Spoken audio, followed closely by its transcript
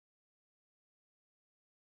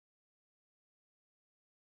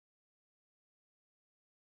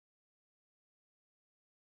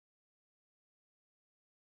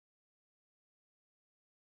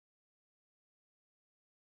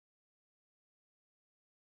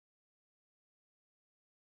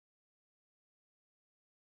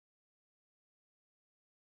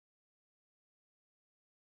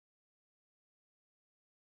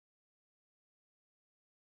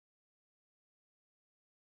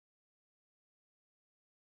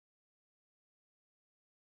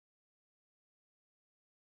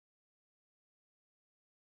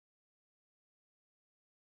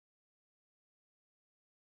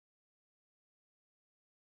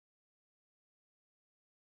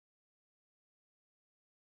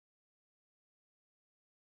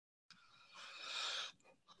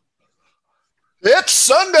It's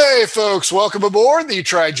Sunday, folks. Welcome aboard. The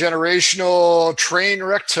tri-generational train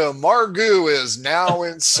wreck to Margou is now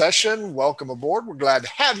in session. Welcome aboard. We're glad to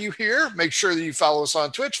have you here. Make sure that you follow us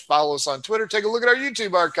on Twitch, follow us on Twitter, take a look at our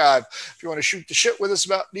YouTube archive. If you want to shoot the shit with us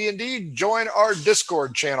about D&D, join our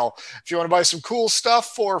Discord channel. If you want to buy some cool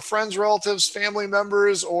stuff for friends, relatives, family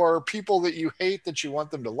members, or people that you hate that you want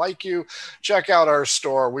them to like you, check out our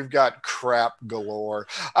store. We've got crap galore.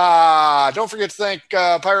 Don't forget to thank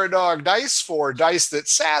Pirate Dog Dice for dice that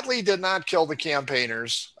sadly did not kill the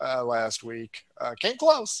campaigners last week. Came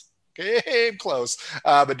close,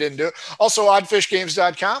 but didn't do it. Also,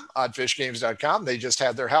 oddfishgames.com. They just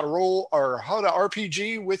had their how to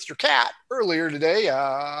RPG with your cat earlier today,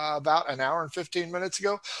 about an hour and 15 minutes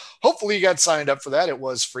ago. Hopefully you got signed up for that. It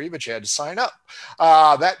was free, but you had to sign up.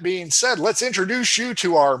 That being said, let's introduce you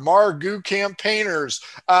to our Margou Campaigners.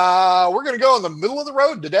 We're going to go in the middle of the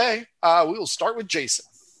road today. We will start with Jason.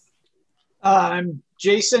 I'm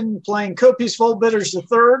Jason, playing Copious Fullbitters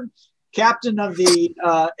III, captain of the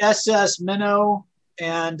SS Minnow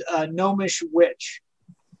and Gnomish Witch.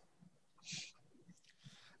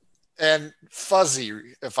 And fuzzy,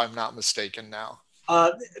 if I'm not mistaken now.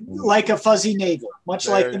 Like a fuzzy navel, much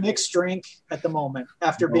like the mixed drink at the moment,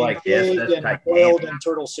 after being big and boiled in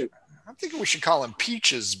turtle soup. I'm thinking we should call them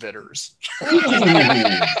Peaches Bitters.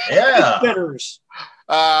 Yeah. Bitters.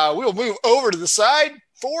 We'll move over to the side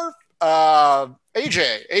for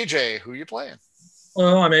AJ, who you playing?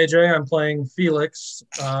 Hello, I'm AJ. I'm playing Felix,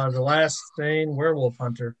 the last sane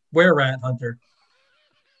were-rat hunter.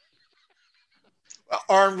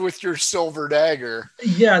 Armed with your silver dagger.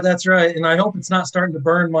 Yeah, that's right. And I hope it's not starting to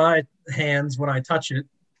burn my hands when I touch it,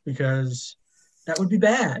 because that would be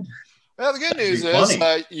bad. Well, the good news is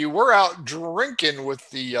you were out drinking with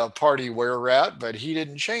the party were-rat, but he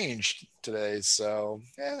didn't change today, so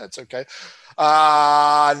yeah, that's okay.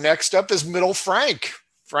 Next up is Middle Frank.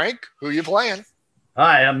 Frank, who you playing?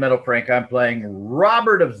 Hi, I'm Middle Frank. I'm playing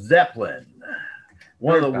Robert of Zeppelin,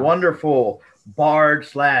 one of the wonderful bard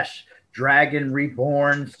 / dragon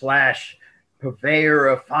reborn / purveyor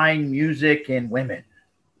of fine music and women.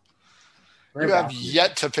 You have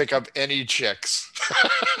yet to pick up any chicks.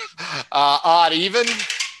 Odd even.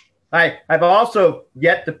 I've also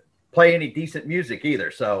yet to play any decent music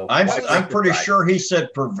either. So I'm pretty sure he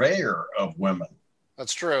said purveyor of women.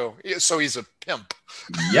 That's true. So he's a pimp.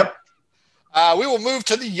 Yep. We will move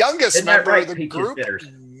to the youngest member of the group,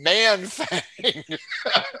 Manfang.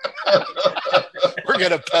 We're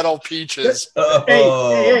gonna peddle Peaches.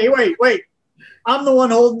 Hey, wait! I'm the one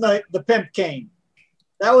holding the pimp cane.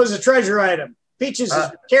 That was a treasure item. Peaches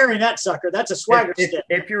is carrying that sucker. That's a swagger stick.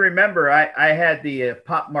 If you remember, I had the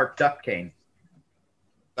Pop Mark Duck cane.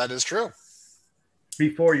 That is true.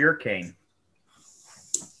 Before your cane.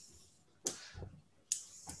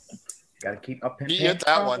 Got to keep up. You hit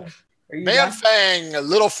that one. Manfang,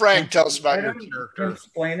 Little Frank, tell us about your character.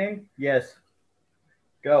 Explaining? Yes.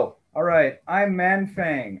 Go. All right. I'm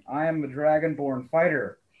Manfang. I am a dragonborn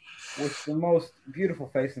fighter with the most beautiful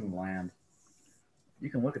face in the land. You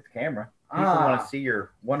can look at the camera. People want to see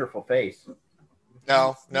your wonderful face.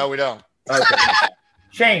 No, we don't. Okay.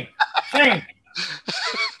 Shame.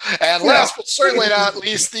 And last but certainly not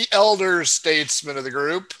least, the elder statesman of the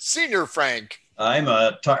group, Senior Frank. I'm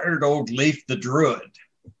a tired old leaf the druid,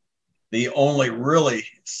 the only really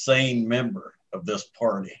sane member of this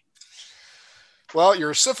party. Well,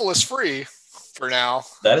 you're syphilis free for now.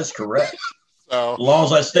 That is correct. So as long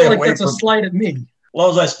as I stay away that's a slight at me. As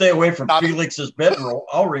long as I stay away from Felix's bedroll,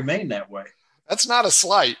 I'll remain that way. That's not a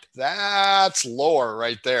slight. That's lore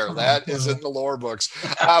right there. That is in the lore books.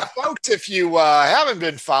 Folks, if you haven't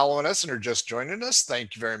been following us and are just joining us,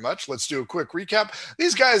 thank you very much. Let's do a quick recap.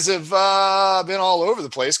 These guys have been all over the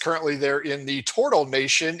place. Currently, they're in the Tortle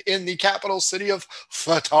Nation in the capital city of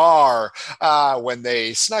Fatar. When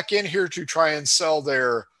they snuck in here to try and sell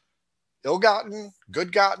their ill-gotten,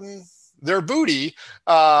 good-gotten, their booty,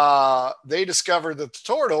 they discovered that the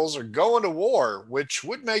Tortles are going to war, which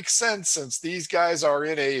would make sense since these guys are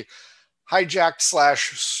in a hijacked /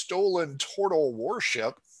 stolen Tortle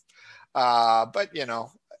warship. But,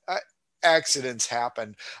 accidents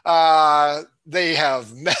happen. They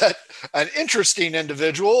have met an interesting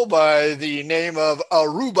individual by the name of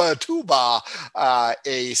Aruba Tuba,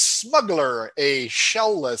 a smuggler, a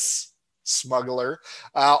shellless smuggler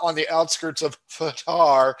on the outskirts of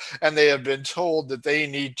Fatar, and they have been told that they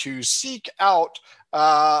need to seek out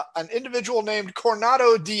an individual named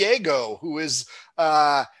Coronado Diego, who is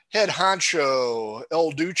head honcho,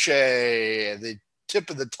 El Duce, the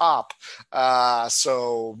tip of the top.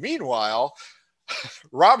 So meanwhile,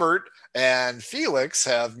 Robert and Felix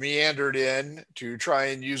have meandered in to try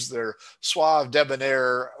and use their suave,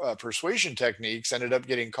 debonair persuasion techniques, ended up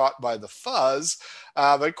getting caught by the fuzz,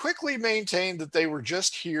 but quickly maintained that they were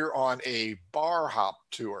just here on a bar hop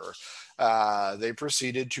tour. They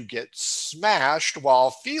proceeded to get smashed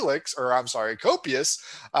while Copious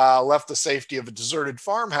left the safety of a deserted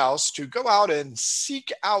farmhouse to go out and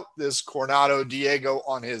seek out this Coronado Diego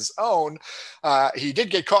on his own. He did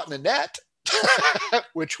get caught in a net,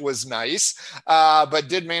 which was nice, but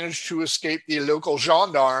did manage to escape the local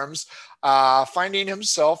gendarmes, finding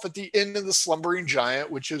himself at the inn of the Slumbering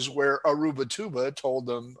Giant, which is where Aruba Tuba told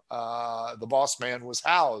them the boss man was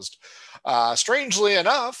housed. Strangely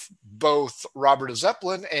enough, both Robert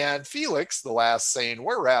Zeppelin and Felix, the last sane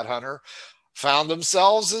were-rat hunter, found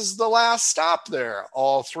themselves as the last stop there.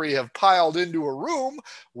 All three have piled into a room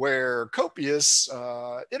where Copious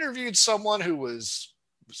interviewed someone who was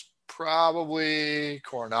probably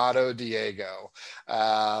Coronado Diego,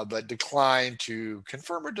 but declined to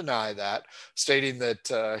confirm or deny that, stating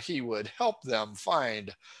that he would help them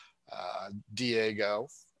find Diego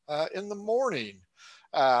in the morning.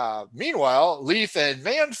 Meanwhile, Leaf and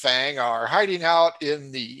Manfang are hiding out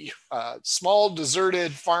in the small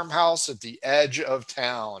deserted farmhouse at the edge of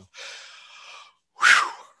town. Whew.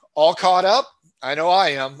 All caught up? I know I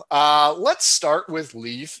am. Let's start with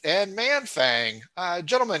Leaf and Manfang.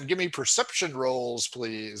 Gentlemen, give me perception rolls,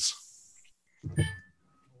 please. Why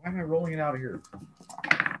am I rolling it out of here?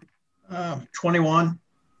 21.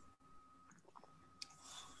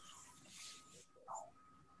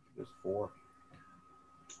 Just 4.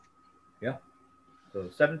 Yeah. So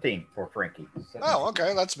 17 for Frankie. 17. Oh,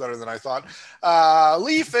 okay. That's better than I thought.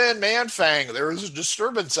 Leaf and Manfang, there is a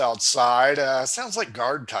disturbance outside. Sounds like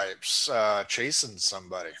guard types chasing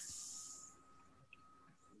somebody.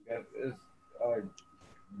 I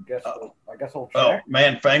guess I'll check. Oh,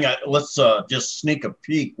 Manfang, let's just sneak a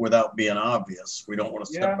peek without being obvious. We don't want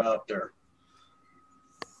to step out there.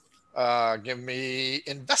 Give me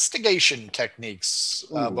investigation techniques,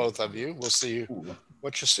 both of you. We'll see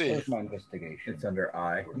what you see. Where's my investigation? It's under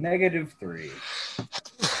I. -3.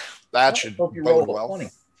 That should bode well. 20.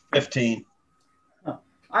 15. Huh.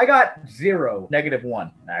 I got 0.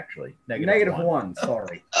 -1, actually. -1,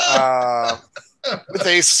 sorry. With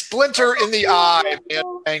a splinter in the eye,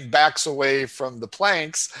 Manfang backs away from the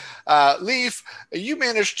planks. Leaf, you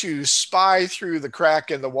managed to spy through the crack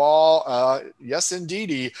in the wall. Yes,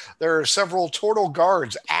 indeedy. There are several Tortle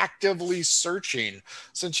guards actively searching.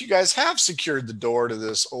 Since you guys have secured the door to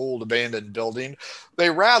this old abandoned building, they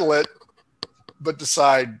rattle it, but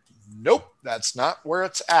decide, nope, that's not where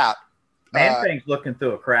it's at. Manfang's looking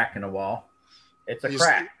through a crack in the wall. It's a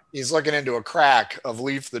crack. He's looking into a crack of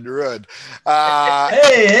Leaf the Druid.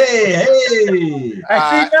 Hey!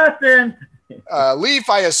 I see nothing. Leaf,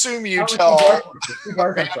 I assume you tell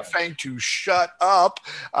Manfang to shut up,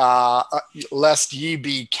 lest ye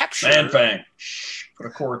be captured. Manfang, shh, put a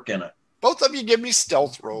cork in it. Both of you give me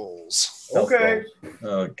stealth rolls. Okay.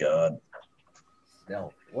 Oh, God.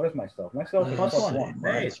 Stealth. What is my stealth? My stealth is +1.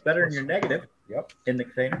 Hey, it's better than your negative. Yep. In the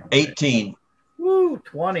container. 18. Woo,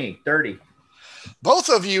 20, 30. Both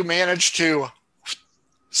of you manage to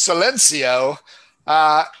silencio,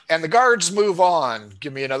 and the guards move on.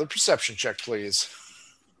 Give me another perception check, please.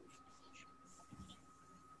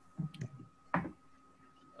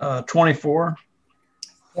 24.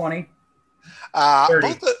 20.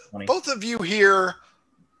 30. Both of you hear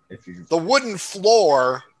the wooden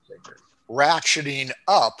floor ratcheting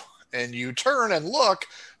up, and you turn and look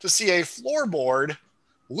to see a floorboard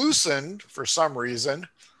loosened for some reason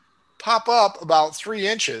pop up about 3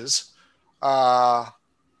 inches,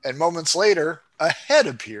 and moments later a head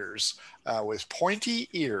appears with pointy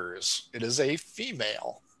ears. It is a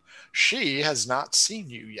female. She has not seen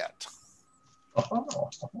you yet.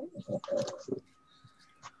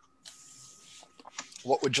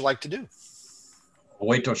 What would you like to do?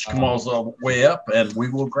 Wait till she comes all the way up and we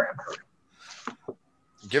will grab her.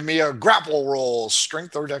 Give me a grapple roll,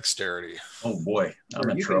 strength or dexterity. Oh boy, I'm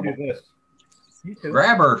in trouble. Can do this. You too.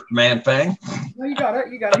 Grab her, Manfang. No, you got it.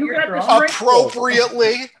 You got it. You're strong.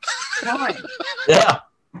 Appropriately. Fine. Yeah.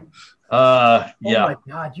 Yeah. Oh my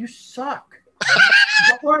God, you suck.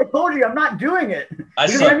 That's why I told you I'm not doing it. I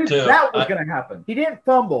suck too. That was going to happen. He didn't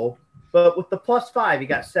fumble, but with the +5, he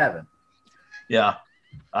got 7. Yeah,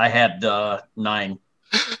 I had 9.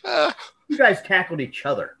 You guys tackled each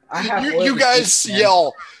other. You guys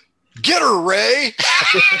yell, "Get her, Ray!"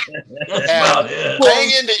 and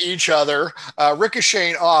bang into each other,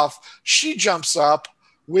 ricocheting off. She jumps up,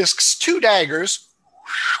 whisks 2 daggers.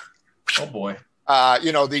 Oh boy!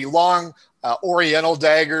 The long oriental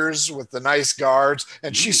daggers with the nice guards,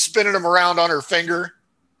 and she's spinning them around on her finger.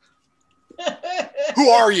 Who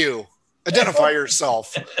are you? Identify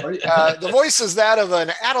yourself. The voice is that of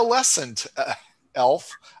an adolescent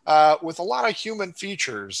elf with a lot of human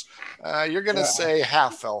features. You're going to say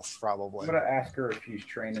half elf, probably. I'm going to ask her if she's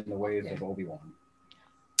trained in the ways of Obi-Wan.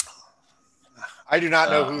 I do not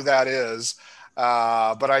know who that is,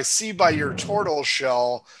 but I see by your Tortle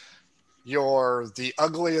shell, you're the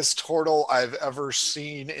ugliest Tortle I've ever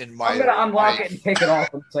seen in my life. I'm going to unlock it and take it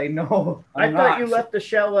off and say, no, I thought you left the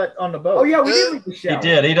shell on the boat. Oh, yeah, we did leave the shell. He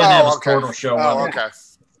did. He didn't have his Tortle shell on. Oh, okay.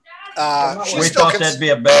 We thought that'd be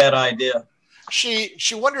a bad idea. She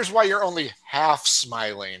wonders why you're only half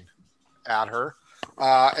smiling at her,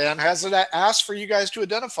 and has asked for you guys to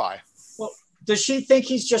identify. Well, does she think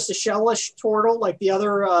he's just a shellish Tortle like the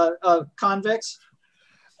other convicts?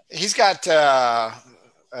 He's got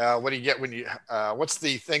what do you get when you what's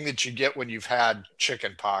the thing that you get when you've had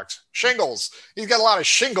chicken pox? Shingles. He's got a lot of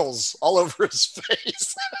shingles all over his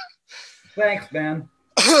face. Thanks, man.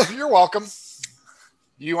 You're welcome.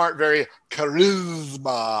 You aren't very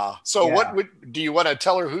charisma. So what do you want to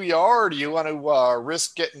tell her who you are, or do you want to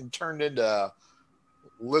risk getting turned into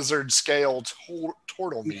lizard scale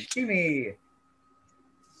turtle meat? Excuse me.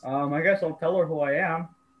 I guess I'll tell her who I am.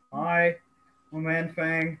 I'm a Man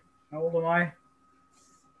Fang. How old am I?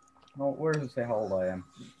 Oh, where does it say how old I am?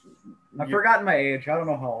 I've forgotten my age. I don't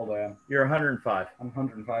know how old I am. You're 105. I'm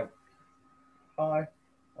 105. Hi.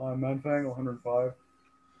 I'm Man Fang, 105.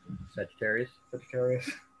 Sagittarius.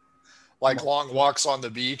 Like long walks on the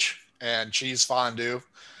beach and cheese fondue.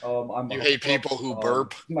 You hate people who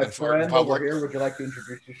burp. My friend over here, would you like to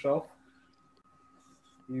introduce yourself?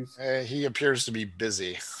 He appears to be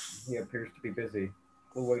busy.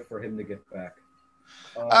 We'll wait for him to get back.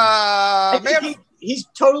 He's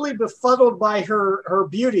totally befuddled by her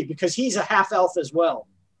beauty because he's a half elf as well.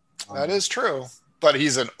 That is true, but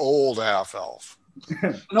he's an old half elf.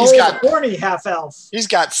 Horny half elf. He's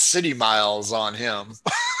got city miles on him.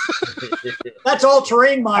 That's all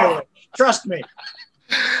terrain mileage. Trust me.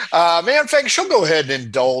 Man Fang, she'll go ahead and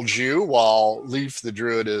indulge you while Leaf the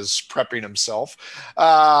Druid is prepping himself.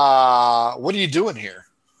 What are you doing here?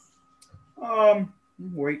 I'm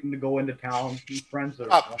waiting to go into town. Friends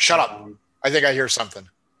are shut up. I think I hear something.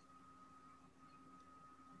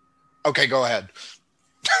 Okay, go ahead.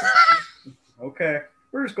 Okay.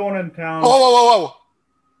 We're just going into town. Whoa.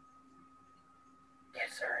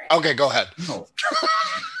 Yes, sir. Okay, go ahead. No.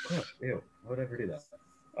 Ew, why would I ever do that?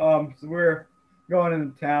 So we're going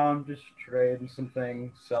into town, just trading some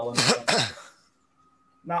things, selling something.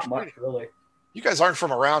 Not much, really. You guys aren't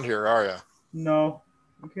from around here, are you? No.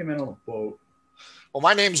 We came in on a boat. Well,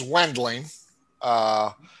 my name's Wendling,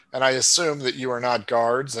 and I assume that you are not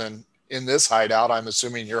guards, and in this hideout, I'm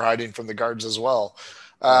assuming you're hiding from the guards as well.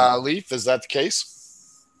 Leaf, is that the case?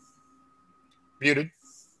 Muted.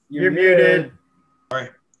 You're muted. Sorry,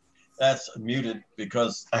 that's muted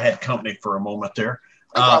because I had company for a moment there.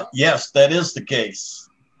 Okay. Yes, that is the case.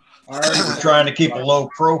 We're trying to keep a low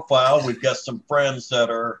profile. We've got some friends that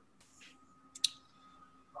are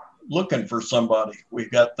looking for somebody. We've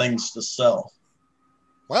got things to sell.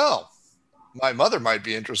 Well, my mother might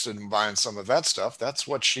be interested in buying some of that stuff. That's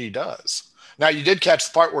what she does. Now, you did catch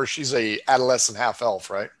the part where she's a adolescent half elf,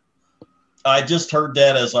 right? I just heard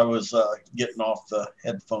that as I was getting off the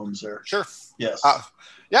headphones there. Sure. Yes.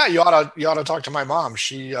 Yeah, you ought to talk to my mom.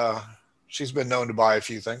 She's been known to buy a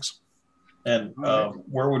few things. And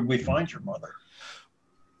where would we find your mother?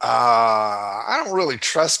 I don't really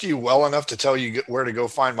trust you well enough to tell you where to go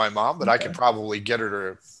find my mom, but I could probably get her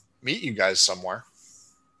to meet you guys somewhere.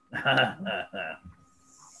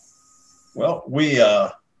 Well, we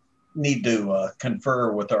need to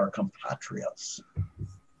confer with our compatriots.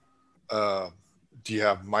 Do you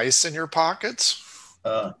have mice in your pockets?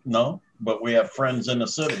 No, but we have friends in the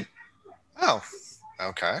city. Oh,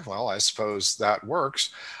 okay. Well, I suppose that works.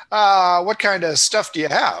 What kind of stuff do you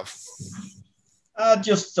have?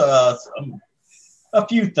 Just a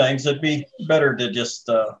few things. It'd be better to just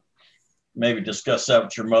maybe discuss that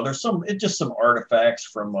with your mother. Some artifacts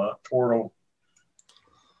from Tortle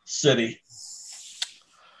City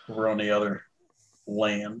over on the other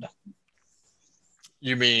land.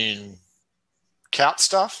 You mean cat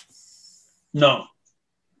stuff? No,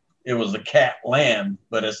 it was a cat land,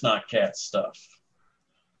 but it's not cat stuff.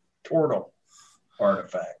 Tortle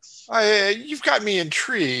artifacts. You've got me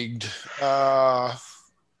intrigued.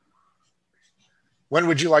 When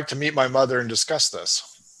would you like to meet my mother and discuss this?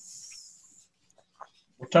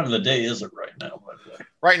 What time of the day is it right now, by the way?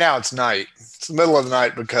 Right now it's night. It's the middle of the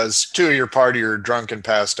night because two of your party are drunk and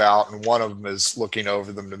passed out, and one of them is looking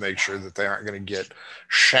over them to make sure that they aren't going to get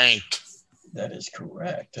shanked. That is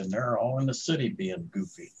correct. And they're all in the city being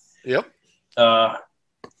goofy. Yep.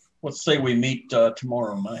 Let's say we meet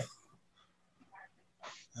tomorrow night.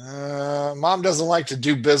 Mom doesn't like to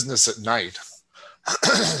do business at night.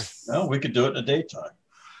 No, we could do it in the daytime.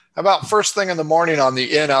 How about first thing in the morning on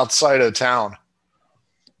the inn outside of town?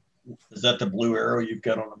 Is that the blue arrow you've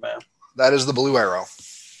got on the map? That is the blue arrow.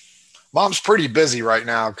 Mom's pretty busy right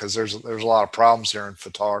now because there's a lot of problems here in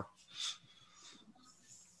Fatar.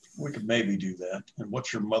 We could maybe do that. And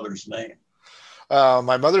what's your mother's name?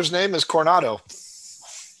 My mother's name is Coronado.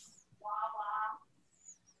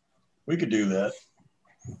 We could do that.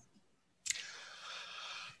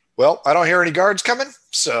 Well, I don't hear any guards coming,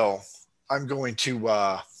 so I'm going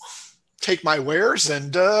to take my wares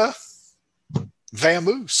and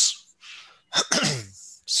vamoose.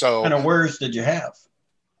 So, What kind of wares did you have?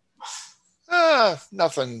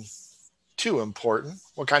 nothing too important.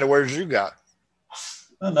 What kind of wares you got?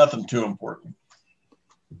 Nothing too important.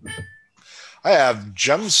 I have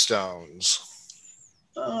gemstones.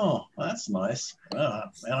 Oh, that's nice.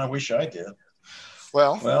 Man, I wish I did.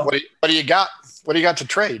 Well, what do you got? What do you got to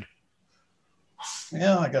trade?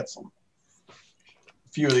 Yeah, I got a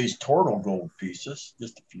few of these Tortle gold pieces.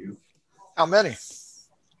 Just a few. How many?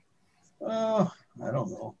 I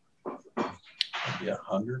don't know. Maybe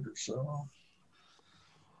 100 or so.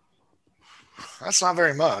 That's not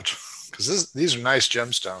very much because these are nice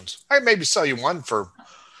gemstones. I maybe sell you one for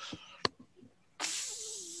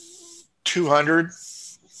 200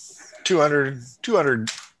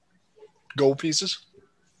 gold pieces.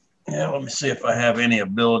 Yeah, let me see if I have any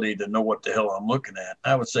ability to know what the hell I'm looking at.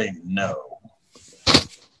 I would say no.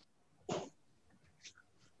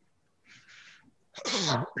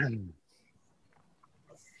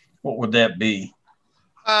 What would that be?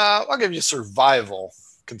 I'll give you survival,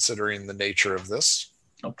 considering the nature of this.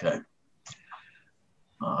 Okay.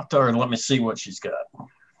 I'll tell her, let me see what she's got.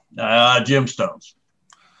 Gemstones.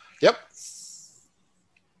 Yep.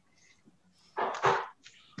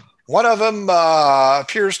 One of them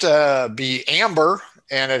appears to be amber,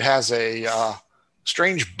 and it has a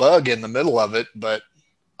strange bug in the middle of it, but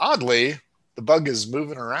oddly, the bug is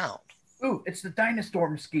moving around. Ooh, it's the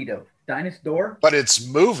dinosaur mosquito. Dinosaur? But it's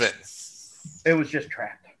moving. It was just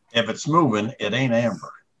trapped. If it's moving, it ain't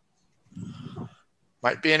amber.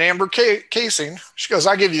 Might be an amber casing. She goes,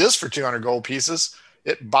 I'll give you this for 200 gold pieces.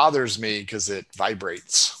 It bothers me because it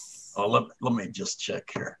vibrates. Oh, let me just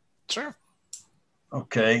check here. Sure.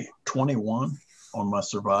 Okay, 21 on my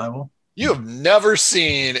survival. You have never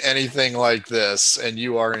seen anything like this, and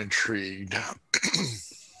you are intrigued.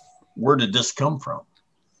 Where did this come from?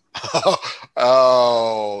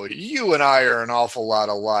 Oh, you and I are an awful lot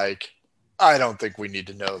alike. I don't think we need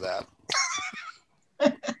to know that.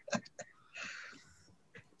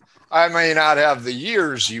 I may not have the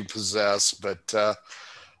years you possess, but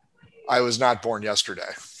I was not born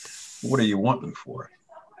yesterday. What are you wanting for it?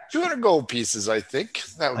 200 gold pieces, I think.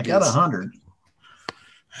 That would I got 100.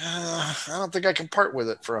 I don't think I can part with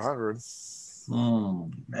it for 100.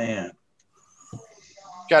 Man.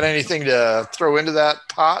 Got anything to throw into that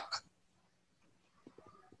pot?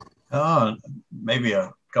 Maybe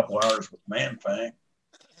a couple hours with Manfang.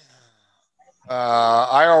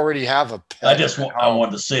 I already have a pet. I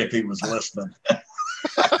wanted to see if he was listening.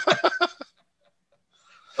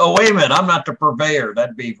 Oh, wait a minute. I'm not the purveyor.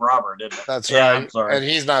 That'd be Robert, isn't it? That's right. I'm sorry. And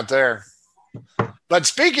he's not there. But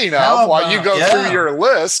speaking of, How while you go about- through your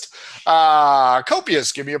list,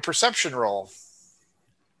 Copious, give me a perception roll.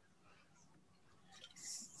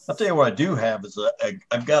 I'll tell you what I do have is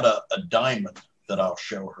I've got a diamond that I'll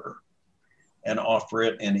show her and offer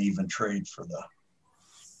it in even trade for the.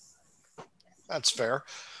 That's fair.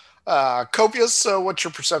 Copious, what's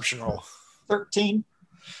your perception roll? 13.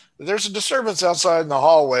 There's a disturbance outside in the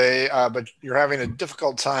hallway, but you're having a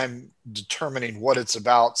difficult time determining what it's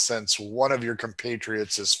about since one of your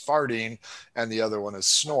compatriots is farting and the other one is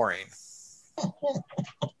snoring.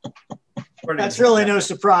 That's really no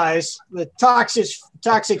surprise. The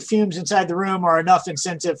toxic fumes inside the room are enough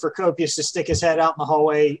incentive for Copious to stick his head out in the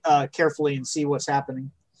hallway carefully and see what's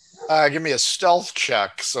happening. Give me a stealth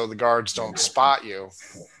check so the guards don't spot you.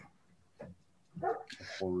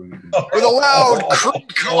 With a loud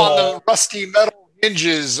creak on the rusty metal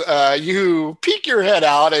hinges, you peek your head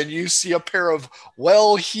out and you see a pair of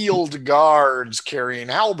well-heeled guards carrying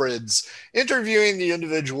halberds interviewing the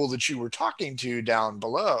individual that you were talking to down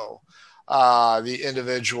below. The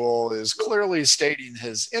individual is clearly stating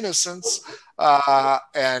his innocence,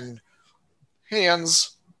 and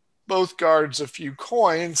hands both guards a few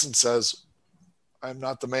coins and says, I'm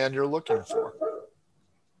not the man you're looking for.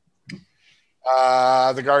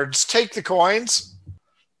 The guards take the coins,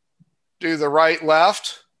 do the right,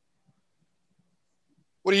 left.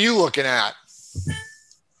 What are you looking at?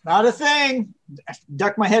 Not a thing.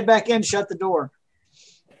 Duck my head back in, shut the door.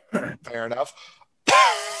 Fair enough.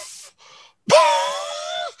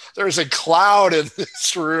 There's a cloud in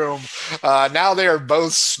this room. Now they are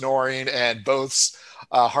both snoring and both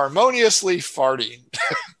harmoniously farting.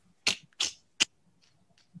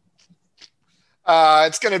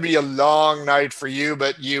 It's going to be a long night for you,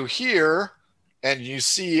 but you hear and you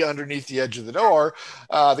see underneath the edge of the door,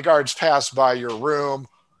 the guards pass by your room,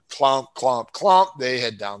 clomp, clomp, clomp. They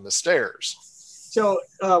head down the stairs. So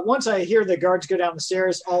once I hear the guards go down the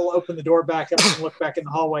stairs, I'll open the door back up and look back in the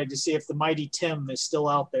hallway to see if the mighty Tim is still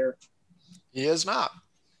out there. He is not.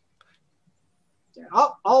 Yeah,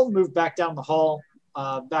 I'll move back down the hall,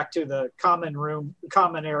 back to the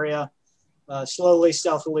common area, slowly,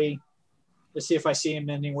 stealthily, to see if I see him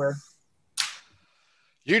anywhere.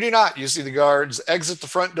 You do not. You see the guards exit the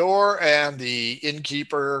front door and the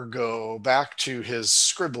innkeeper go back to his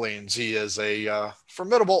scribblings. He is a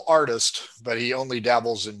formidable artist, but he only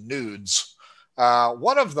dabbles in nudes.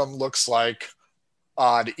 One of them looks like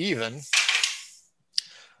odd even.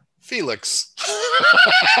 Felix.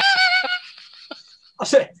 I'll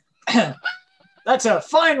say, that's a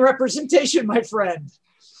fine representation, my friend.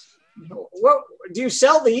 What, do you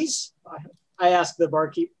sell these? I asked the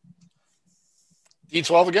barkeep.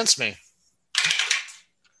 D12 against me.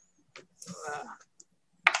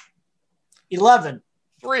 11.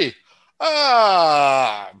 3.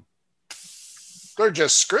 They're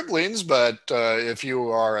just scribblings, but if you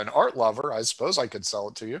are an art lover, I suppose I could sell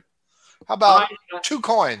it to you. How about 2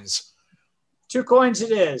 coins? 2 coins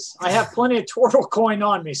it is. I have plenty of Tortle coin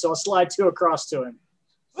on me, so I'll slide 2 across to him.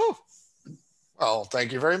 Oh. Well,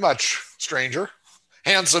 thank you very much, stranger.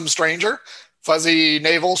 Handsome stranger. Fuzzy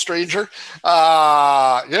navel stranger.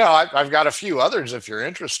 I've got a few others if you're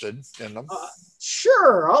interested in them.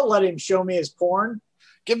 Sure, I'll let him show me his porn.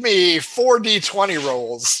 Give me 4 D20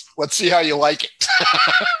 rolls. Let's see how you like it.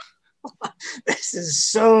 This is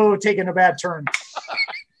so taking a bad turn.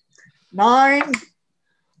 9,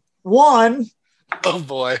 1. Oh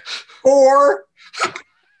boy. 4,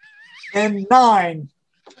 and 9.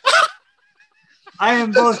 I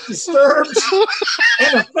am both disturbed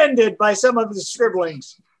and offended by some of the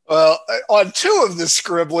scribblings. Well, on 2 of the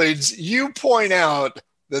scribblings, you point out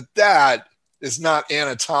that is not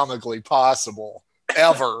anatomically possible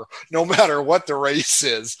ever, no matter what the race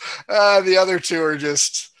is. The other 2 are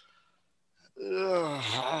just...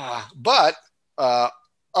 but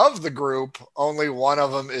of the group, only one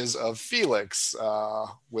of them is of Felix,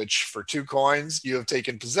 which for 2 coins, you have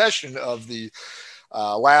taken possession of the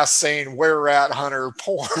last sane were-rat hunter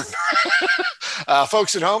porn.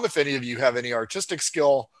 Folks at home, if any of you have any artistic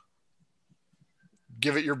skill,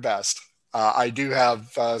 give it your best. I do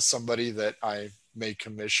have somebody that I may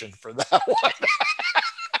commission for that one.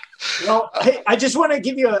 Well, hey, I just want to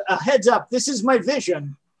give you a heads up. This is my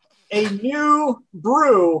vision. A new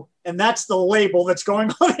brew, and that's the label that's going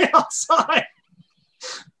on the outside.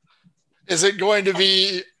 Is it going to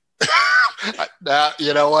be...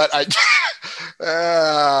 you know what?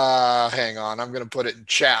 Hang on. I'm going to put it in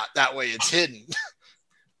chat. That way it's hidden.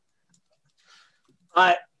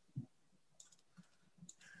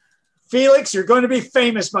 Felix, you're going to be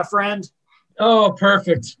famous, my friend. Oh,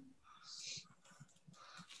 perfect.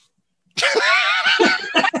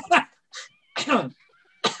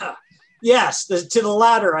 Yes, to the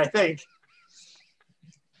latter, I think.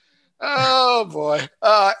 Oh boy.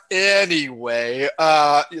 Anyway,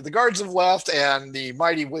 the guards have left and the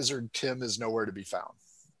mighty wizard Tim is nowhere to be found.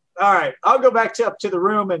 All right, I'll go back up to the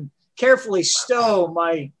room and carefully stow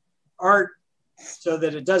my art so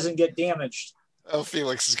that it doesn't get damaged. Oh,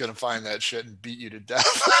 Felix is going to find that shit and beat you to death.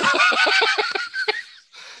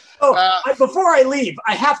 Before I leave,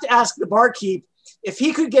 I have to ask the barkeep if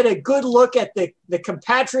he could get a good look at the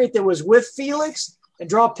compatriot that was with Felix and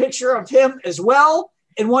draw a picture of him as well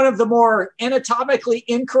in one of the more anatomically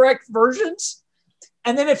incorrect versions.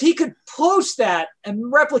 And then if he could post that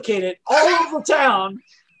and replicate it all over town,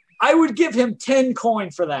 I would give him 10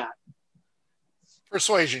 coin for that.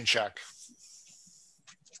 Persuasion check.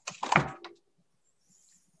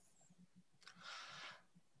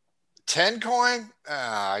 $10 coin?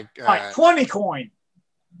 20 coin.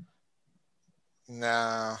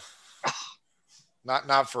 No.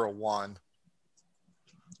 Not for a 1.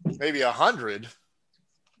 Maybe 100.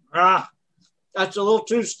 That's a little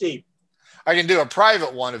too steep. I can do a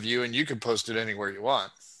private one of you and you can post it anywhere you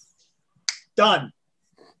want. Done.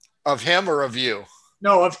 Of him or of you?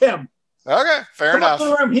 No, of him. Okay, fair Come enough. up to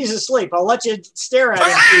the room. He's asleep. I'll let you stare at him.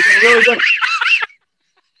 So you can really good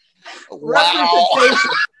Wow. representation.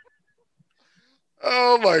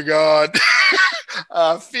 Oh my God.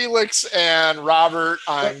 Felix and Robert,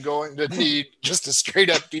 I'm going to need just a straight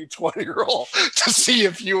up D20 roll to see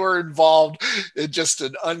if you were involved in just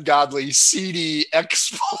an ungodly, seedy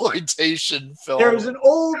exploitation film. There was an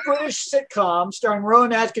old British sitcom starring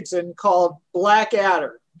Rowan Atkinson called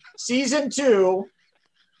Blackadder. Season 2,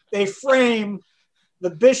 they frame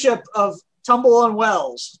the Bishop of Tumble and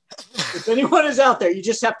Wells. If anyone is out there, you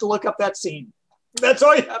just have to look up that scene. That's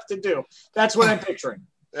all you have to do. That's what I'm picturing.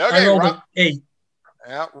 Okay, I rolled an 8.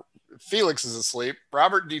 Yeah, Felix is asleep.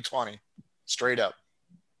 Robert, D20, straight up.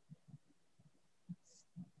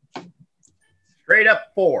 Straight up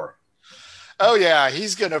 4. Oh yeah,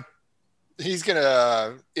 he's gonna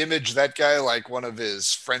image that guy like one of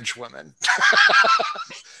his French women.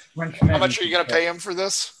 How much are you gonna pay him for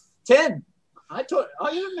this? 10. I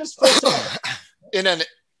didn't miss full 10. In an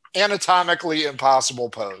anatomically impossible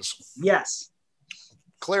pose. Yes.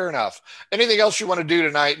 Clear enough. Anything else you want to do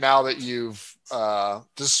tonight now that you've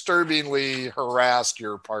disturbingly harassed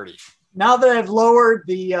your party? Now that I've lowered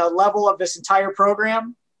the level of this entire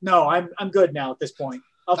program, no, I'm good now at this point.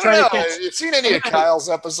 I'll try to catch. Have you seen any of Kyle's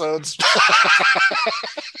episodes?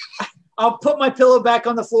 I'll put my pillow back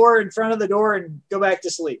on the floor in front of the door and go back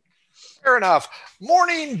to sleep. Fair enough.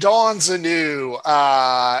 Morning dawns anew.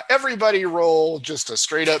 Everybody roll just a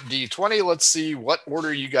straight up D20. Let's see what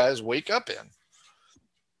order you guys wake up in.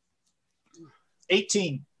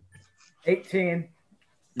 18. 18.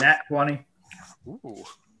 Nat 20. Ooh.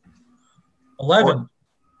 11.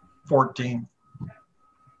 14.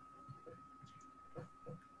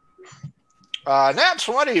 Nat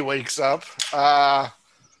 20 wakes up.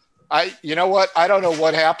 You know what? I don't know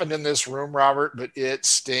what happened in this room, Robert, but it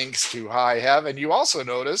stinks to high heaven. You also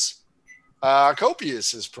notice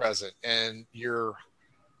Copious is present, and you're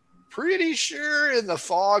pretty sure in the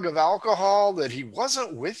fog of alcohol that he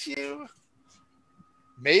wasn't with you.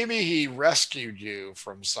 Maybe he rescued you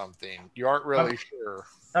from something. You aren't really sure.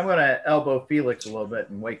 I'm going to elbow Felix a little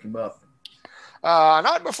bit and wake him up.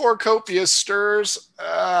 Not before Copious stirs.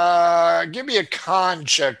 Give me a con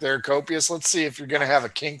check there, Copious. Let's see if you're going to have a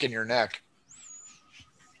kink in your neck.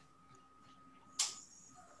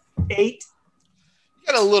 8. You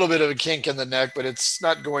got a little bit of a kink in the neck, but it's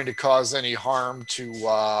not going to cause any harm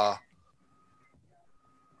to...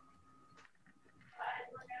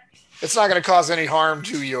 It's not going to cause any harm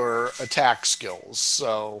to your attack skills,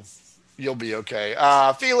 so you'll be okay.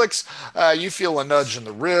 Felix, you feel a nudge in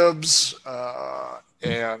the ribs,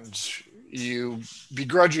 and you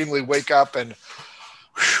begrudgingly wake up and,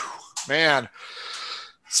 man,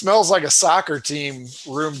 smells like a soccer team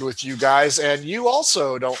roomed with you guys, and you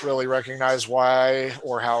also don't really recognize why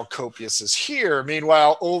or how Copious is here.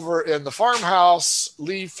 Meanwhile, over in the farmhouse,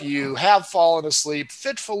 Leaf, you have fallen asleep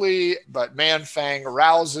fitfully, but Man Fang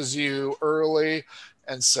rouses you early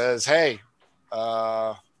and says, hey,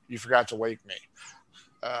 you forgot to wake me.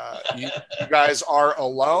 You guys are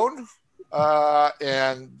alone,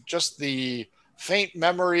 and just the faint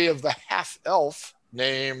memory of the half-elf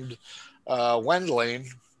named Wendling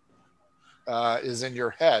is in your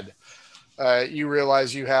head. You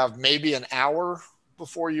realize you have maybe an hour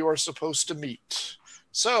before you are supposed to meet.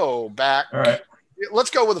 So back. All right. Let's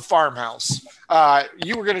go with the farmhouse.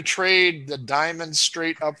 You were going to trade the diamond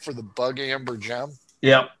straight up for the bug amber gem.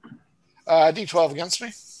 Yep. D12 against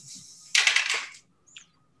me.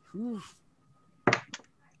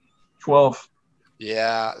 12.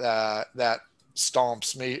 Yeah, that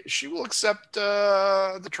stomps me. She will accept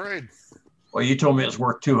the trade. Well, you told me it was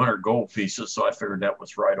worth 200 gold pieces, so I figured that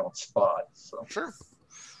was right on spot. So Sure.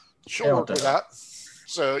 She'll work with that.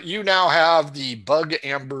 So you now have the bug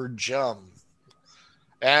amber gem.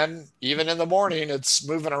 And even in the morning, it's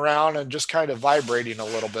moving around and just kind of vibrating a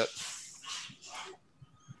little bit.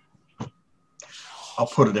 I'll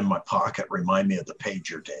put it in my pocket. Remind me of the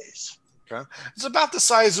pager days. Okay. It's about the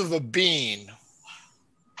size of a bean,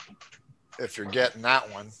 if you're getting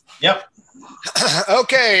that one. Yep.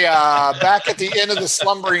 Okay, back at the end of the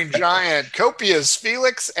slumbering giant, Copious,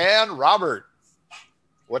 Felix, and Robert.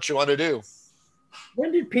 What you want to do?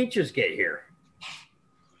 When did Peaches get here?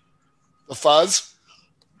 The fuzz?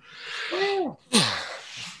 I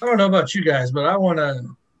don't know about you guys, but I want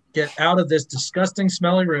to get out of this disgusting,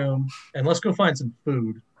 smelly room, and let's go find some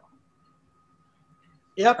food.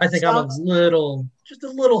 Yep. I think I'm just a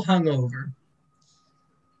little hungover.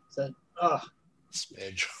 So,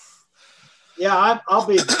 Smidge. yeah, I'll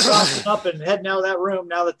be crossing up and heading out of that room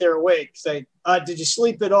now that they're awake. Say, did you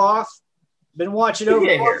sleep it off? Been watching over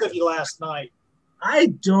both of you last night. I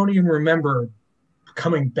don't even remember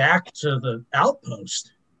coming back to the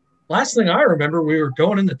outpost. Last thing I remember, we were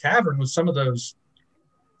going in the tavern with some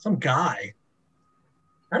guy.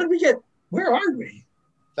 How did we get, where are we?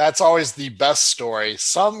 That's always the best story.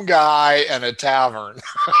 Some guy in a tavern.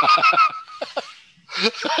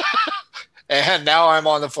 And now I'm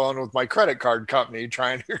on the phone with my credit card company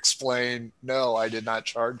trying to explain, no, I did not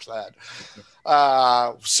charge that.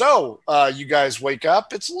 So you guys wake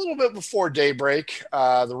up. It's a little bit before daybreak.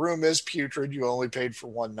 The room is putrid. You only paid for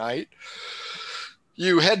one night.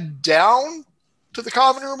 You head down to the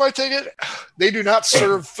common room, I take it. They do not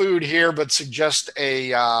serve food here, but suggest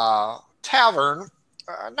a tavern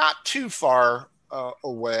not too far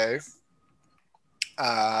away.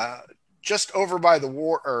 Just over by the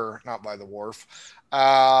wharf, or not by the wharf,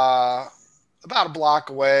 about a block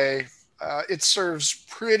away. It serves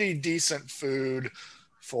pretty decent food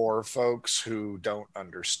for folks who don't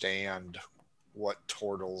understand what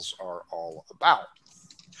turtles are all about.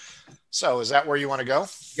 So is that where you want to go?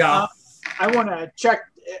 Yeah. I want to check,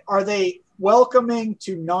 are they welcoming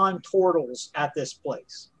to non-turtles at this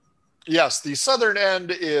place? Yes, the southern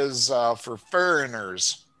end is for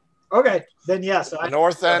foreigners. Okay, then yes. The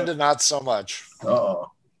north end, not so much. Oh.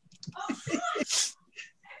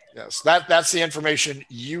 Yes, that's the information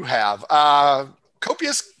you have.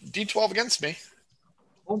 Copious D12 against me.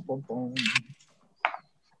 Boom, boom, boom.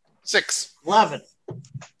 6. 11.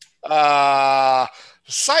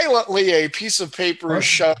 Silently, a piece of paper is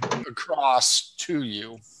shoved across to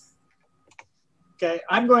you. Okay,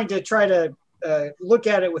 I'm going to try to look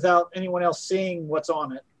at it without anyone else seeing what's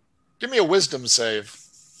on it. Give me a wisdom save.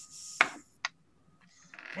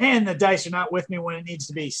 And the dice are not with me when it needs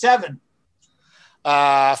to be. 7.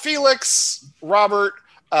 Felix, Robert,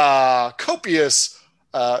 Copious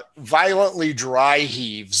violently dry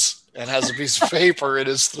heaves and has a piece of paper in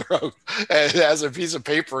his throat and has a piece of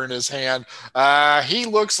paper in his hand. He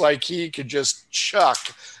looks like he could just chuck.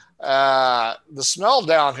 The smell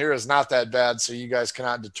down here is not that bad, so you guys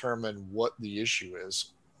cannot determine what the issue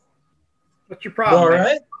is. What's your problem? All man?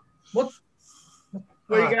 right. What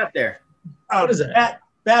What you got there? What is that?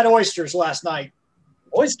 Bad oysters last night.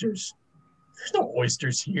 Oysters? There's no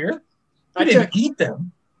oysters here. I I didn't took- eat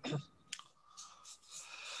them.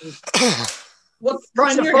 What's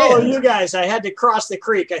Trying in to your follow hand? you guys, I had to cross the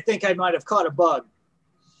creek. I think I might have caught a bug.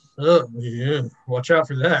 Oh, yeah. Watch out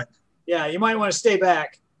for that. Yeah, you might want to stay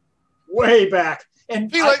back. Way back.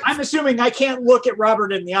 And Felix- I'm assuming I can't look at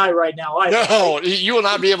Robert in the eye right now. No, you will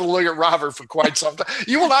not be able to look at Robert for quite some time.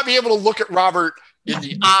 You will not be able to look at Robert in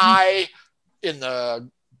the eye, in the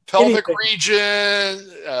pelvic Anything.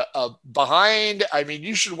 region, behind. I mean,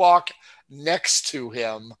 you should walk next to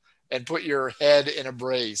him and put your head in a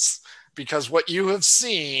brace because what you have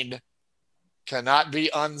seen cannot be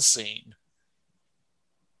unseen.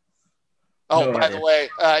 Oh, No by idea. the way,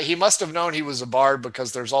 he must have known he was a bard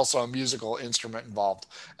because there's also a musical instrument involved,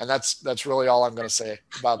 and that's really all I'm going to say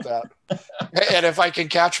about that. And if I can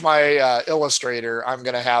catch my illustrator, I'm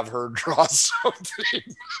going to have her draw something.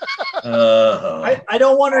 I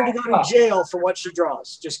don't want her to go to jail for what she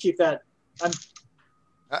draws. Just keep that.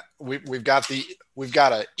 We've got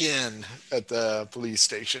an inn at the police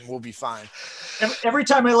station. We'll be fine. Every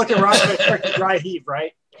time I look at Robert, I start to dry heave,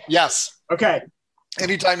 right? Yes. Okay.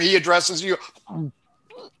 Anytime he addresses you,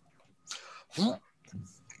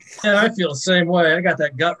 Yeah, I feel the same way. I got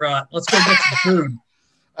that gut rot. Let's go get some food.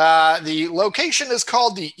 the location is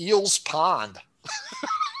called the Eel's Pond,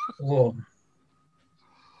 Whoa.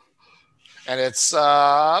 and it's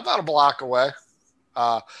about a block away.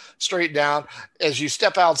 Straight down. As you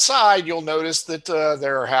step outside, you'll notice that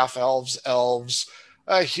there are half elves,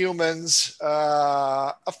 humans,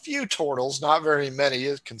 a few turtles, not very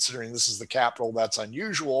many, considering this is the capital. That's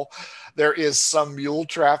unusual. There is some mule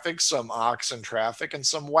traffic, some oxen traffic, and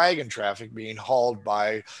some wagon traffic being hauled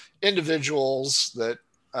by individuals that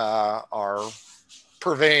are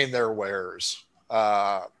purveying their wares,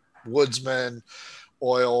 woodsmen,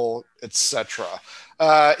 oil, etc.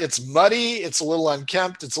 It's muddy, it's a little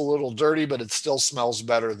unkempt, it's a little dirty, but it still smells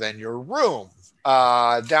better than your room.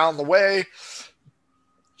 Down the way,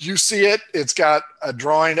 you see it. It's got a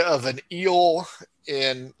drawing of an eel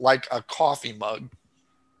in like a coffee mug.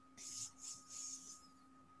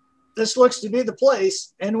 This looks to be the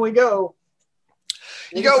place. In we go.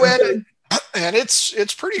 You go in, and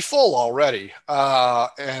it's pretty full already.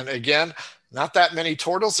 And again, not that many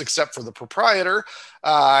turtles except for the proprietor.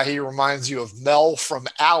 He reminds you of Mel from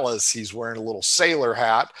Alice. He's wearing a little sailor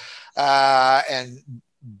hat. And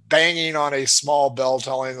banging on a small bell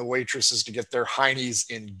telling the waitresses to get their heinies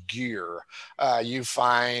in gear. You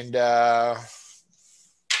find a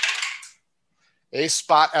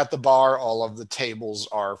spot at the bar. All of the tables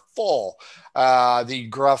are full. The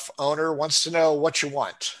gruff owner wants to know what you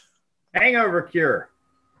want. Hangover cure.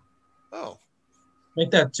 Oh.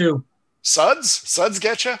 Make that 2. Suds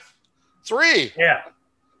get you? 3. Yeah.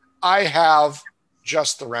 I have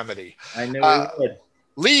just the remedy. I knew he would.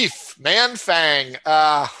 Leaf, Man-Fang,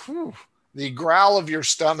 the growl of your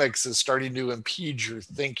stomachs is starting to impede your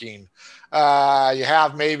thinking. You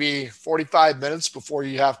have maybe 45 minutes before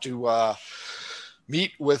you have to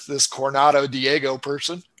meet with this Coronado Diego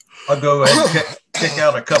person. I'll go ahead and pick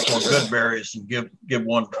out a couple of good berries and give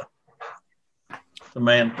one to the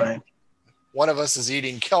Man-Fang. One of us is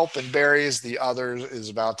eating kelp and berries. The other is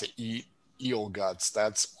about to eat eel guts.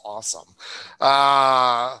 That's awesome.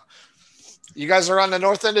 You guys are on the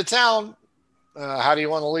north end of town. How do you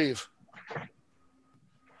want to leave?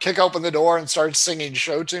 Kick open the door and start singing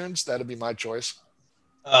show tunes? That'd be my choice.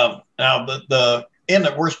 Now, the inn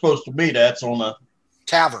that we're supposed to meet at's on the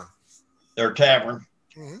Tavern. Their tavern.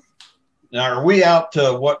 Mm-hmm. Now, are we out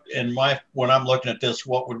to what? When I'm looking at this,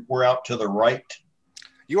 we're out to the right?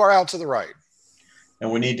 You are out to the right.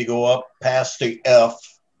 And we need to go up past the F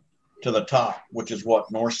to the top, which is what,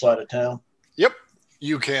 north side of town? Yep.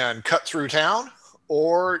 You can cut through town,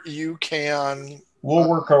 or you can... We'll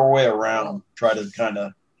work our way around, try to kind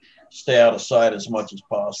of stay out of sight as much as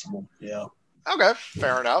possible. Yeah. Okay,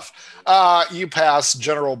 fair enough. You pass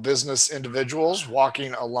general business individuals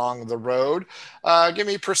walking along the road. Give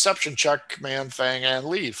me a perception check, Man-Fang and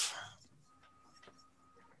Leaf.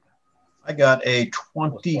 I got a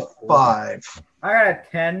 25. I got a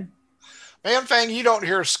 10. Man-Fang, you don't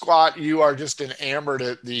hear squat. You are just enamored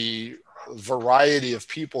at the variety of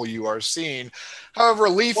people you are seeing. However,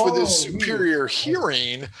 Leaf, with his superior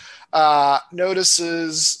hearing,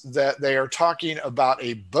 notices that they are talking about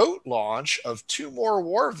a boat launch of 2 more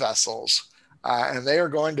war vessels, and they are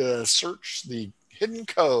going to search the hidden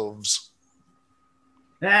coves.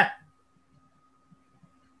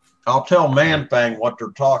 I'll tell Man-Fang what they're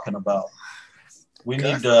talking about. We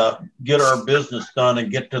need to get our business done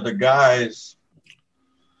and get to the guys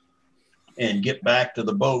and get back to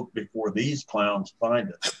the boat before these clowns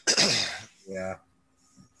find us. Yeah.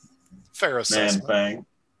 Fair assessment. Man-Fang.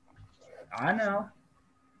 I know.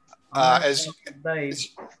 As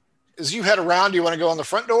you head around, do you want to go on the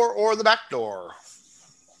front door or the back door?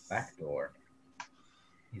 Back door.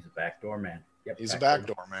 He's a backdoor man. Yep, He's a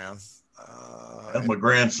backdoor man. That's my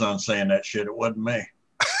grandson saying that shit. It wasn't me.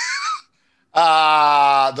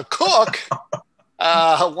 The cook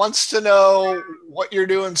wants to know what you're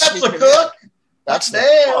doing. That's a cook. That's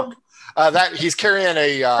damn. That he's carrying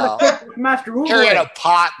carrying a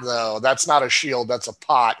pot though. That's not a shield. That's a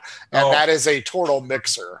pot, and that is a Tortle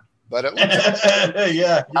mixer. But it looks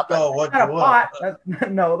yeah. You know what you want.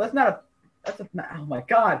 No, that's not a. That's a. Oh my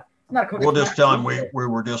god. It's not a cook. We'll just tell him we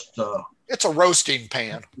were just. It's a roasting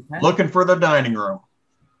pan. Looking for the dining room.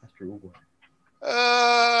 That's true.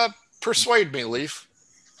 Persuade me, Leaf.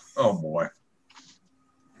 Oh boy.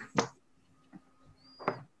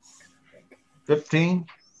 15.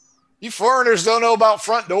 You foreigners don't know about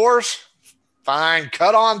front doors? Fine,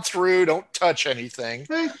 cut on through. Don't touch anything.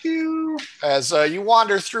 Thank you. As you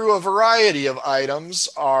wander through, a variety of items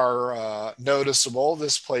are noticeable.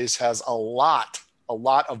 This place has a lot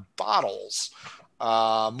of bottles.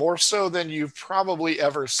 More so than you've probably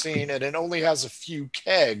ever seen, and it only has a few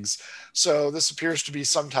kegs. So this appears to be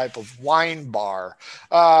some type of wine bar.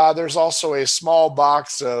 There's also a small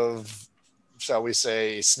box of, shall we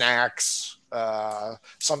say, snacks,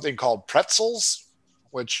 something called pretzels,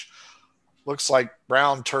 which looks like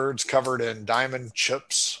brown turds covered in diamond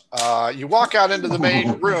chips. You walk out into the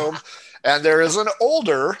main room, and there is an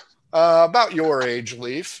older, about your age,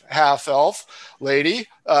 Leaf, half-elf lady,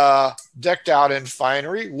 decked out in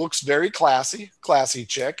finery, looks very classy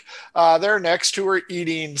chick. There next to her,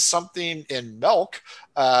 eating something in milk,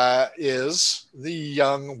 is the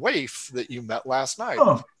young waif that you met last night.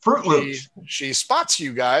 Oh, Fruit Loops. She spots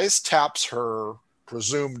you guys, taps her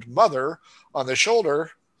presumed mother on the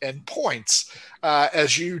shoulder, and points.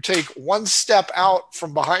 As you take one step out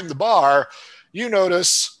from behind the bar, you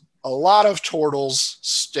notice a lot of Tortles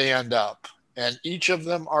stand up, and each of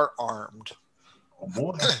them are armed. Oh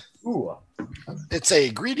boy. Ooh. It's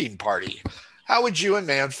a greeting party. How would you and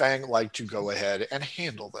Man-Fang like to go ahead and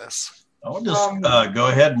handle this? I'll just go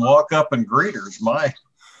ahead and walk up and greet her.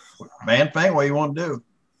 Man-Fang, what do you want to do?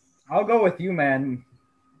 I'll go with you, man.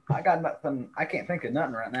 I got nothing. I can't think of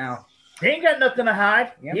nothing right now. He ain't got nothing to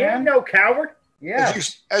hide. Yeah, you ain't no coward. Yeah.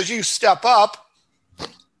 As you step up,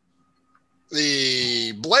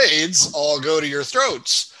 the blades all go to your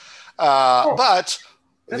throats. But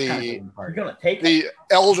You're gonna take the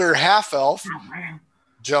elder half-elf, Oh, man.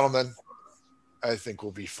 gentlemen, I think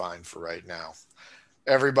we'll be fine for right now.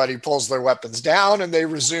 Everybody pulls their weapons down and they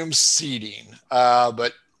resume seating.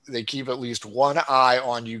 But they keep at least one eye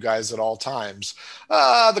on you guys at all times.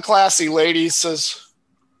 The classy lady says,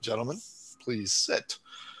 gentlemen, please sit.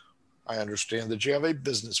 I understand that you have a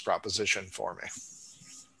business proposition for me.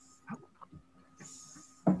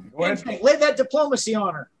 Lay that diplomacy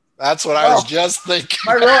on her. That's what I was just thinking.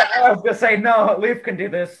 I was going to say, no, Leaf can do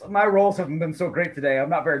this. My rolls haven't been so great today. I'm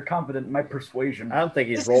not very confident in my persuasion. I don't think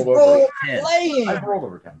he's This rolled is over 10. role-playing. I've rolled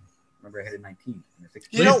over 10. Remember, I had a 19.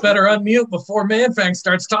 You better unmute before Manfang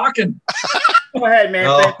starts talking. Go ahead, man.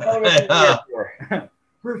 No. Tell me what you're here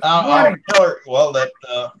for. I'll tell her, well, that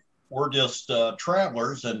we're just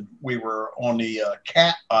travelers, and we were on the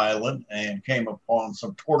Cat Island and came upon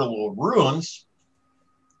some Tortle ruins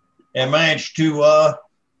and managed to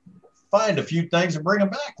find a few things and bring them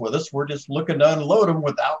back with us. We're just looking to unload them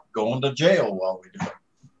without going to jail while we do it.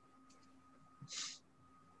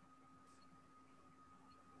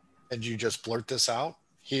 And you just blurt this out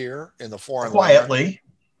here in the foreign Quietly.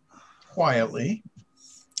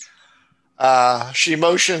 She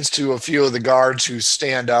motions to a few of the guards who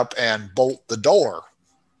stand up and bolt the door.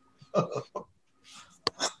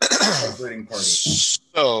 Breeding party.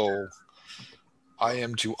 So I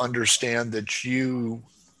am to understand that you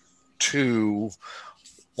two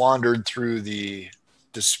wandered through the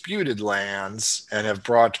disputed lands and have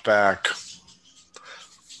brought back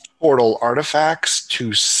Tortle artifacts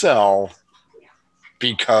to sell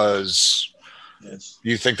because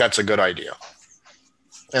you think that's a good idea.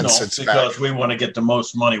 And No, because we want to get the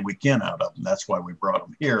most money we can out of them. That's why we brought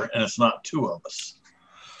them here, and it's not two of us.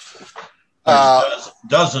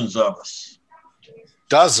 Dozens of us.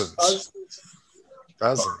 Dozens.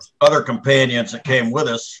 Other companions that came with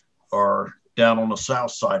us are down on the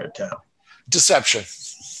south side of town. Deception.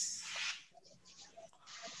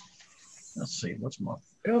 Let's see, what's my...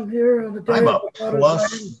 Come here on the day I'm a of the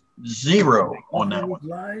plus 0 on that one.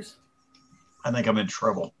 Lies. I think I'm in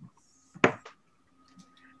trouble.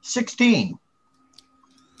 16.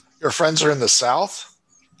 Your friends are in the south?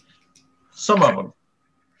 Some of them.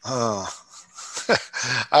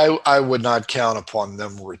 I would not count upon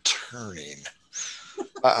them returning.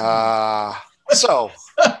 So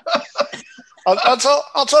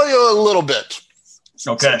I'll tell you a little bit.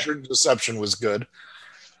 Okay. Since your deception was good.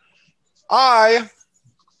 I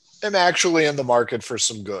am actually in the market for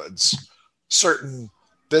some goods. Certain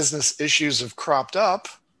business issues have cropped up,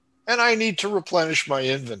 and I need to replenish my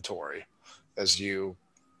inventory. As you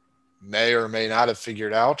may or may not have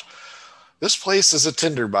figured out, this place is a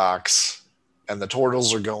tinderbox, and the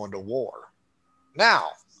Tortles are going to war.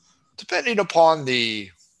 Now, depending upon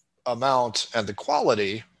the amount and the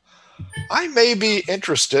quality, I may be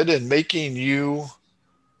interested in making you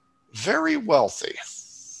very wealthy.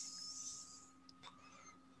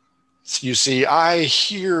 You see, I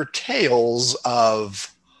hear tales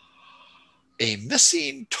of a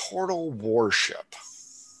missing Tortle warship.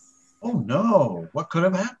 Oh, no. What could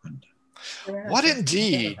have happened? What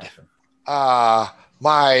indeed?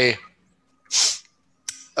 My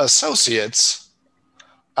associates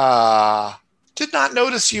did not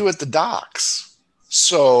notice you at the docks.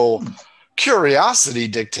 So curiosity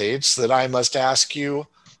dictates that I must ask you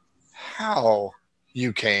how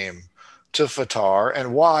you came to Fatar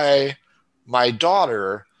and why my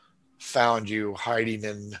daughter found you hiding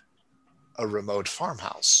in a remote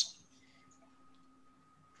farmhouse.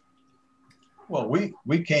 Well,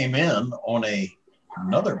 we came in on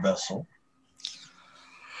another vessel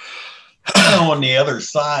on the other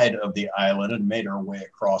side of the island and made our way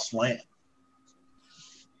across land.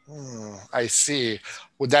 I see.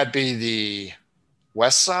 Would that be the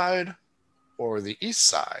west side or the east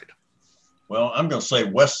side? Well, I'm going to say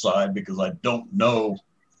west side because I don't know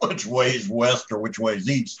which way is west or which way is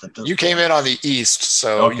east. You came in on the east,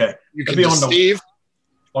 so okay. you can be deceive.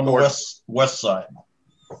 On the west side.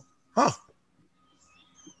 Huh.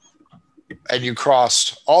 And you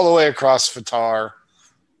crossed all the way across Fatar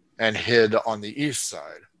and hid on the east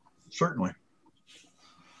side. Certainly.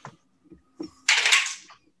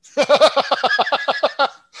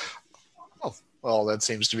 Oh, well, that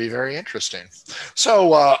seems to be very interesting.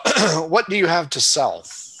 So what do you have to sell?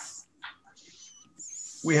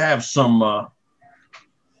 We have some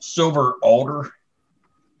silver altar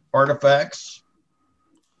artifacts,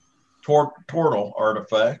 Tortle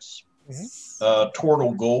artifacts,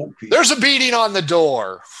 Tortle gold pieces. There's a beating on the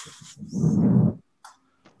door.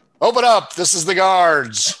 Open up. This is the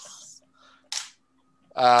guards.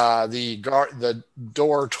 The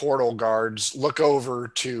door Tortle guards look over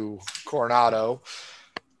to Coronado,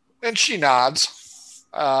 and she nods.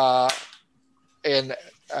 An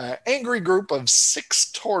angry group of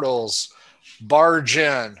 6 Tortles barge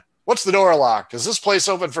in. What's the door locked? Is this place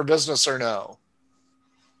open for business or no?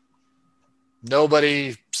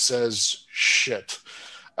 Nobody says shit.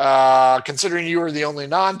 Considering you are the only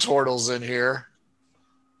non-Tortles in here,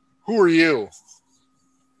 who are you?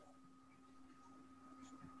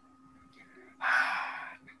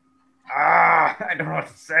 I don't know what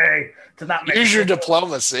to say to not make Use your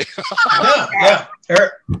diplomacy. Yeah.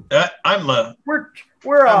 I'm a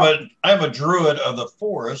druid of the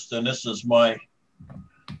forest, and this is my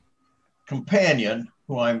companion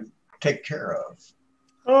who I take care of.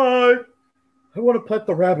 Hi. I want to pet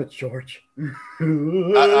the rabbit, George.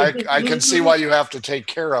 I can see why you have to take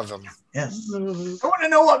care of him. Yes. I want to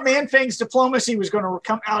know what Manfang's diplomacy was going to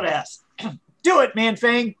come out as. Do it,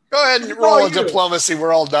 Manfang. Go ahead and roll a diplomacy.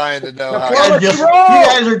 We're all dying to know. You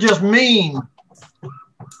guys are just mean.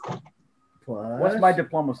 What's my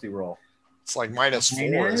diplomacy roll? It's like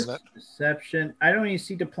 -4, isn't it? Deception. I don't even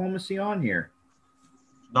see diplomacy on here.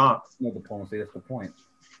 Not. No diplomacy. That's the point.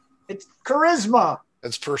 It's charisma.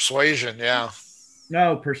 It's persuasion, yeah.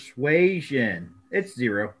 No, persuasion. It's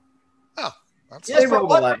 0. Oh, that's Yes, but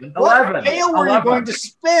what 11. scale were you going to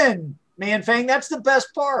spin, Manfang? That's the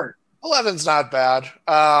best part. 11's not bad.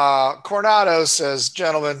 Coronado says,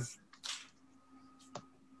 gentlemen,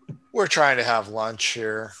 we're trying to have lunch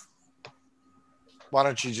here. Why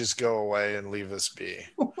don't you just go away and leave us be?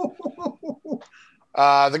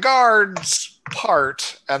 The guards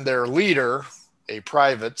part, and their leader, a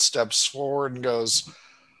private, steps forward and goes,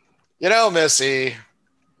 you know, Missy,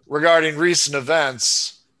 regarding recent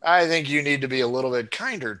events, I think you need to be a little bit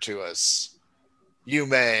kinder to us. You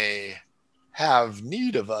may have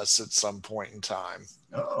need of us at some point in time.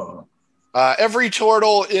 Oh. Every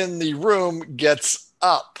Tortle in the room gets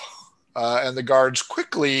up, and the guards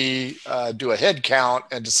quickly do a head count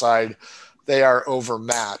and decide they are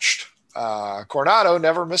overmatched. Coronado,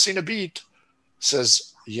 never missing a beat,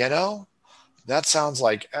 says, you know, that sounds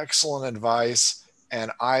like excellent advice,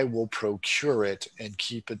 and I will procure it and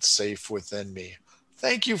keep it safe within me.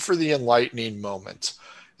 Thank you for the enlightening moment.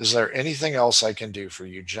 Is there anything else I can do for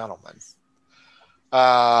you, gentlemen?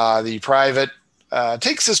 The private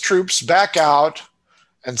takes his troops back out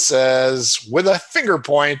and says, with a finger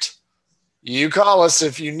point, you call us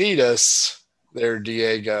if you need us, there,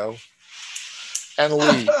 Diego, and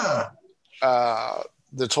leave.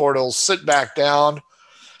 The Tortles sit back down,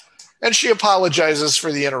 and she apologizes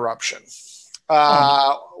for the interruption.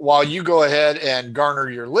 While you go ahead and garner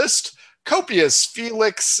your list, Copious,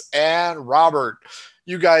 Felix, and Robert,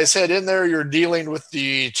 you guys head in there. You're dealing with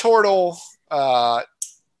the Tortle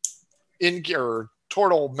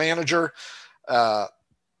Tortle manager. The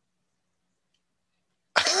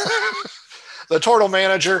Tortle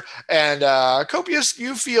manager, and Copious,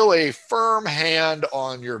 you feel a firm hand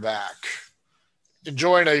on your back.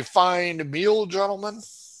 Enjoying a fine meal, gentlemen?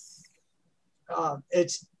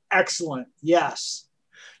 It's excellent. Yes.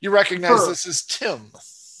 You recognize this is Tim.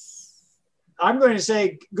 I'm going to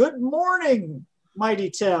say, good morning,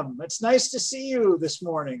 Mighty Tim. It's nice to see you this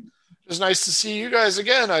morning. It's nice to see you guys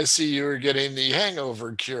again. I see you are getting the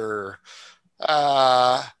hangover cure.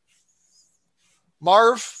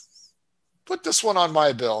 Marv, put this one on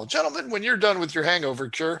my bill. Gentlemen, when you're done with your hangover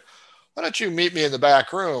cure, why don't you meet me in the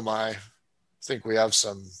back room? I think we have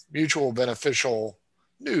some mutual beneficial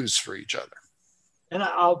news for each other. And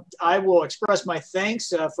I will express my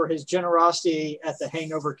thanks for his generosity at the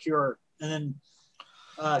hangover cure, and then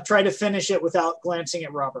try to finish it without glancing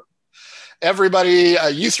at Robert. Everybody,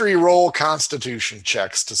 you 3 roll constitution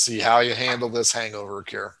checks to see how you handle this hangover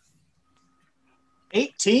cure.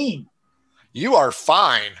 18. You are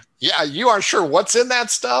fine. Yeah, you aren't sure what's in that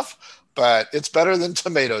stuff, but it's better than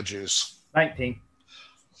tomato juice. 19.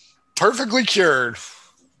 Perfectly cured.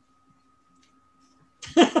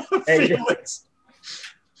 Hey,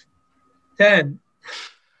 10.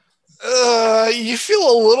 You feel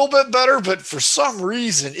a little bit better, but for some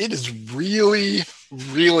reason, it is really,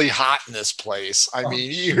 really hot in this place. I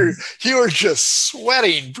mean, you are just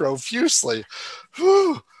sweating profusely.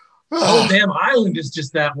 Whew. The whole damn island is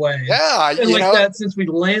just that way. Yeah, It's been like that since we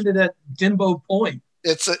landed at Dimbo Point.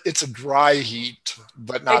 It's a dry heat,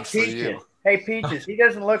 but not for you. Hey, Peaches, he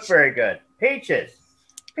doesn't look very good. Peaches.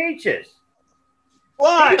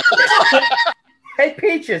 What? Hey,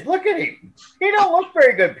 Peaches, look at him. He don't look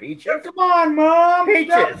very good, Peaches. come on, Mom.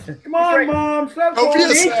 Peaches. Come on, Mom. Stop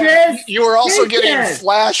Copious, Peaches. you are also getting Peaches.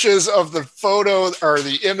 flashes of the photo or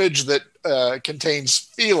the image that contains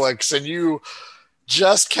Felix, and you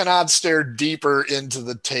just cannot stare deeper into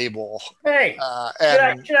the table. Hey,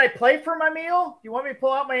 And should I play for my meal? You want me to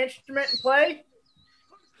pull out my instrument and play?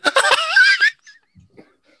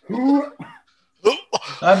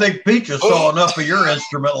 I think Peaches saw enough of your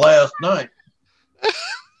instrument last night.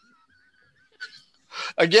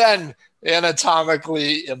 again,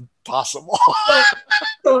 anatomically impossible.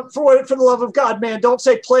 For the love of God, man, don't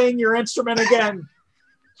say playing your instrument again.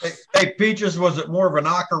 Hey, Peaches, was it more of an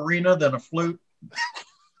ocarina than a flute?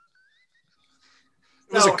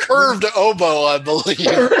 It was a curved oboe, I believe.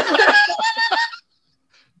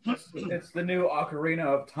 It's the new Ocarina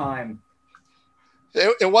of Time.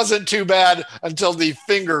 It wasn't too bad until the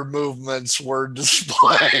finger movements were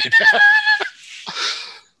displayed.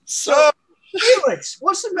 So, Felix,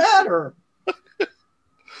 what's the matter?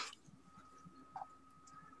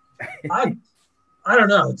 I don't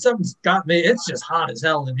know. Something's got me. It's just hot as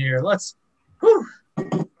hell in here. Whew.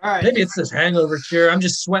 All right. Maybe it's this hangover cure. I'm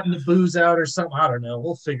just sweating the booze out or something. I don't know.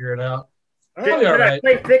 We'll figure it out. Did I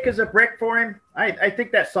play thick as a brick for him? I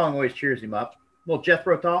think that song always cheers him up. Little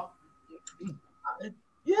Jethro Tull.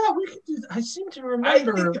 Yeah, we could do that. I seem to I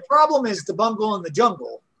remember. think the problem is the bungle in the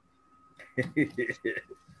jungle. I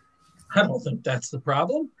don't think that's the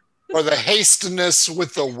problem. or the hastiness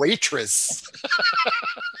with the waitress.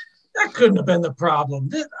 That couldn't have been the problem.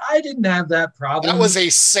 I didn't have that problem. That was a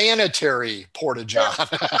sanitary porta-john.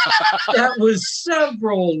 That was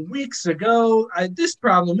several weeks ago. This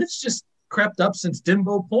problem, it's just crept up since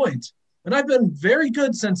Dimbo Point. And I've been very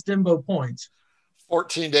good since Dimbo Point.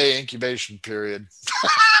 14-day incubation period.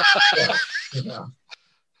 Yeah.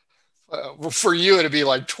 For you, it'd be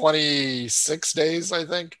like 26 days, I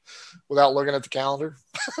think, without looking at the calendar.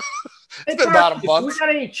 It's been about a month. We got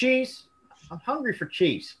any cheese? I'm hungry for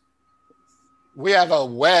cheese. We have a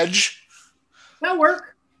wedge. That'll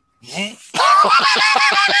work.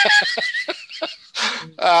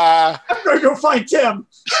 I'm going to go find Tim.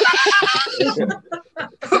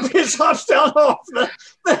 His hops down off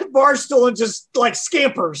the bar stool and just like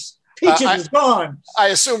scampers. Peaches is gone. I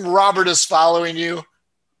assume Robert is following you.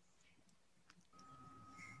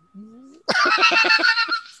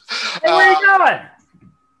 Hey, where are you going?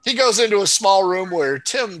 He goes into a small room where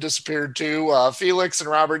Tim disappeared to. Felix and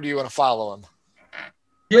Robert, do you want to follow him?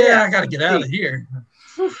 Yeah, I got to get out of here.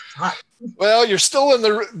 Hot. Well, you're still in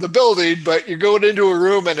the building, but you're going into a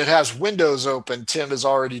room and it has windows open. Tim has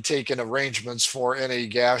already taken arrangements for any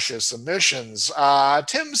gaseous emissions.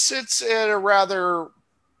 Tim sits at a rather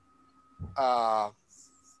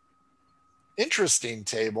interesting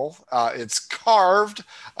table. It's carved.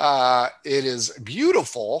 It is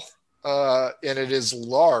beautiful. And it is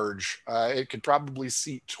large. It could probably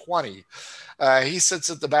seat 20. He sits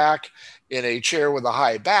at the back in a chair with a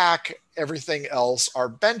high back. Everything else are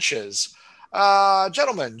benches.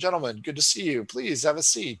 Gentlemen, good to see you. Please have a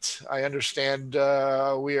seat. I understand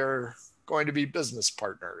we are going to be business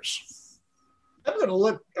partners. I'm going to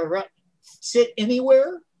look around. Sit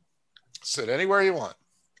anywhere? Sit anywhere you want.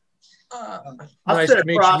 I'll Nice sit to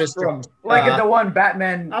meet you, across Mr. from Like in the one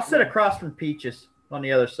Batman. I'll sit across from Peaches on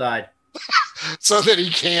the other side. So that he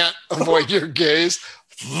can't avoid your gaze.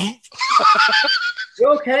 You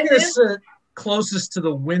okay, I'm going to man? sit closest to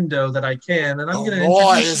the window that I can, and I'm going to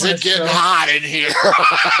Boy, introduce is it getting myself. hot in here.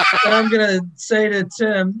 And I'm going to say to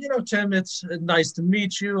Tim, Tim, it's nice to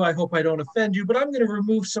meet you. I hope I don't offend you, but I'm going to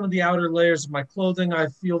remove some of the outer layers of my clothing. I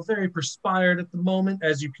feel very perspired at the moment,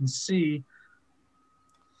 as you can see.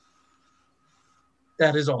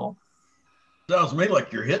 That is all. Sounds to me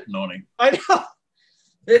like you're hitting on him. I know.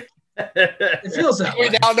 It feels that We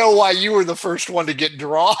way. now know why you were the first one to get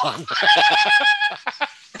drawn.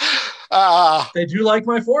 They do like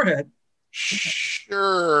my forehead.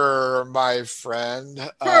 Sure, my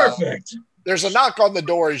friend. Perfect. There's a knock on the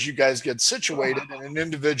door as you guys get situated, and an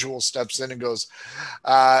individual steps in and goes,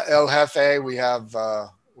 El Jefe, we have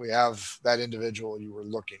that individual you were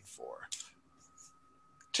looking for.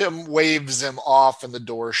 Tim waves him off and the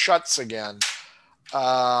door shuts again.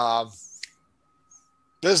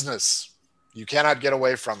 Business. You cannot get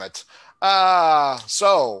away from it.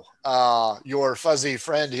 So your fuzzy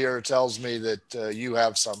friend here tells me that you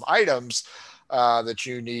have some items that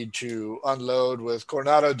you need to unload with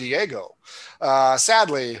Coronado Diego.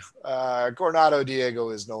 Sadly, Coronado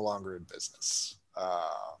Diego is no longer in business.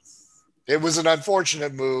 It was an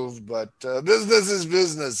unfortunate move, but business is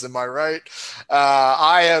business. Am I right?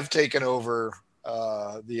 I have taken over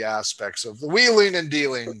the aspects of the wheeling and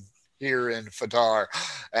dealing here in Fatar,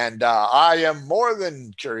 and I am more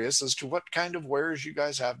than curious as to what kind of wares you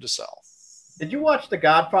guys have to sell. Did you watch The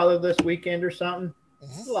Godfather this weekend or something?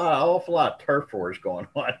 Mhm. An awful lot of turf wars going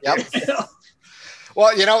on. Yep.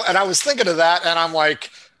 Well, and I was thinking of that, and I'm like,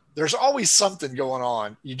 there's always something going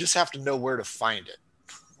on. You just have to know where to find it.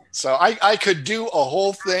 So I could do a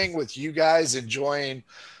whole thing with you guys enjoying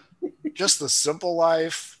just the simple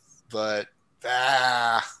life, but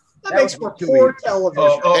that makes for poor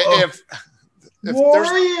television. If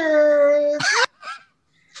Warriors,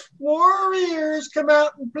 Warriors, come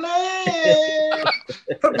out and play.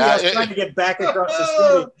 Trying to get back across the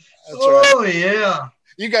city. Oh yeah.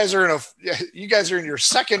 You guys are in your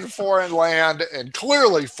second foreign land, and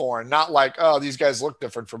clearly foreign, not like, oh, these guys look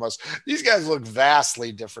different from us. These guys look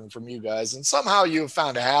vastly different from you guys, and somehow you have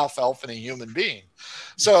found a half elf and a human being.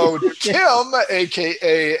 So Kim,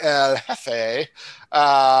 aka El Jefe,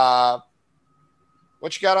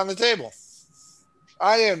 what you got on the table?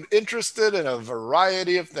 I am interested in a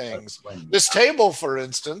variety of things. This table, for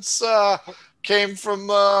instance, came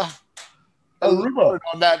from on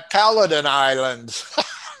that Paladin Island.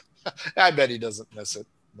 I bet he doesn't miss it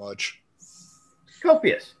much.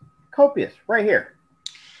 Copious, right here.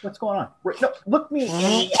 What's going on? No, look me in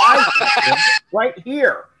the eyes, right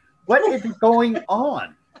here. What is going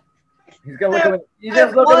on? He's gonna look. He's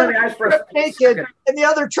just looking in the eyes for a naked, and the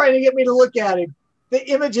other trying to get me to look at him. The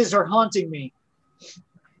images are haunting me.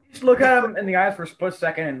 Just look at him in the eyes for a split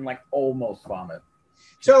second and like almost vomit.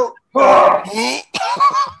 So,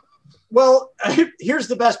 well, here's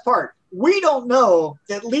the best part. We don't know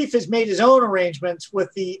that Leaf has made his own arrangements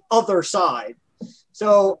with the other side.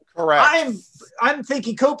 So correct. I'm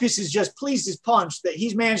thinking Copious is just pleased as punch that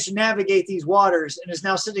he's managed to navigate these waters and is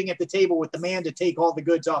now sitting at the table with the man to take all the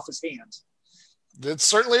goods off his hands. It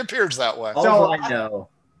certainly appears that way. All I know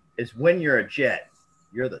is when you're a jet,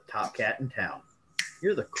 you're the top cat in town.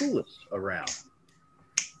 You're the coolest around.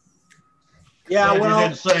 Yeah, well, you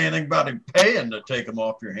didn't say anything about him paying to take them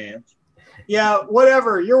off your hands. Yeah,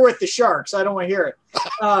 whatever. You're with the Sharks. I don't want to hear it.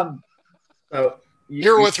 So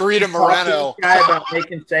you're with Rita Moreno. Guy about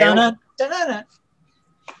making sales.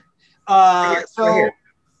 So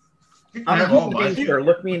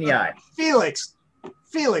look me in the eye. Felix,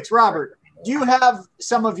 Robert, do you have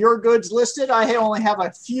some of your goods listed? I only have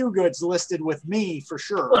a few goods listed with me for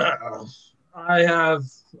sure. I have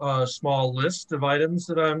a small list of items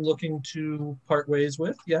that I'm looking to part ways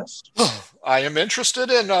with. Yes. I am interested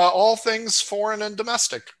in all things foreign and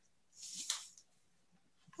domestic.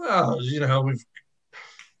 Well,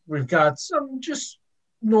 we've got some just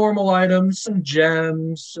normal items, some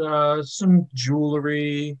gems, some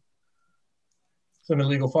jewelry, some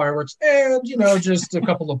illegal fireworks, and just a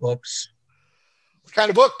couple of books. What kind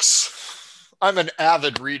of books? I'm an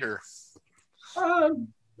avid reader.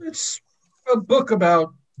 It's a book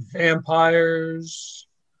about vampires.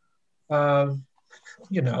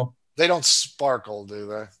 They don't sparkle, do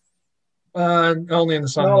they? Only in the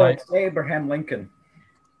sunlight. No, Abraham Lincoln.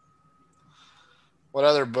 What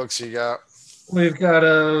other books you got? We've got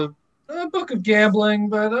a book of gambling,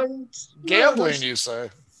 but gambling. You say?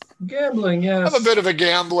 Gambling, yes. I'm a bit of a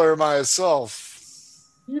gambler myself.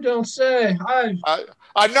 You don't say.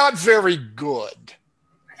 I'm not very good.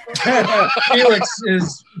 Felix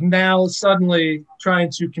is now suddenly trying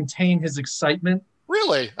to contain his excitement.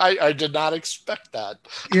 Really? I did not expect that.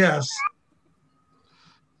 Yes.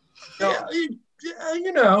 Yeah,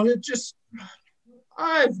 it just,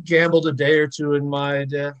 I've gambled a day or two in my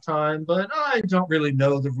time, but I don't really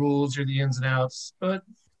know the rules or the ins and outs, but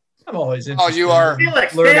I'm always interested. Oh, you are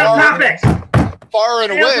Felix, stay on topic. Far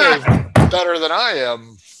and away better than I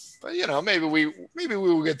am. But maybe we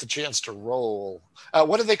will get the chance to roll.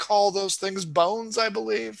 What do they call those things? Bones, I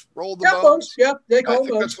believe. Roll the bones. Yeah, they call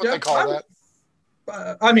bones. That's what they call that.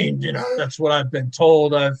 That's what I've been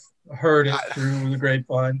told. I've heard it through the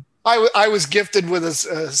grapevine. I was gifted with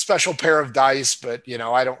a special pair of dice, but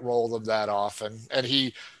I don't roll them that often. And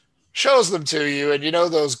he shows them to you, and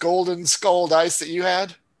those golden skull dice that you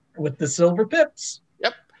had with the silver pips.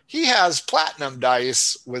 Yep, he has platinum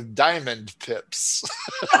dice with diamond pips.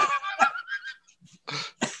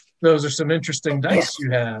 Those are some interesting dice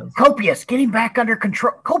you have. Copious, get him back under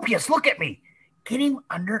control. Copious, look at me. Get him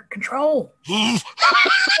under control.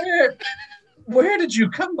 Where did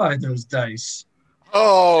you come by those dice?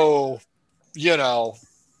 Oh,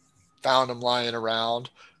 found them lying around.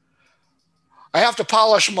 I have to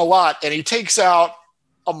polish them a lot, and he takes out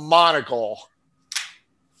a monocle.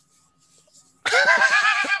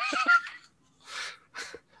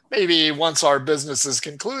 Maybe once our business is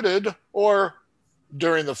concluded, or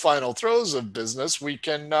during the final throes of business, we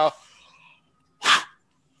can.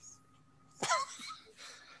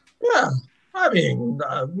 Yeah,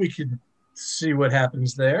 we could see what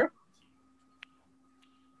happens there.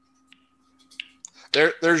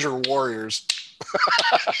 There's your warriors.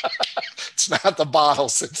 It's not the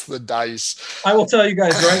bottles, it's the dice. I will tell you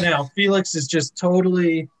guys right now, Felix is just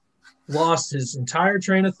totally lost his entire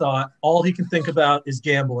train of thought. All he can think about is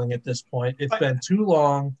gambling at this point. It's been too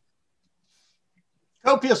long.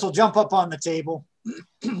 Copious will jump up on the table.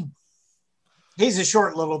 He's a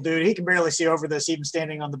short little dude. He can barely see over this, even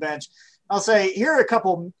standing on the bench. I'll say, here are a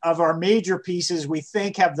couple of our major pieces we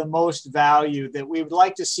think have the most value that we would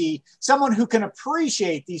like to see someone who can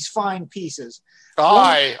appreciate these fine pieces.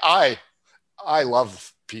 I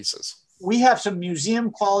love pieces. We have some museum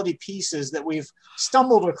quality pieces that we've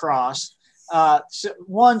stumbled across.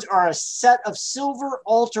 Ones are a set of silver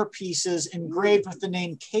altar pieces engraved with the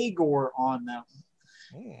name Kagor on them.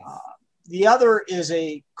 The other is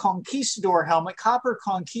a conquistador helmet, copper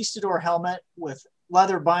conquistador helmet with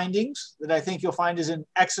leather bindings that I think you'll find is in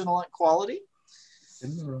excellent quality.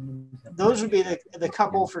 Those would be the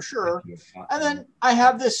couple for sure. And then I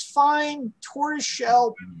have this fine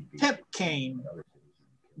tortoiseshell pimp cane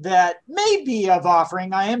that may be of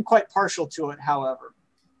offering. I am quite partial to it, however.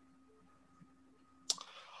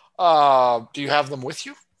 Do you have them with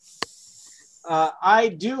you?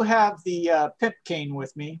 I do have the pimp cane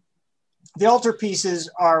with me. The altar pieces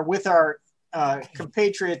are with our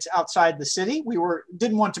compatriots outside the city. We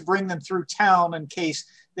didn't want to bring them through town in case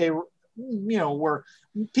they were, were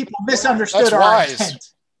people misunderstood That's our wise.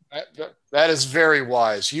 intent. That is very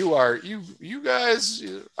wise. You guys,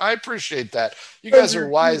 I appreciate that. You guys are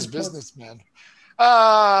wise businessmen.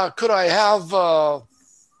 Could I have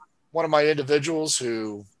one of my individuals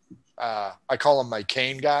who I call him my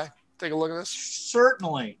cane guy? Take a look at this.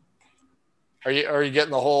 Certainly. Are you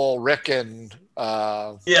getting the whole Rick and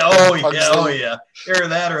Oh yeah. Either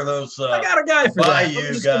that or those I got a guy for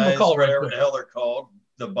Bayou that. guys, Call whatever the hell they're called.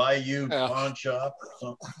 The Bayou pawn shop or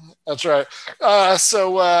something. That's right.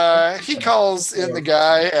 So he calls in the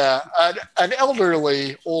guy, an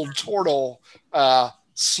elderly old Tortle,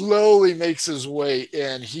 slowly makes his way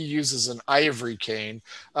in. He uses an ivory cane,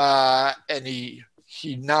 and he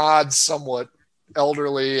nods somewhat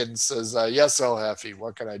elderly and says, yes, El Jefe,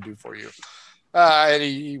 what can I do for you? And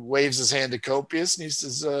he waves his hand to Copious and he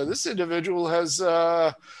says, this individual has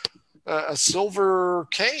a silver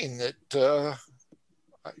cane that,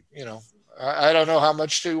 I don't know how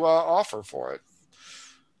much to offer for it.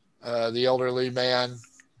 The elderly man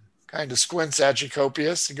kind of squints at you,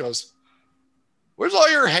 Copious, and goes, where's all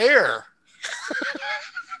your hair?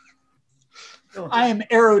 I am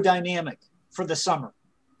aerodynamic for the summer.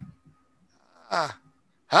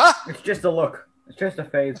 Huh? It's just a look. It's just a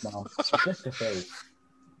phase, Mom. It's just a phase.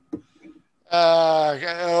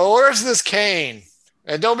 Where's this cane?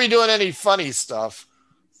 And don't be doing any funny stuff.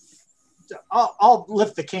 I'll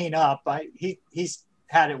lift the cane up. He's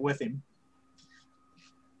had it with him.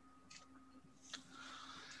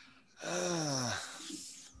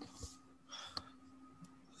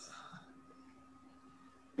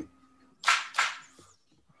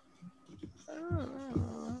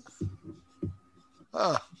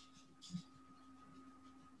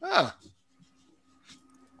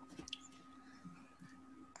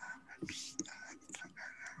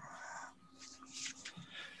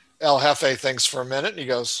 El Jefe thinks for a minute and he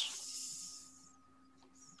goes,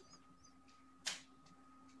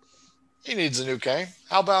 he needs a new cane.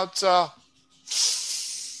 How about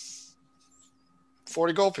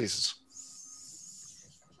 40 gold pieces?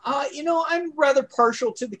 I'm rather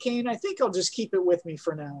partial to the cane. I think I'll just keep it with me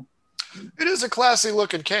for now. It is a classy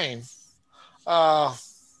looking cane. But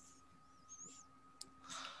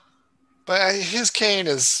his cane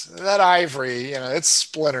is that ivory, it's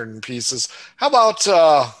splintered in pieces. How about,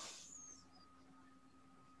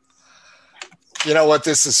 you know what?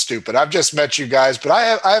 This is stupid. I've just met you guys, but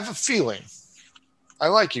I have a feeling. I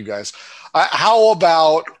like you guys. How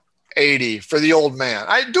about 80 for the old man?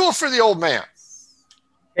 I do it for the old man.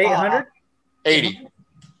 800? 80.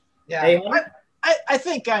 Yeah. 800? I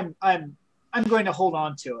think I'm going to hold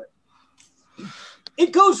on to it.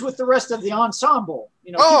 It goes with the rest of the ensemble.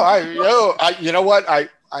 You know what? I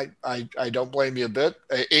don't blame you a bit.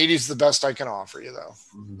 80 is the best I can offer you, though.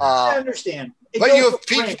 I understand. But you have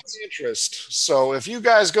piqued my interest. So if you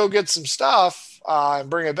guys go get some stuff and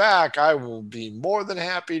bring it back, I will be more than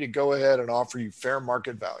happy to go ahead and offer you fair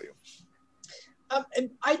market value. And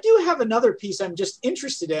I do have another piece I'm just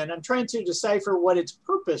interested in. I'm trying to decipher what its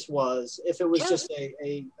purpose was. If it was just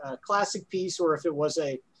a classic piece, or if it was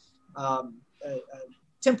a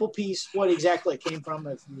temple piece, what exactly it came from.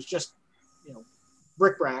 If it was just,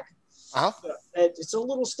 bric-brac. It's a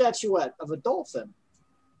little statuette of a dolphin.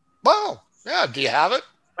 Wow. Yeah. Do you have it?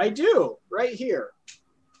 I do, right here.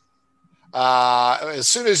 As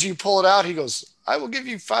soon as you pull it out, he goes, I will give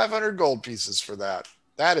you 500 gold pieces for that.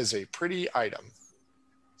 That is a pretty item.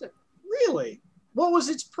 Really? What was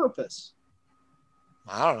its purpose?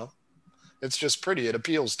 I don't know. It's just pretty. It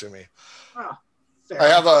appeals to me. Oh, I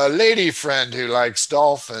have a lady friend who likes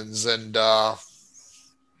dolphins, and well,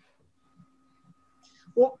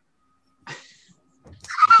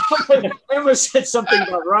 I almost said something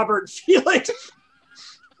about Robert Felix.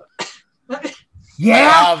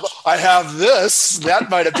 Yeah. I have this. That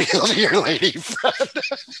might appeal to your lady friend.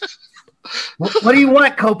 What do you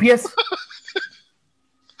want, Copious?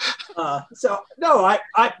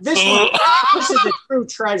 This is a true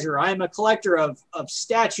treasure. I am a collector of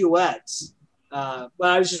statuettes, but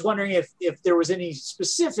I was just wondering if there was any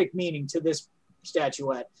specific meaning to this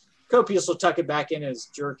statuette. Copious will tuck it back in his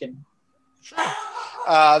jerkin.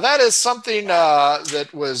 That is something that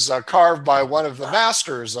was carved by one of the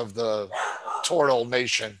masters of the Tortle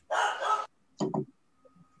nation.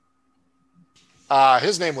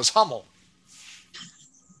 His name was Hummel.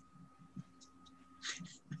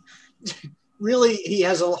 Really, he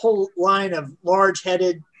has a whole line of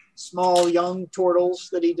large-headed, small, young turtles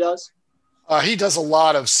that he does? He does a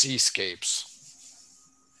lot of seascapes.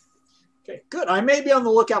 Okay, good. I may be on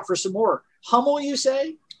the lookout for some more. Hummel, you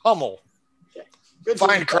say? Hummel. Okay. Good.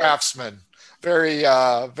 Fine craftsman. Very,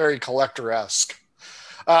 very collector-esque.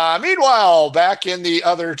 Meanwhile, back in the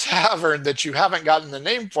other tavern that you haven't gotten the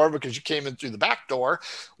name for because you came in through the back door,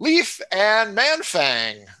 Leaf and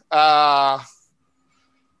Manfang.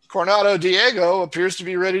 Coronado Diego appears to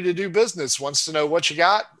be ready to do business. Wants to know what you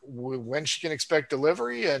got, when she can expect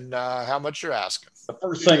delivery, and how much you're asking. The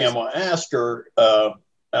first thing I'm going to ask her,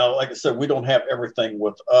 like I said, we don't have everything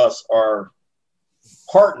with us. Our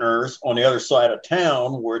partners on the other side of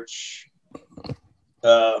town, which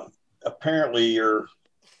apparently your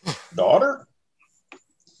daughter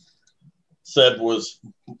said was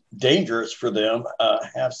dangerous for them,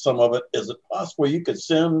 have some of it. Is it possible you could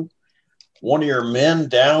send one of your men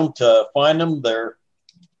down to find them? They're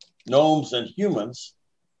gnomes and humans.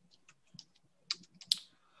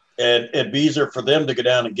 And it'd be easier for them to go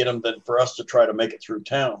down and get them than for us to try to make it through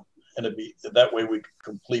town. And it'd be that way we could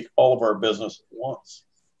complete all of our business at once.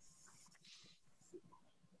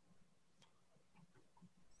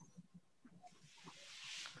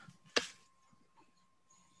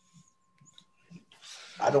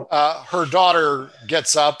 Her daughter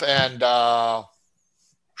gets up and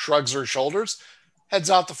shrugs her shoulders,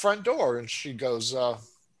 heads out the front door, and she goes, I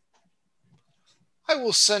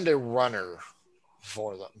will send a runner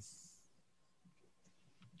for them.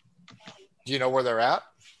 Do you know where they're at?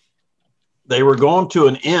 They were going to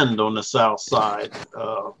an inn on the south side.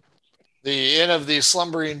 The Inn of the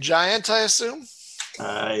Slumbering Giant, I assume?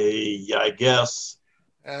 I guess.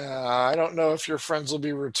 I don't know if your friends will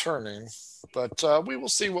be returning, but we will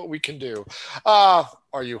see what we can do.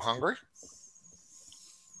 Are you hungry?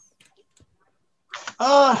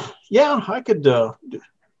 Yeah, I could.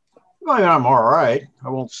 I'm all right. I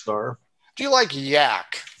won't starve. Do you like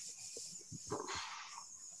yak?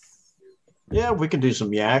 Yeah, we can do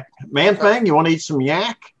some yak. Manfang, you want to eat some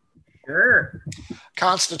yak? Sure.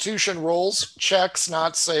 Constitution rolls, checks,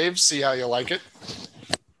 not saves. See how you like it.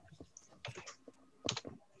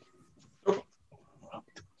 Drop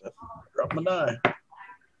my die.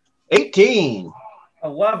 18.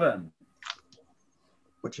 11.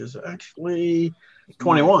 Which is actually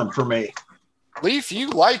 21 for me. Leaf, you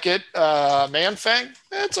like it. Manfang,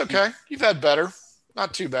 it's okay. You've had better.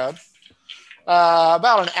 Not too bad.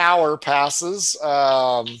 About an hour passes.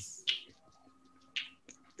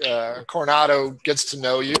 Coronado gets to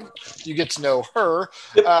know you. You get to know her.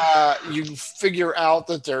 You figure out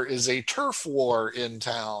that there is a turf war in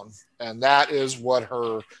town, and that is what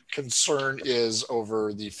her concern is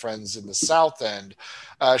over the friends in the South End.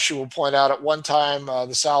 She will point out at one time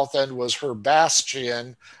the South End was her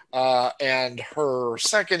bastion, and her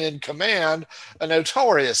second in command, a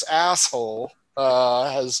notorious asshole,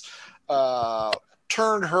 has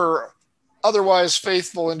turned her otherwise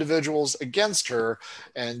faithful individuals against her,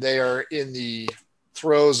 and they are in the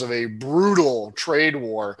throes of a brutal trade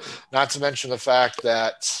war, not to mention the fact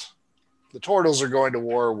that the Tortles are going to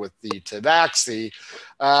war with the Tabaxi.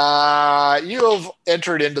 You have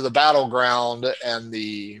entered into the battleground, and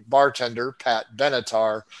the bartender, Pat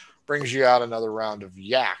Benatar, brings you out another round of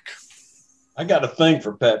yak. I got a thing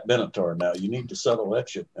for Pat Benatar now. You need to settle that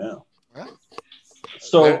shit down. Well,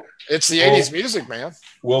 so it's the 80s music, man.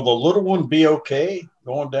 Will the little one be okay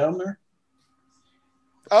going down there?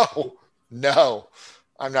 Oh, no.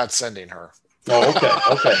 I'm not sending her. Oh,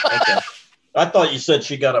 okay. I thought you said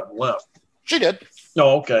she got up and left. She did.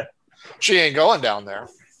 Oh, okay. She ain't going down there.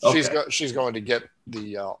 Okay. She's going to get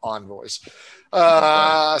the envoys.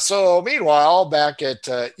 So meanwhile, back at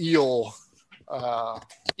Eel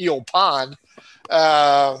Pond,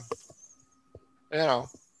 El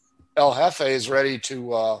Jefe is ready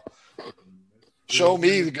to show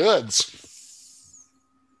me the goods.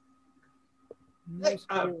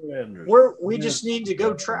 We just need to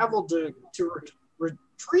go travel to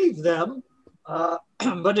retrieve them.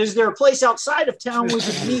 But is there a place outside of town we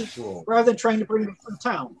can meet rather than trying to bring them from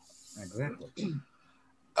town? Exactly.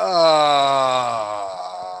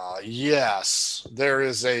 Yes, there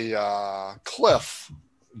is a cliff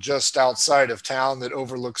just outside of town that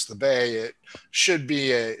overlooks the bay. It should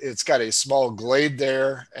be it's got a small glade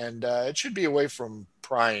there, and it should be away from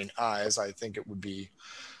prying eyes. I think it would be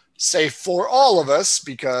safe for all of us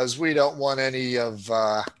because we don't want any of,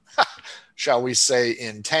 shall we say,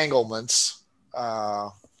 entanglements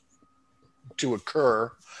to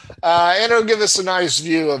occur. And it'll give us a nice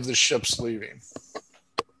view of the ships leaving.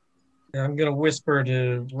 I'm going to whisper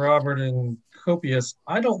to Robert and Copius,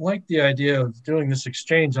 I don't like the idea of doing this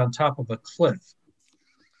exchange on top of a cliff.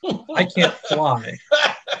 I can't fly.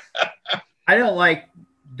 I don't like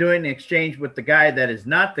doing the exchange with the guy that is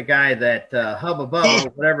not the guy that Hubba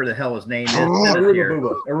Bubba, whatever the hell his name is.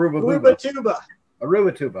 Aruba Tuba.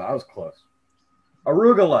 Aruba Tuba. I was close.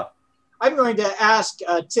 Arugula. I'm going to ask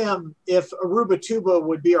Tim if Aruba Tuba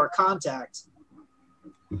would be our contact.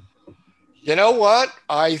 You know what?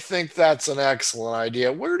 I think that's an excellent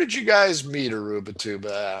idea. Where did you guys meet Aruba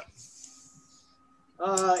Tuba at?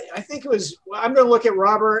 I think it was. I'm going to look at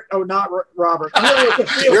Robert. Oh, not Robert. I'm going to look at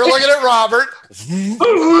Felix. You're looking at Robert.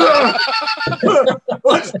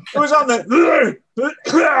 It was on the.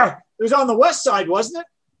 It was on the west side, wasn't it?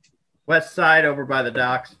 West side, over by the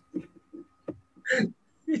docks.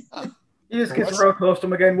 You just get real close to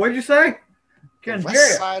him again. What'd you say? The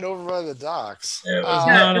west side, over by the docks. It was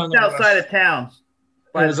not on just the outside west. of town.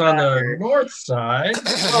 It was on the north side.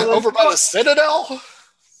 Over by the Citadel.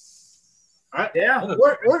 Yeah,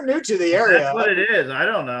 We're new to the area. that's what it is. I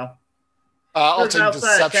don't know. I'll It's take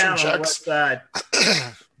outside of deception town on the west checks. side.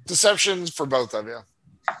 Deceptions for both of you.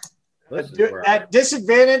 This is where- At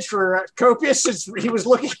disadvantage for Copius since he was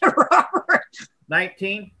looking at Robert.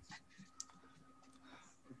 19.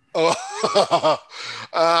 Oh,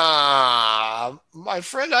 my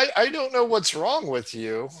friend, I don't know what's wrong with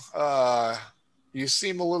you. You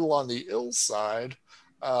seem a little on the ill side,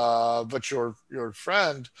 but your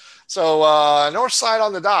friend. So north side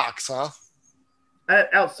on the docks, huh?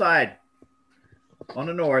 Outside. On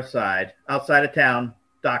the north side. Outside of town.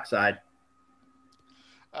 Dock side.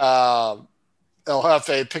 El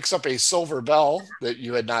Jefe picks up a silver bell that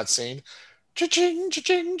you had not seen. Cha-ching,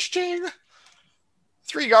 cha-ching, cha-ching.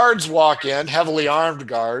 3 guards walk in, heavily armed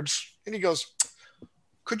guards, and he goes,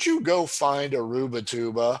 could you go find Aruba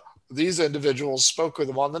Tuba? These individuals spoke with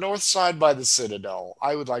him on the north side by the Citadel.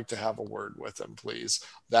 I would like to have a word with him, please.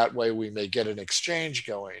 That way we may get an exchange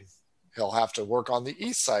going. He'll have to work on the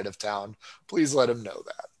east side of town. Please let him know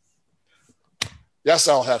that. Yes,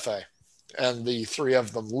 El Jefe. And the 3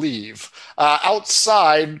 of them leave.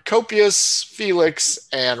 Outside, Copius, Felix,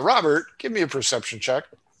 and Robert, give me a perception check.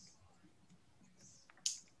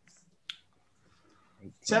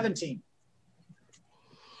 17.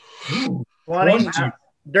 20.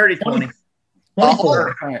 Dirty 20.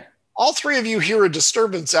 All 3 of you hear a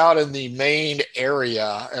disturbance out in the main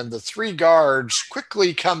area, and the 3 guards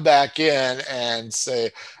quickly come back in and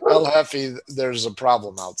say, El Jefe, there's a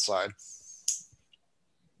problem outside.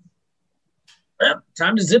 Well,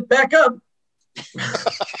 time to zip back up.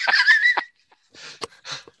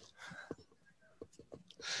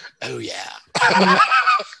 Oh, yeah.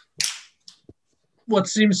 What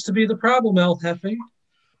seems to be the problem, El Jefe?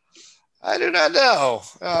 I do not know.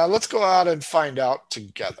 Let's go out and find out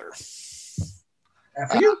together.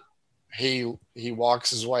 After you? He walks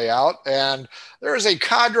his way out, and there is a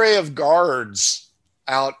cadre of guards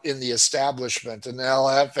out in the establishment, and El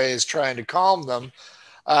Jefe is trying to calm them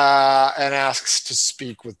and asks to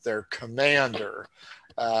speak with their commander.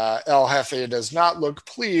 El Jefe does not look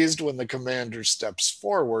pleased when the commander steps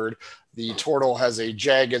forward. The Tortle has a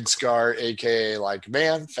jagged scar, aka like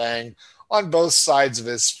Man Fang, on both sides of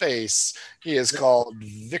his face. He is called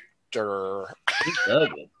Victor. He's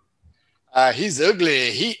ugly. He's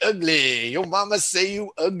ugly. He ugly. Your mama say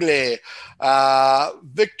you ugly.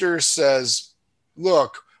 Victor says,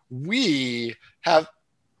 look, we have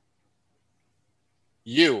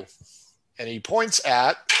you. And he points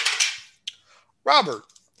at Robert.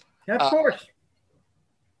 Yeah, of course.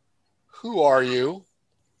 Who are you?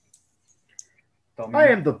 I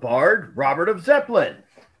am the bard, Robert of Zeppelin.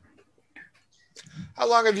 How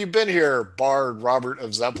long have you been here, Bard Robert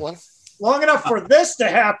of Zeppelin? Long enough for this to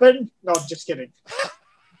happen. No, just kidding.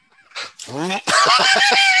 Oh,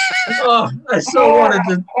 I so wanted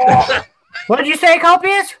to. What did you say,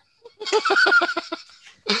 Copious?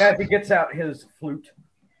 As he gets out his flute.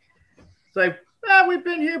 Say, we've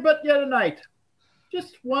been here but yet a night.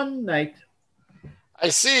 Just one night. I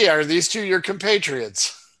see. Are these two your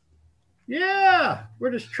compatriots? Yeah, we're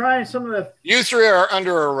just trying some of the... You three are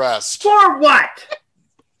under arrest. For what?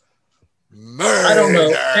 Murder. I don't know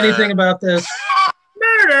anything about this.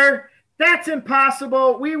 Murder? That's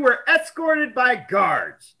impossible. We were escorted by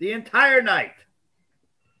guards the entire night.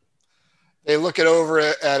 They look it over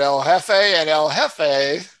at El Jefe, and El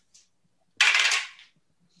Jefe,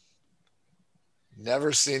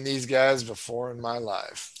 never seen these guys before in my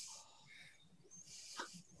life.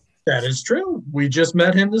 That is true. We just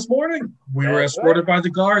met him this morning. We were escorted by the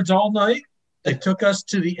guards all night. They took us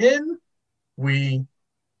to the inn. We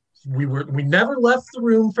never left the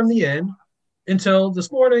room from the inn until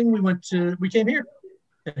this morning. We came here.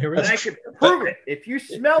 And here we And are. I can prove it. If you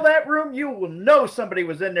smell that room, you will know somebody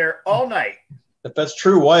was in there all night. If that's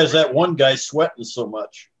true, why is that one guy sweating so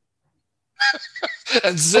much?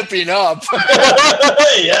 And zipping up.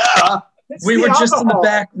 Yeah. We were just in the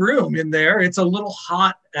back room in there. It's a little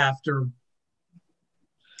hot after.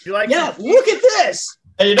 You like Yeah, look at this.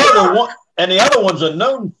 And you know the other one's a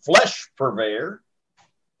known flesh purveyor.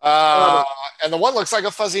 And the one looks like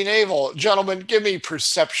a fuzzy navel. Gentlemen, give me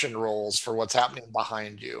perception rolls for what's happening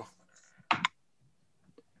behind you.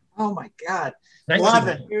 Oh my God.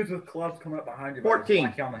 11. He was with clubs coming up behind you.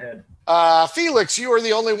 14. On the head. Felix, you are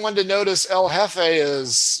the only one to notice El Jefe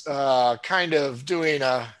is kind of doing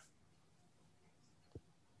a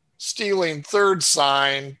stealing third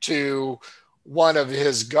sign to one of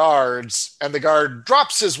his guards, and the guard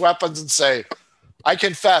drops his weapons and say, I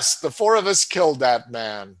confess, the four of us killed that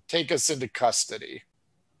man. Take us into custody.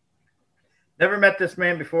 Never met this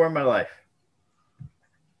man before in my life.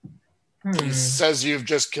 He says you've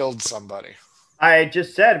just killed somebody. I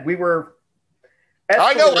just said we were...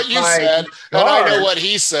 I know what you said, and I know guards. what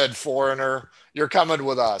he said, foreigner. You're coming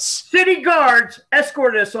with us. City guards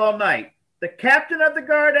escorted us all night. The captain of the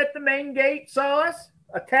guard at the main gate saw us,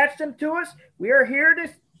 attached them to us. We are here to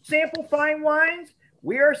sample fine wines.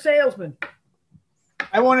 We are salesmen.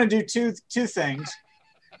 I want to do two things.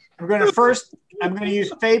 I'm going to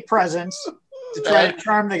use Fey Presence to try to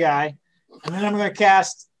charm the guy, and then I'm going to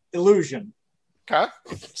cast Illusion. Okay.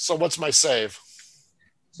 So what's my save?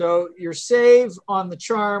 So your save on the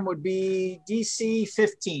charm would be DC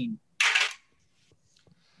 15.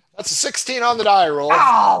 That's a 16 on the die roll.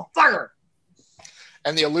 Oh, fucker!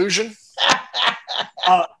 And the illusion?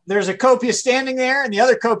 There's a Copious standing there, and the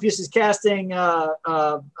other Copious is casting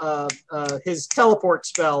his teleport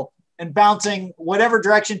spell and bouncing whatever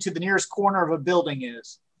direction to the nearest corner of a building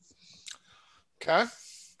is. Okay.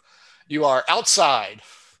 You are outside.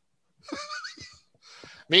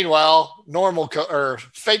 Meanwhile, or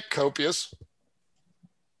fake Copious.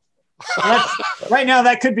 Right now,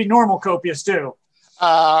 that could be normal Copious too.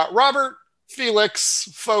 Robert, Felix,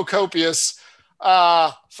 faux Copious.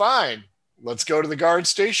 Fine. Let's go to the guard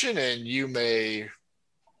station, and you may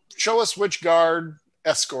show us which guard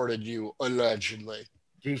escorted you, allegedly.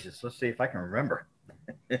 Jesus, let's see if I can remember.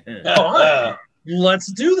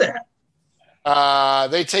 Let's do that.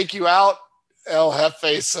 They take you out. El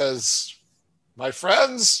Jefe says, my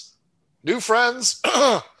friends, new friends,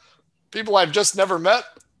 people I've just never met,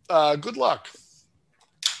 good luck.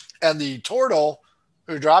 And the Tortle,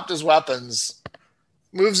 who dropped his weapons,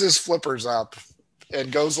 moves his flippers up and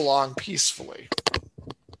goes along peacefully.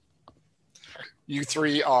 You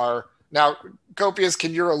three are... Now, Copious,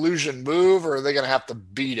 can your illusion move, or are they going to have to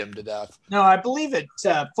beat him to death? No, I believe it's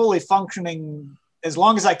fully functioning. As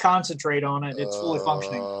long as I concentrate on it, it's fully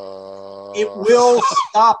functioning. It will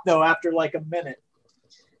stop, though, after like a minute.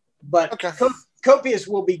 But okay. Copious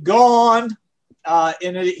will be gone,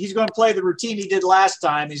 and he's going to play the routine he did last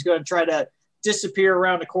time. He's going to try to disappear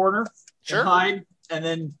around a corner and hide, and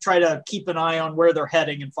then try to keep an eye on where they're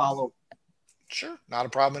heading and follow. Sure, not a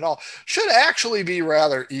problem at all. Should actually be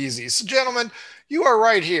rather easy. So, gentlemen, you are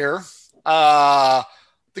right here. The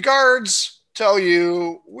guards tell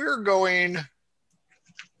you we're going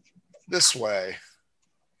this way.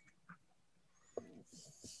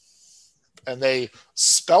 And they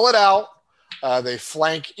spell it out. They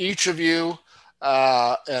flank each of you,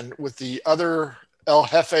 and with the other El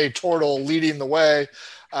Jefe Tortle leading the way,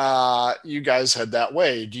 you guys head that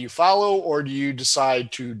way. Do you follow, or do you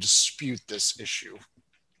decide to dispute this issue?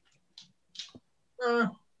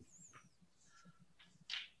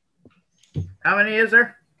 How many is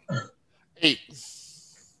there? 8.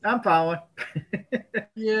 I'm following.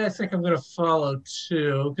 Yeah, I think I'm going to follow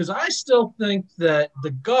too, because I still think that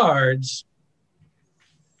the guards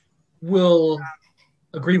will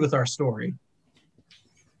agree with our story.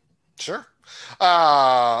 Sure.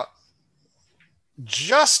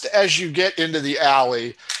 Just as you get into the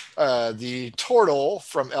alley, the Tortle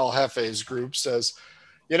from El Jefe's group says,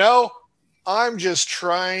 you know, I'm just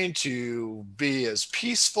trying to be as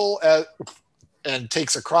peaceful as, and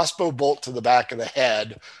takes a crossbow bolt to the back of the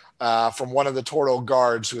head from one of the Tortle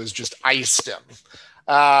guards who has just iced him.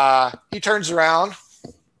 He turns around.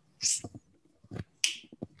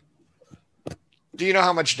 Do you know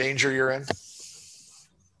how much danger you're in?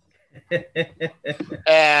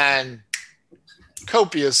 And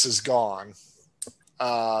Copious is gone.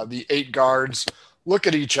 The 8 guards look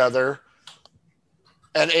at each other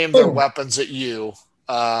and aim their weapons at you.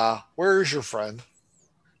 Where is your friend?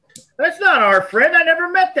 That's not our friend. I never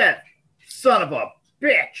met that son of a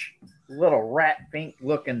bitch. Little rat pink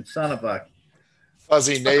looking son of a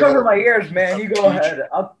Fuzzy I'll navel. cover my ears, man. You go ahead.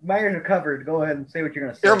 My ears are covered. Go ahead and say what you're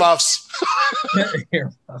going to say. Earmuffs.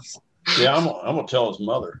 Earmuffs. Yeah, I'm gonna tell his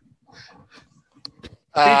mother.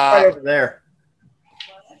 He's right over there.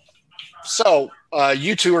 So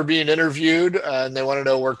you two are being interviewed, and they want to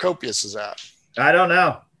know where Copious is at. I don't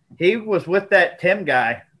know. He was with that Tim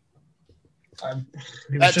guy. He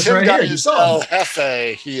was That just Tim right guy here. You is saw El him.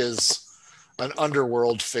 Jefe. He is an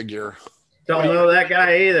underworld figure. Don't know that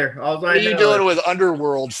guy either. What are you doing with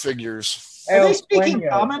underworld figures? Are they speaking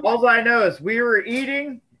common? All I know is we were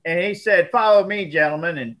eating, and he said, "Follow me,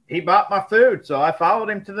 gentlemen," and he bought my food, so I followed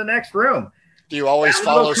him to the next room. Do you always That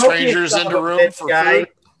follow little Copious strangers son into of a room bitch for guy. food?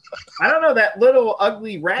 I don't know. That little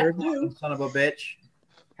ugly rat Sure do. son of a bitch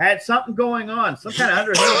had something going on, some kind of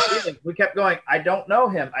underhand feeling. We kept going, I don't know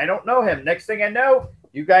him. I don't know him. Next thing I know,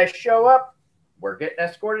 you guys show up. We're getting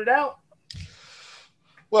escorted out.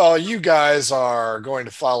 Well, you guys are going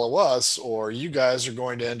to follow us, or you guys are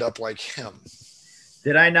going to end up like him.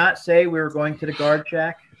 Did I not say we were going to the guard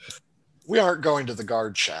shack? We aren't going to the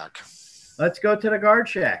guard shack. Let's go to the guard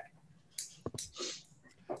shack.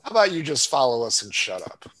 How about you just follow us and shut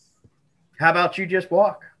up? How about you just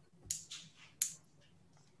walk?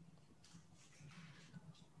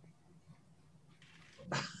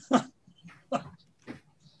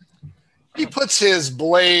 He puts his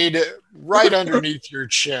blade right underneath your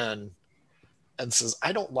chin and says,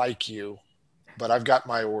 I don't like you, but I've got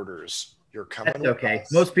my orders. You're coming That's with okay.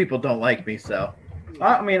 us." Most people don't like me, so.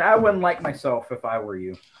 I mean, I wouldn't like myself if I were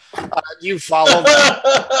you. You follow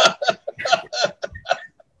them.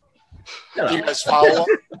 You guys follow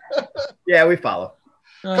them? Yeah, we follow.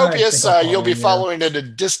 Copious, I think I'll you'll be follow following at a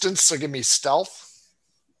distance, so give me stealth.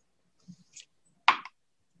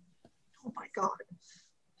 Oh my God.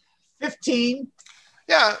 15.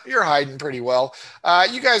 Yeah, you're hiding pretty well.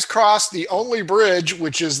 You guys cross the only bridge,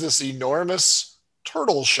 which is this enormous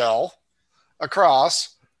turtle shell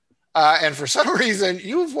across. And for some reason,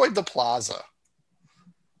 you avoid the plaza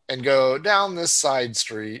and go down this side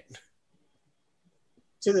street.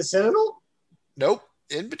 To the Citadel? Nope,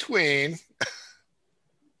 in between.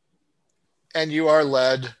 And you are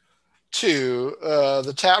led to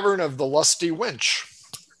the Tavern of the Lusty Winch.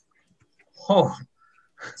 Oh,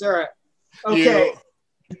 It's all right. Okay.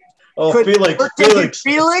 Oh, Could- Felix, Felix.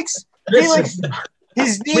 Felix. Felix,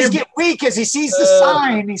 his knees get weak as he sees the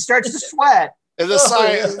sign. He starts to sweat. And the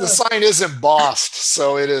sign is embossed,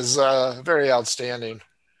 so it is very outstanding.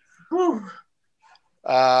 Whew.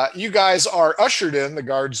 You guys are ushered in. The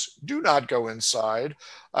guards do not go inside.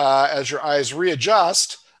 As your eyes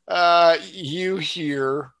readjust, you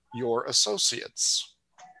hear your associates.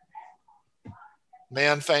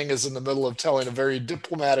 Manfang is in the middle of telling a very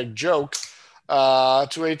diplomatic joke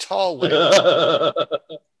to a tall lady.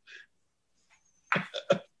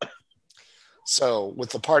 So,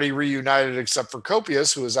 with the party reunited except for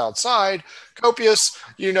Copious, who is outside, Copious,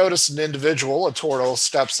 you notice an individual, a Tortle,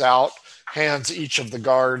 steps out, hands each of the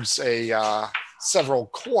guards several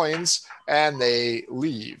coins, and they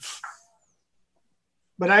leave.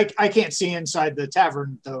 But I can't see inside the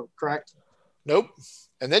tavern, though, correct? Nope.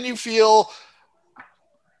 And then you feel,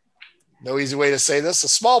 no easy way to say this, a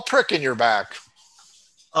small prick in your back.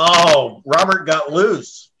 Oh, Robert got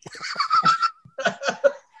loose.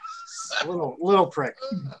 Little prick.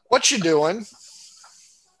 What you doing?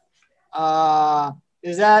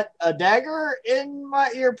 Is that a dagger in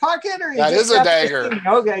your pocket, or you That just is a got dagger.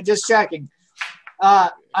 15? Okay, just checking.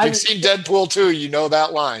 You've seen Deadpool 2, you know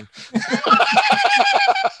that line.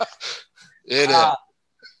 It is.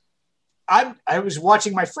 I was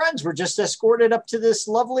watching my friends were just escorted up to this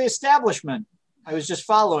lovely establishment. I was just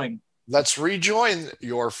following. Let's rejoin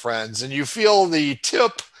your friends. And you feel the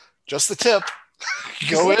tip just the tip.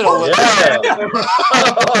 Go in a little.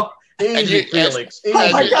 Yeah. Easy, Felix. Easy.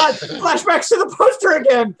 Oh my God! Flashbacks to the poster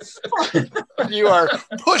again. You are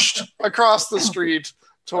pushed across the street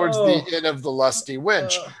towards the Inn of the Lusty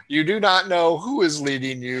Wench. You do not know who is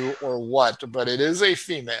leading you or what, but it is a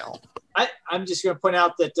female. I'm just going to point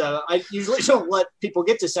out that I usually don't let people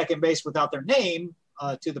get to second base without their name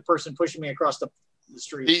to the person pushing me across the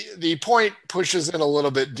street. The point pushes in a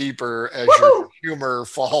little bit deeper as your humor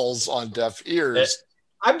falls on deaf ears.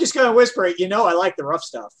 I'm just going to whisper it. I like the rough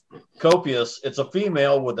stuff. Copious, it's a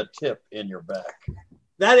female with a tip in your back.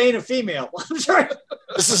 That ain't a female. I'm sorry.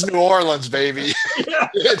 This is New Orleans, baby. Yeah.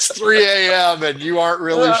 It's 3 a.m. and you aren't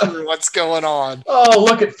really sure what's going on. Oh,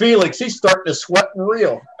 look at Felix. He's starting to sweat and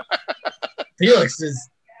reel. Felix is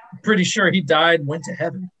pretty sure he died and went to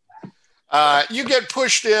heaven. You get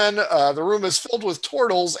pushed in. The room is filled with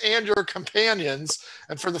Tortles and your companions.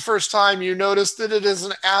 And for the first time, you notice that it is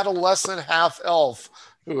an adolescent half-elf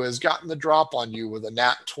who has gotten the drop on you with a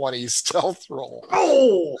nat 20 stealth roll.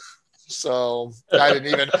 Oh! So I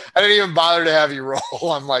didn't even bother to have you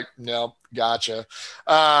roll. I'm like, nope, gotcha.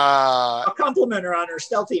 I'll compliment her on her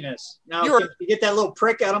stealthiness. Now, can you get that little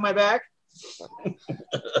prick out of my back?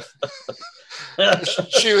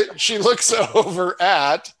 She looks over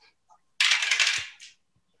at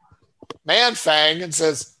Man-Fang and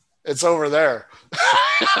says, it's over there.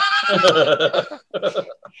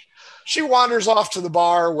 She wanders off to the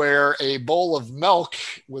bar where a bowl of milk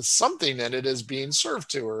with something in it is being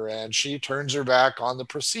served to her, and she turns her back on the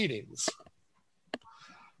proceedings.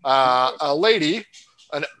 A lady,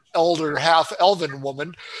 an elder half-elven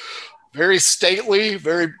woman, very stately,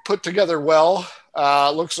 very put together well,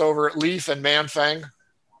 looks over at Leaf and Man-Fang.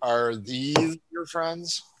 Are these your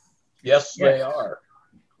friends? Yes, they are.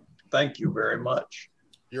 Thank you very much.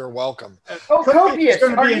 You're welcome. Oh, Copious,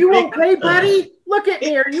 are you okay, buddy? Look at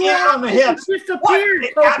me. Are you on the hips? What the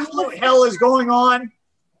absolute hell is going on?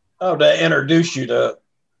 Oh, to introduce you to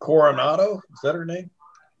Coronado. Is that her name?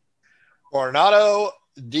 Coronado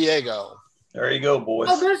Diego. There you go, boys.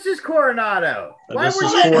 Oh, this is Coronado. And Why this were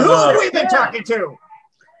is you? Who Coronado. have we been talking to?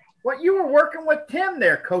 What, you were working with Tim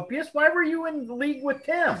there, Copious. Why were you in league with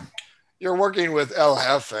Tim? You're working with El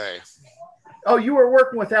Jefe. Oh, you were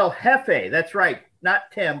working with El Jefe. That's right. Not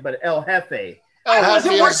Tim, but El Jefe. I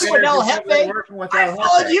wasn't working with El Jefe. I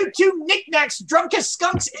followed Jefe. you two knickknacks, drunk as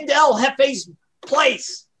skunks, into El Jefe's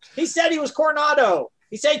place. He said he was Coronado.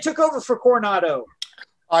 He said he took over for Coronado.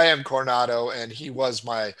 I am Coronado, and he was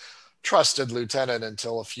my trusted lieutenant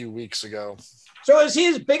until a few weeks ago. So is he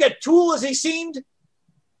as big a tool as he seemed?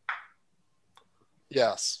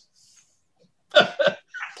 Yes.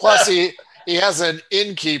 Plus, he has an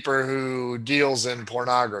innkeeper who deals in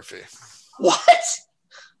pornography. What?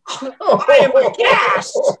 I am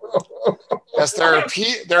aghast. Yes,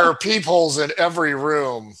 there are peepholes in every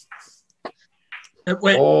room.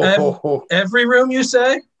 Wait, every room you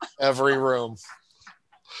say? Every room.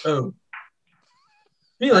 Oh.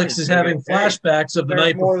 Felix is having flashbacks of the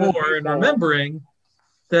night before and remembering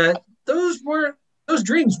that those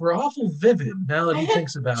dreams were awful vivid now that he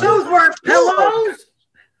thinks about it. Those weren't pillows.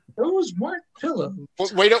 Those weren't pillows.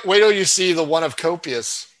 Wait till you see the one of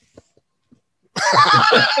Copious.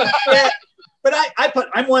 Yeah, but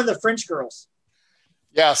I'm one of the French girls.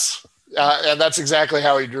 Yes, and that's exactly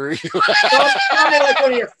how he drew you. Don't tell me like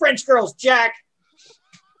one of your French girls, Jack.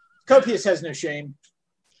 Copious has no shame.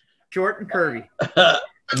 Short and curvy.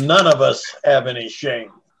 None of us have any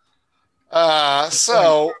shame. We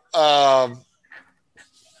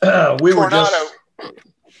were just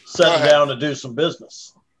sitting down to do some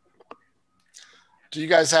business. Do you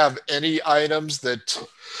guys have any items that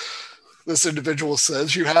this individual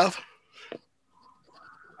says you have?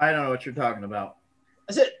 I don't know what you're talking about.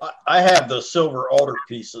 Is it? I have the silver altar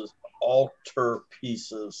pieces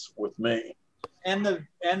with me. And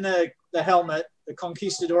the helmet, the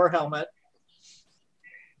Conquistador helmet.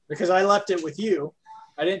 Because I left it with you.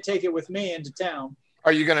 I didn't take it with me into town.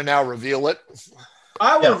 Are you going to now reveal it?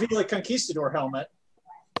 I will reveal the Conquistador helmet.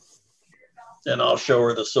 And I'll show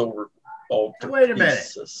her the silver altar Wait a minute.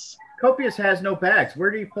 pieces. Copious has no bags.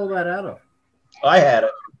 Where do you pull that out of? I had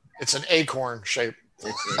it. It's an acorn shape.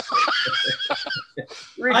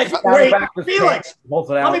 Wait, Felix,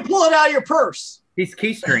 let me pull it out of your purse. He's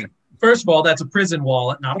keystring. First of all, that's a prison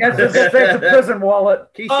wallet, not a purse. That's a prison wallet.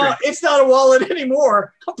 Keystring. It's not a wallet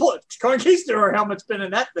anymore. I'll pull it. Conquistador helmet's been in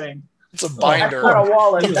that thing. It's a binder. That's not a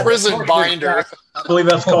wallet. The prison binder. I believe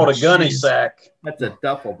that's called a gunny sack. That's a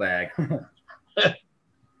duffel bag. So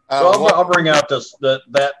I'll bring out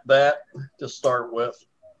that to start with.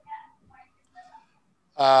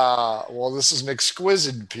 Well, this is an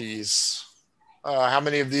exquisite piece. How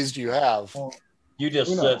many of these do you have? You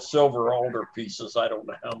just said silver alder pieces. I don't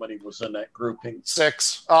know how many was in that grouping.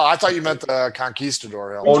 6. Oh, I thought you meant the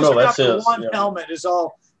conquistador helmet. Oh, no, that's the his. one helmet is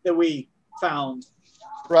all that we found.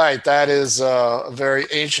 Right, that is a very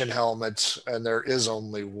ancient helmet, and there is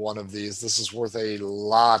only one of these. This is worth a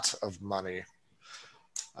lot of money.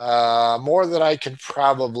 More than I can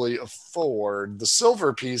probably afford. The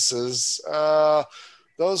silver pieces,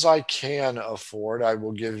 those I can afford. I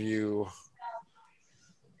will give you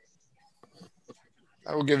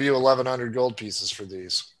 1,100 gold pieces for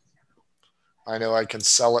these. I know I can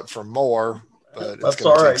sell it for more, but that's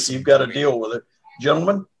all right. You've got to deal with it,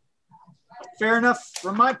 gentlemen. Fair enough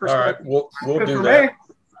from my perspective. All right, we'll do that.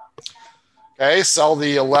 Okay, sell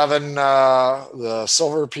the the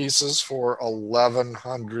silver pieces for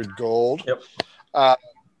 1,100 gold. Yep.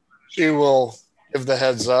 She will give the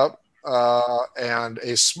heads up, and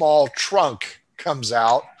a small trunk comes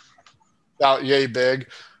out, about yay big.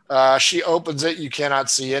 She opens it. You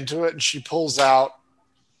cannot see into it, and she pulls out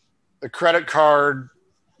the credit card,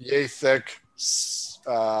 yay thick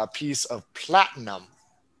piece of platinum.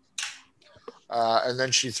 And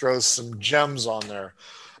then she throws some gems on there.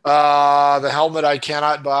 The helmet I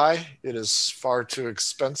cannot buy. It is far too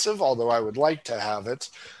expensive, although I would like to have it.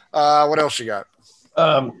 What else you got?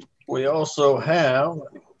 We also have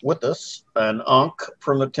with us an Ankh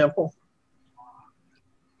from the temple.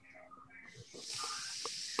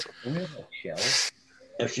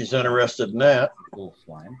 If she's interested in that.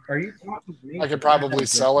 Are you talking to me? I could probably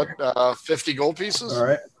sell it 50 gold pieces. All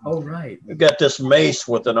right. Oh, right. We've got this mace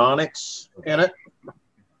with an onyx in it.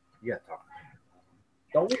 Yeah.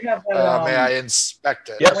 Don't we have that? May I inspect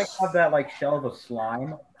it? Yes. Don't we have that like shell of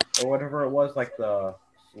slime or whatever it was, like the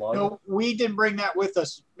slug? No, we didn't bring that with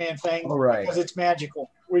us, Manfang, Oh, right. because it's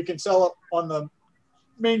magical. We can sell it on the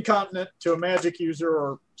main continent to a magic user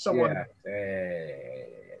or someone. Yeah.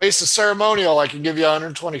 Base of ceremonial, I can give you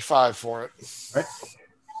 125 for it. Right.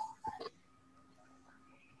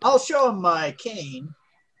 I'll show him my cane.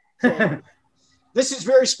 So, this is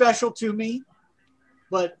very special to me,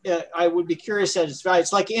 but I would be curious at its value.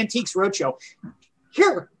 It's like Antiques Roadshow.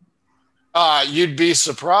 Here. You'd be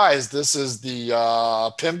surprised. This is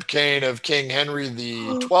the pimp cane of King Henry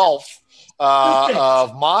the 12th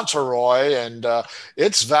of Monteroy, and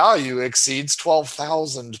its value exceeds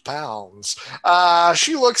 12,000 pounds.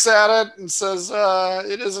 She looks at it and says,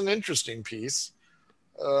 it is an interesting piece.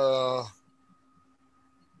 Do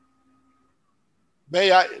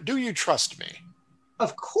you trust me?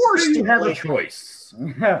 Of course. You have a choice.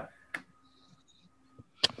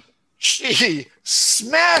 She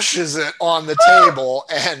smashes it on the table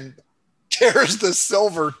and tears the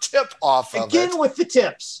silver tip off of it. Again with the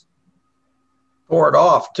tips. Pour it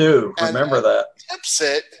off, too. Remember that. Tips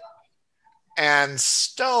it, and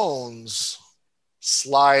stones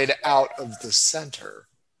slide out of the center.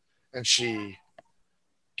 And she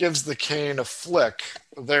gives the cane a flick.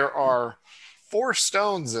 There are 4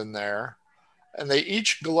 stones in there, and they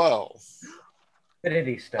each glow.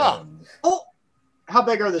 Infinity stones. Oh, how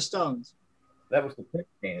big are the stones? That was the pimp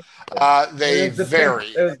cane. They vary.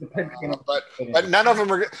 It was the pimp cane. But none of them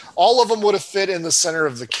are. All of them would have fit in the center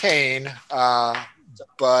of the cane,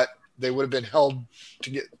 but they would have been held to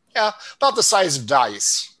get about the size of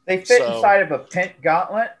dice. They fit inside of a pent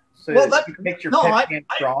gauntlet, so that you can make your pimp cane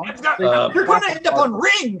strong. You're going to end up on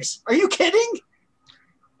rings. Are you kidding?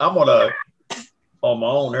 I'm gonna on my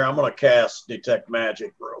own here. I'm gonna cast detect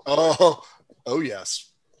magic, bro. Oh yes.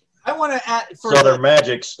 I want to add. So they're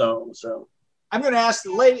magic stones. So I'm going to ask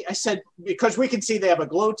the lady. I said because we can see they have a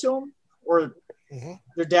glow to them, or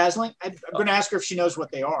they're dazzling. I'm going to ask her if she knows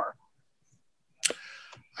what they are.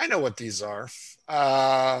 I know what these are,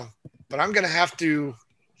 but I'm going to have to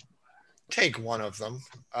take one of them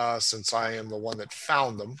since I am the one that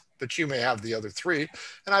found them. But you may have the other 3,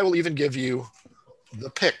 and I will even give you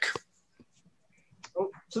the pick.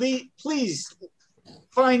 Oh, please,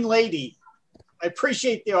 fine lady. I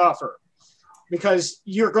appreciate the offer because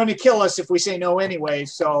you're going to kill us if we say no anyway.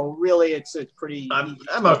 So really, it's a pretty. I'm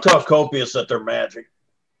a tough copious that they're magic.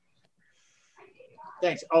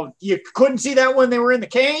 Thanks. Oh, you couldn't see that when they were in the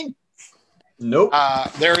cane? Nope.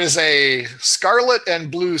 There is a scarlet and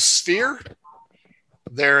blue sphere.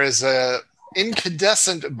 There is a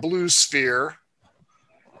incandescent blue sphere.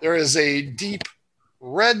 There is a deep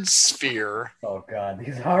red sphere. Oh God,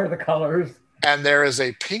 these are the colors. And there is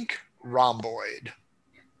a pink rhomboid.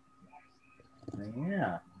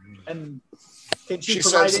 Yeah. And can she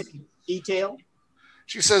provide any detail?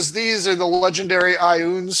 She says, these are the legendary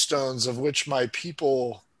Ioun stones of which my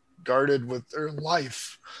people guarded with their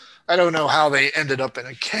life. I don't know how they ended up in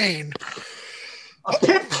a cane. A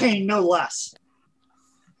pimp cane, no less.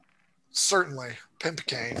 Certainly, Pimp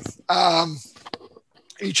Cane.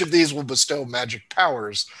 Each of these will bestow magic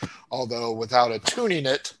powers, although without attuning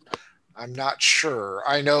it, I'm not sure.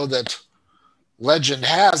 I know that legend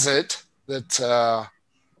has it that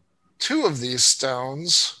 2 of these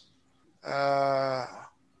stones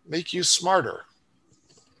make you smarter.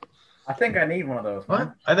 I think I need one of those.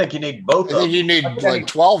 What? I think you need both I of think them. you need like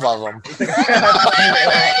 12 of them.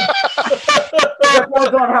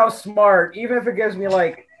 Depends on how smart. Even if it gives me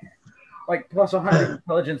like plus 100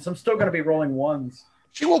 intelligence, I'm still going to be rolling ones.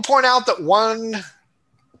 She will point out that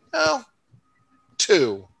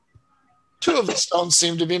 2 of the stones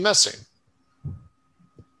seem to be missing.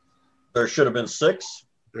 There should have been 6.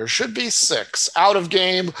 There should be 6. Out of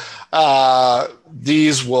game,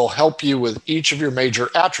 these will help you with each of your major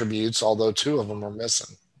attributes, although 2 of them are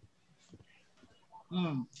missing.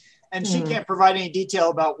 And she can't provide any detail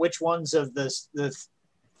about which ones of the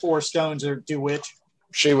 4 stones do which?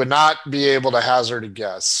 She would not be able to hazard a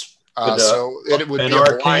guess. So it would be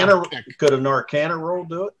a blind pick. Could an Arcana roll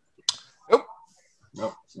do it?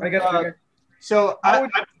 Nope. I guess so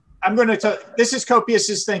I'm going to this is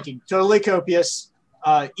Copius's thinking. Totally Copius.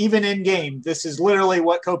 Even in game, this is literally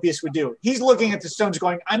what Copius would do. He's looking at the stones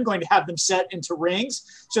going, I'm going to have them set into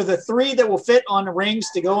rings. So the 3 that will fit on the rings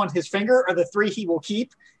to go on his finger are the 3 he will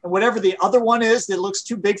keep. And whatever the other one is that looks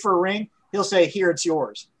too big for a ring, he'll say, here, it's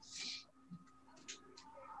yours.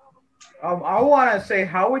 I want to say,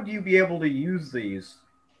 how would you be able to use these?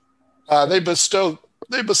 They bestow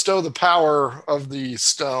the power of the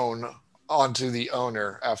stone onto the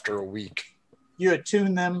owner after a week. You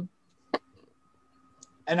attune them.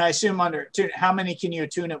 And I assume how many can you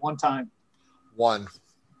attune at one time? 1.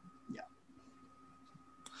 Yeah.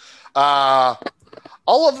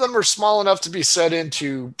 All of them are small enough to be set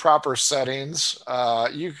into proper settings.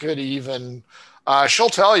 You could even, she'll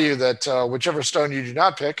tell you that whichever stone you do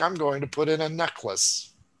not pick, I'm going to put in a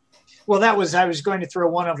necklace. Well, I was going to throw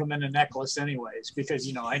one of them in a necklace anyways, because,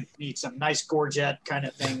 I need some nice gorget kind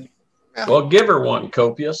of thing. Yeah. Well, give her one,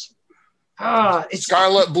 Copius. It's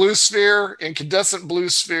Scarlet blue sphere, incandescent blue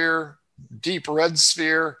sphere, deep red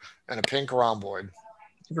sphere, and a pink rhomboid.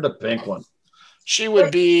 Give her the pink one.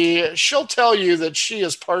 She'll tell you that she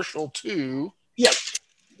is partial to. Yeah.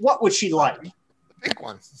 What would she like? The pink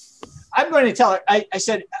one. I'm going to tell her, I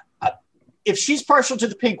said, if she's partial to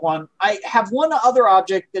the pink one, I have one other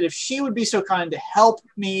object that if she would be so kind to help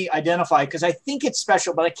me identify, because I think it's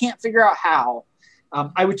special, but I can't figure out how,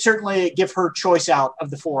 I would certainly give her choice out of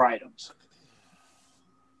the 4 items.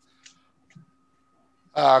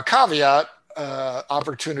 Caveat,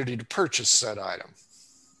 opportunity to purchase said item.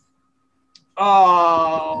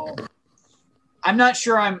 Oh, I'm not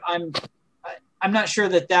sure. I'm not sure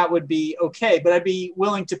that would be okay, but I'd be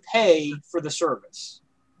willing to pay for the service.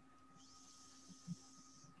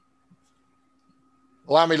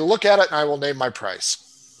 Allow me to look at it, and I will name my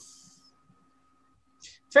price.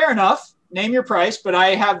 Fair enough. Name your price, but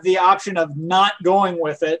I have the option of not going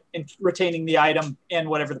with it and retaining the item and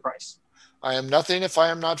whatever the price. I am nothing if I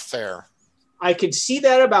am not fair. I can see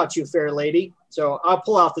that about you, fair lady. So I'll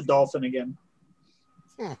pull out the dolphin again.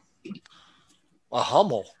 A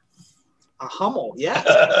Hummel. A Hummel,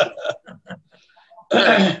 yeah.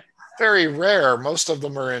 Very rare. Most of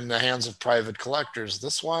them are in the hands of private collectors.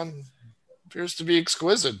 This one appears to be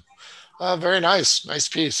exquisite. Very nice. Nice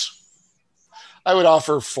piece. I would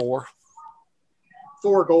offer 4.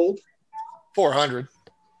 4 gold. 400.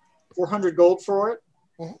 400 gold for it.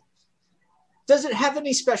 Mm-hmm. Does it have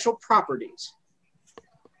any special properties?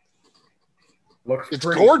 It's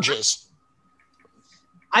gorgeous.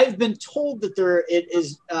 I've been told that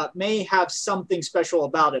it may have something special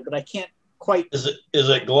about it, but I can't quite. Is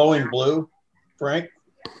it glowing blue, Frank?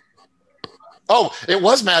 Oh, it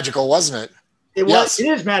was magical, wasn't it? It Yes. It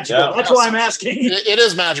is magical. Yeah. That's why I'm asking. It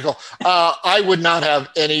is magical. I would not have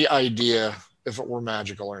any idea if it were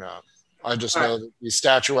magical or not. I just know that these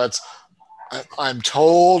statuettes, I'm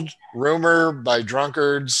told, rumor by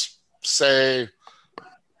drunkards say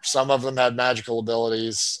some of them had magical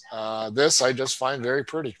abilities. This I just find very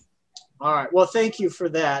pretty. All right. Well, thank you for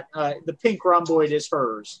that. The pink rhomboid is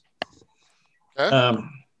hers. Okay. All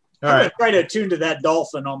I'm right. gonna try to attune to that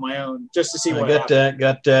dolphin on my own just to see what happens.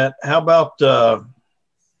 Got that. How about she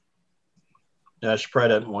probably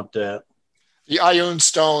doesn't want that. The Ioun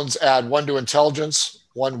stones add 1 to intelligence,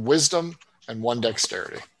 1 wisdom, and 1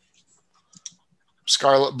 dexterity.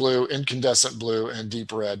 Scarlet blue, incandescent blue, and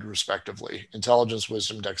deep red, respectively. Intelligence,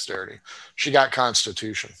 wisdom, dexterity. She got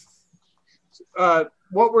constitution.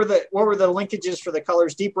 What were the linkages for the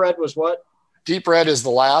colors? Deep red was what? Deep red is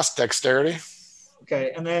the last, dexterity.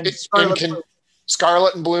 Okay, and then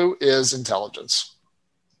Scarlet and blue is intelligence.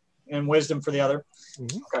 and wisdom for the other.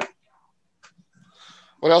 Mm-hmm. Okay.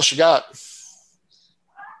 What else you got?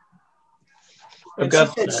 I've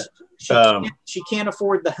got. She can't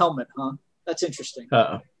afford the helmet, huh? That's interesting.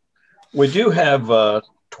 We do have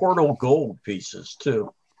Tortle gold pieces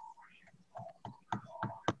too.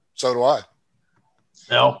 So do I.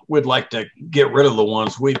 Now we'd like to get rid of the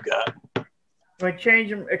ones we've got.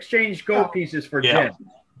 Exchange gold pieces for Yeah. gem.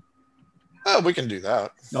 Oh, we can do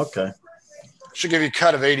that. Okay, Should give you a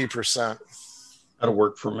cut of 80%. that'll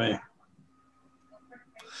work for me.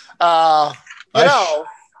 I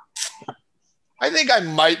think I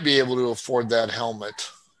might be able to afford that helmet.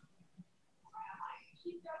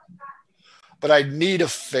 But I need a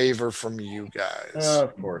favor from you guys.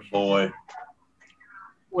 Of course. Boy,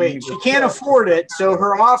 Wait, she can't afford it, so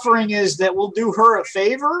her offering is that we'll do her a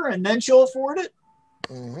favor and then she'll afford it?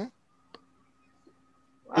 Mm-hmm.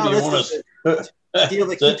 Wow, do you want this is us? a deal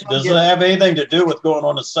that keeps on Does it giving. have anything to do with going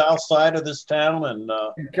on the south side of this town? And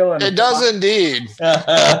It does indeed.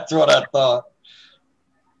 that's what I thought.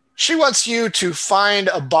 She wants you to find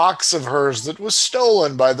a box of hers that was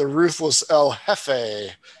stolen by the ruthless El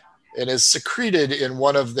Jefe and is secreted in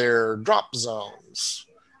one of their drop zones.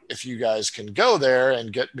 If you guys can go there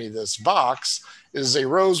and get me this box, it is a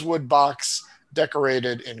rosewood box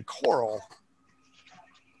decorated in coral.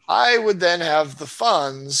 I would then have the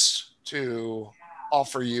funds to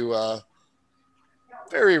offer you a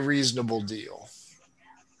very reasonable deal.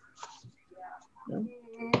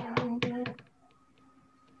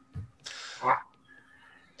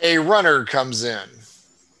 A runner comes in.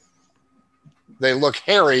 They look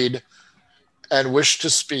harried and wish to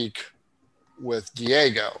speak with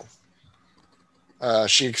Diego.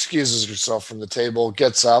 She excuses herself from the table,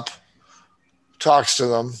 gets up, talks to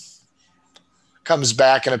them, comes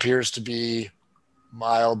back and appears to be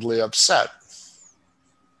mildly upset.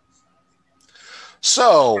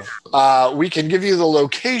 So we can give you the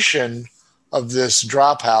location of this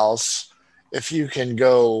drop house. If you can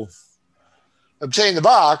go obtain the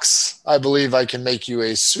box, I believe I can make you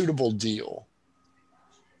a suitable deal.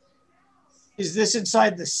 Is this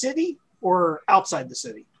inside the city or outside the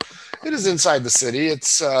city? It is inside the city.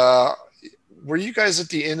 It's were you guys at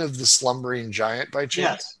the Inn of the Slumbering Giant by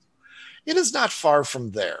chance? Yes. It is not far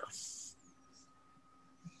from there.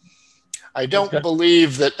 I don't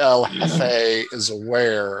believe that El Jefe is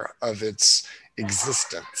aware of its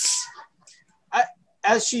existence.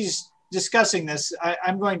 As she's discussing this,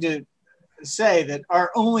 I'm going to say that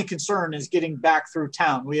our only concern is getting back through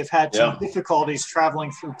town. We have had some difficulties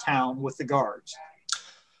traveling through town with the guards.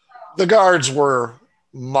 The guards were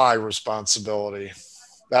my responsibility.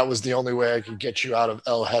 That was the only way I could get you out of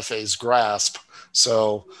El Jefe's grasp.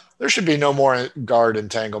 So there should be no more guard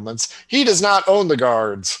entanglements. He does not own the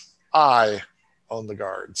guards. I own the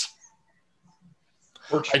guards.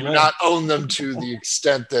 I do not own them to the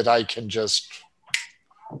extent that I can just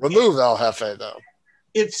remove El Jefe, though.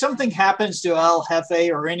 If something happens to El Jefe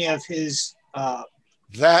or any of his...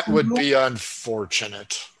 that would be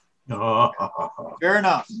unfortunate. Fair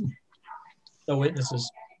enough. The witnesses.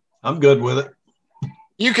 I'm good with it.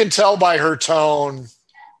 You can tell by her tone,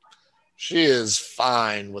 she is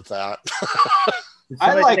fine with that.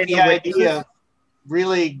 I like the idea of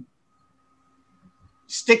really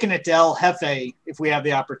sticking it to El Jefe if we have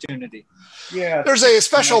the opportunity. Yeah. There's a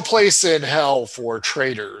special place in hell for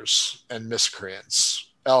traitors and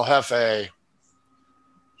miscreants. El Jefe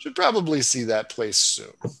should probably see that place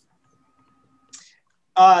soon.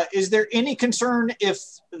 Is there any concern if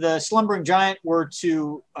the slumbering giant were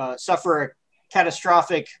to suffer a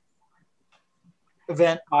catastrophic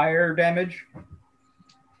event? Fire damage?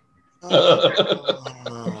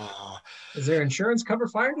 Is there insurance cover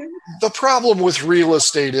fire damage? The problem with real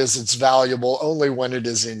estate is it's valuable only when it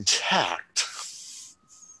is intact.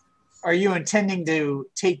 Are you intending to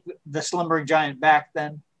take the slumbering giant back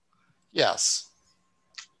then? Yes.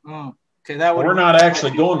 Oh, okay, that would. We're not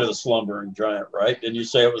actually going to the slumbering giant, right? Did you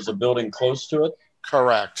say it was a building close to it?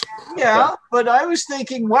 Correct. Yeah, but I was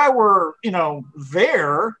thinking while we're,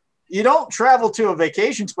 there, you don't travel to a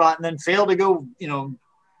vacation spot and then fail to go,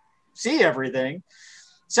 see everything.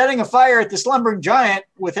 Setting a fire at the slumbering giant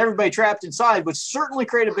with everybody trapped inside would certainly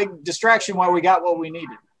create a big distraction while we got what we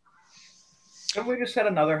needed. Couldn't we just set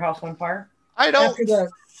another house on fire? I don't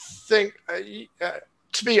think,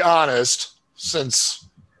 to be honest, since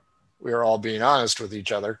we're all being honest with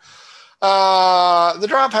each other, the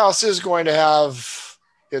drop house is going to have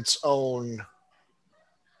its own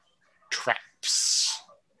traps.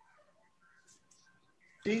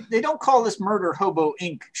 They don't call this Murder Hobo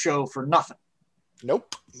Inc. show for nothing.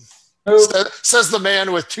 Nope. Says the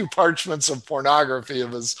man with 2 parchments of pornography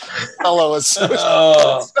of his fellow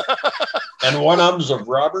associates. And one of them's of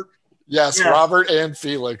Robert? Yes, Robert and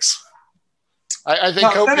Felix. I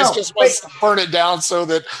think Copius just wants to burn it down so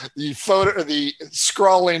that the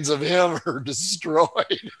scrawlings of him are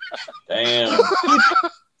destroyed. Damn.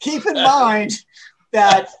 Keep in mind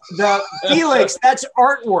that the Felix, that's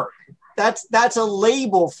artwork. That's a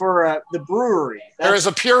label for the brewery. There is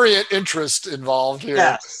a purient interest involved here.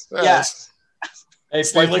 Yes. Hey,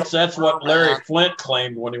 Felix, that's what Larry Flint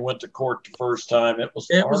claimed when he went to court the first time. It was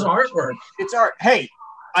artwork. It's art. Hey,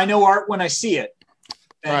 I know art when I see it.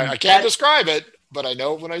 Right. I can't describe it, but I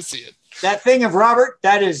know it when I see it. That thing of Robert,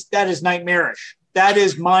 that is nightmarish. That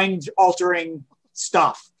is mind-altering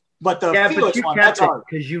stuff. But the Felix one, that's art.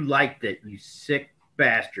 Because you liked it, you sick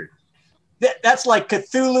bastard. That's like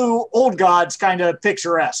Cthulhu Old Gods kind of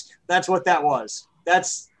picturesque. That's what that was.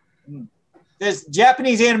 This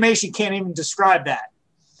Japanese animation can't even describe that.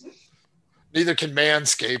 Neither can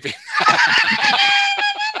manscaping.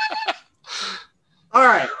 All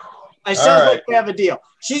right. I sound like we have a deal.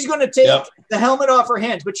 She's going to take the helmet off her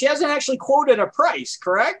hands, but she hasn't actually quoted a price,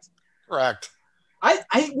 correct? Correct.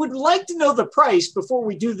 I would like to know the price before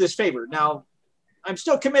we do this favor. Now, I'm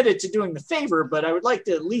still committed to doing the favor, but I would like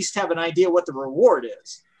to at least have an idea what the reward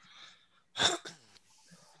is.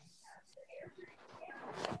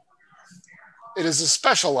 It is a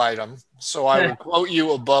special item, so I would quote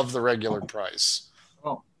you above the regular price.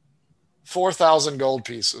 4,000 gold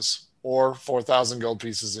pieces, or 4,000 gold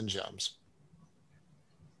pieces in gems.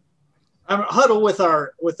 I'm huddle with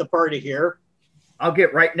the party here. I'll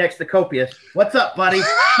get right next to Copius. What's up, buddy?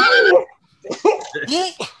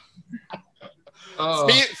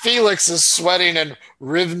 Felix is sweating and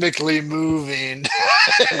rhythmically moving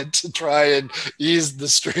to try and ease the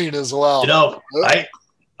strain as well. You know,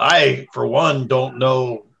 I for one don't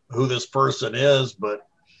know who this person is, but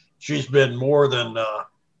she's been more than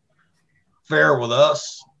fair with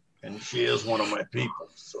us, and she is one of my people.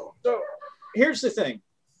 So here's the thing.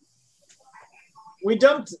 We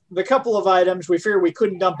dumped the couple of items we figured we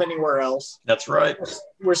couldn't dump anywhere else. That's right.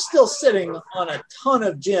 We're still sitting on a ton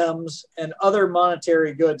of gems and other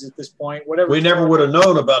monetary goods at this point. Whatever. We never would have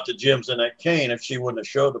known about the gems in that cane if she wouldn't have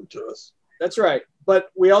showed them to us. That's right.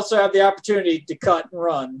 But we also have the opportunity to cut and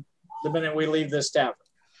run the minute we leave this tavern.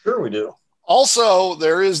 Sure we do. Also,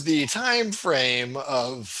 there is the time frame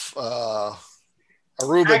of Aruba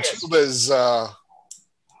Tuba's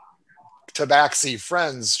Tabaxi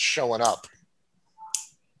friends showing up.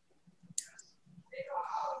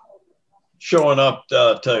 Showing up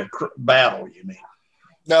to battle, you mean?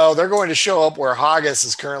 No, they're going to show up where Haggis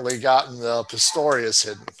has currently gotten the Pistorius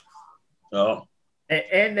hidden. Oh.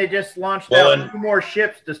 And they just launched out 2 more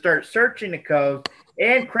ships to start searching the cove.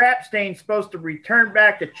 And Crapstain's supposed to return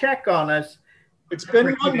back to check on us. It's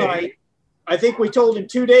been one night. I think we told him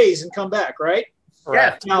 2 days and come back, right?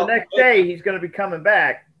 Yes. Now, the next day he's going to be coming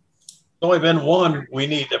back. It's only been one.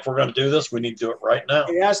 If we're going to do this, we need to do it right now.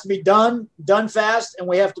 It has to be done fast, and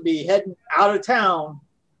we have to be heading out of town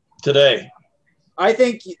today. I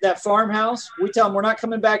think that farmhouse, we tell them we're not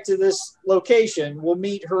coming back to this location. We'll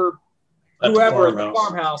meet her, whoever at the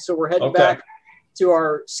farmhouse. So we're heading back to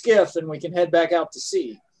our skiff, and we can head back out to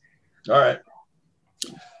sea. All right.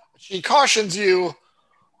 She cautions you,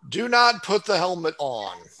 do not put the helmet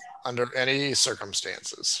on under any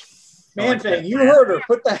circumstances. Man thing, you heard her.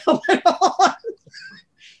 Put the helmet on.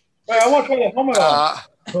 Wait, I want to put the helmet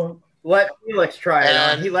on. Let Felix try it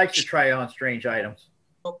on. He likes to try on strange items.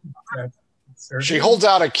 She holds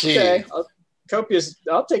out a key. Okay. Copious,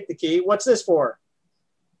 I'll take the key. What's this for?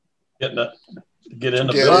 Get in the Get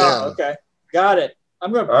oh, okay. Got it.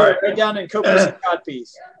 I'm going to put it right down in Copious'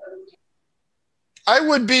 codpiece. I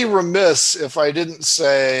would be remiss if I didn't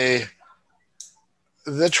say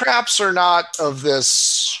the traps are not of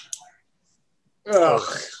this. Ugh.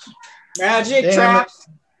 Magic traps.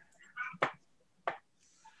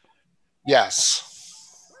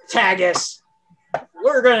 Yes. Tag us.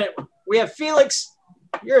 We have Felix.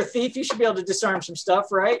 You're a thief. You should be able to disarm some stuff,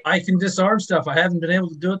 right? I can disarm stuff. I haven't been able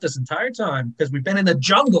to do it this entire time because we've been in the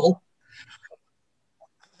jungle.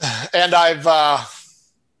 And I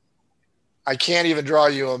can't even draw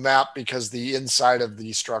you a map because the inside of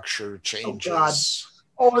the structure changes. Oh, God.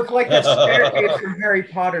 Oh, it's like that staircase from Harry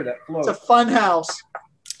Potter that floats. It's a fun house.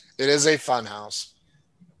 It is a fun house.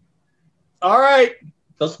 All right.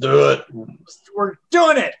 Let's do it. We're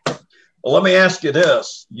doing it. Well, let me ask you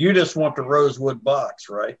this. You just want the rosewood box,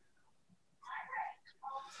 right?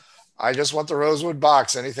 I just want the rosewood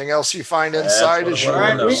box. Anything else you find inside is yours.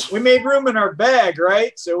 All right. We made room in our bag,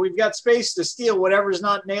 right? So we've got space to steal whatever's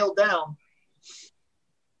not nailed down.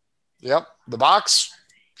 Yep. The box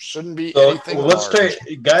shouldn't be So anything let's large.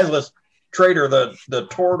 let's trade her the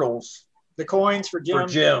Tortles The coins for for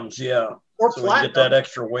gems. gems, yeah. Or So we can platinum. get that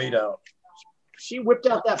extra weight out. She whipped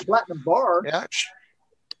out that platinum bar. Yeah.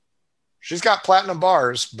 She's got platinum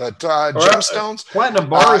bars, but gemstones. Platinum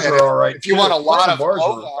bars and are all right. if you want a lot Platinum of bars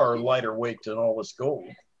low are value- lighter weight than all this gold.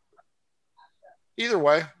 Either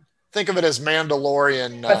way, think of it as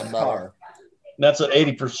Mandalorian metal. Beskar. And that's at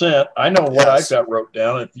 80%. I know what Yes. I've got wrote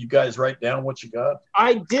down. If you guys write down what you got.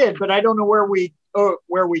 I did, but I don't know where we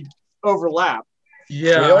overlap.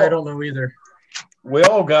 Yeah, We all- I don't know either. We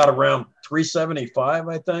all got around 375,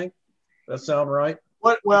 I think. That sound right?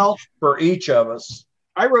 What? Well, For each of us.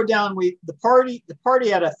 I wrote down the party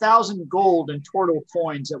had 1,000 gold and Tortle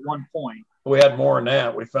coins at one point. We had more than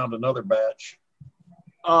that. We found another batch.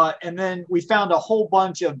 And then we found a whole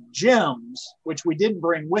bunch of gems, which we didn't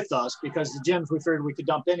bring with us because the gems we figured we could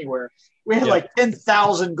dump anywhere. We had Yeah. like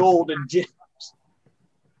 10,000 gold in gems.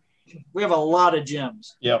 We have a lot of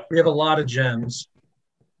gems. Yep. We have a lot of gems.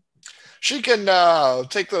 She can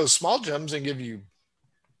take those small gems and give you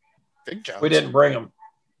big gems. We didn't bring them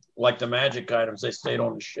like the magic items. They stayed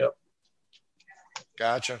on the ship.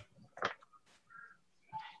 Gotcha. So,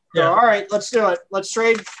 Yeah. all right, let's do it. Let's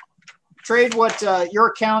trade what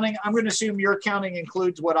you're counting. I'm going to assume your counting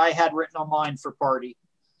includes what I had written on mine for party.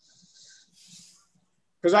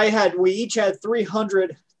 Because we each had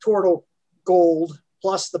 300 Tortle gold,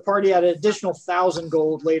 plus the party had an additional 1,000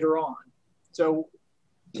 gold later on. So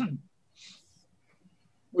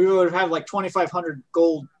we would have like 2,500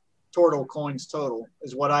 gold Tortle coins total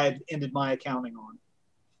is what I had ended my accounting on.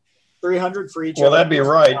 300 for each. Well, of us. that'd be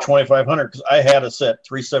right. 2,500 because I had us at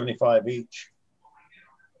 375 each.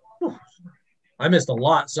 I missed a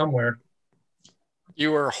lot somewhere.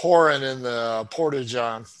 You were whoring in the portage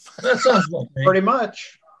on, That sounds like me. Pretty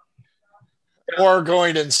much. or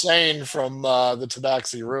going insane from the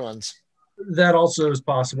Tabaxi ruins. That also is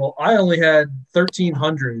possible. I only had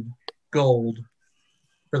 1,300 gold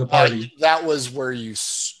for the party. That was where you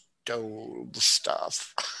stole the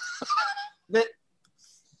stuff.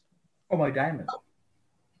 Oh, my diamond.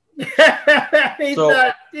 He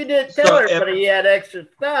So- didn't so tell her, if- but he had extra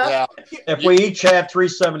stuff. Yeah. If we each had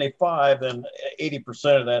 375, then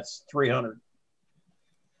 80% of that's 300.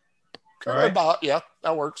 All right. About, yeah,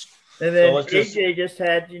 that works. And then So let's just- AJ just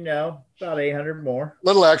had, about 800 more.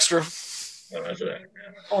 Little extra.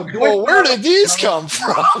 Oh, do Well, where did these come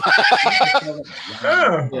from?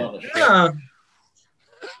 Oh, yeah.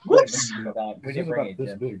 Whoops. We did bring it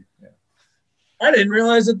in. I didn't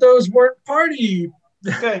realize that those weren't party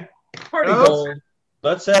Okay. gold.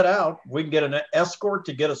 Let's head out. We can get an escort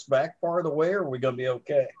to get us back part of the way, or are we going to be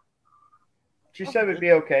okay? She said it'd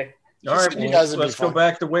be okay. All right. said you Well, guys would be let's go fine.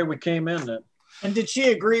 back the way we came in then. And did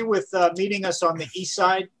she agree with meeting us on the east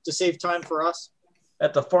side to save time for us?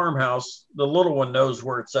 At the farmhouse, the little one knows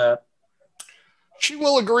where it's at. She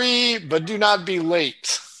will agree, but do not be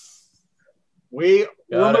late. We're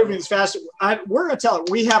Got it. moving as fast. We're going to tell her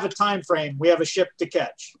we have a time frame. We have a ship to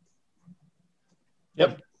catch.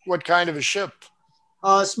 What kind of a ship?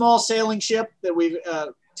 A small sailing ship that we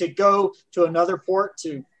to go to another port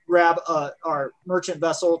to grab our merchant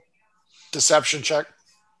vessel. Deception check.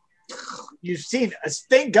 You've seen.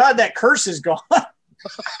 Thank God that curse is gone.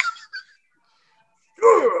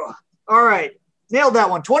 All right, nailed that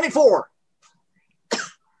one. 24.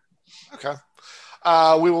 Okay.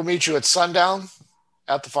 We will meet you at sundown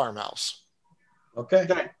at the farmhouse. Okay.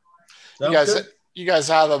 Okay. Sounds You good. guys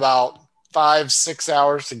have about 5-6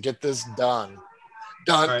 hours to get this done.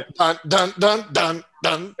 Dun, All right. dun, dun, dun, dun,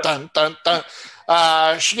 dun, dun, dun,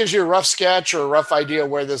 dun. She gives you a rough sketch or a rough idea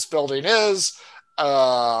where this building is.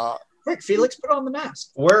 Quick, Felix, put on the mask.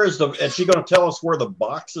 Where is is she going to tell us where the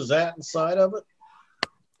box is at inside of it?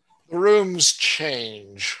 The rooms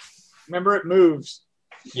change. Remember, it moves.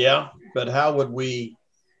 Yeah, but how would we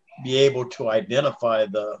be able to identify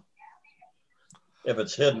if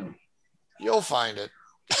it's hidden? You'll find it.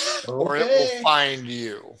 Or it Okay. will find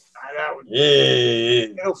you. Yeah.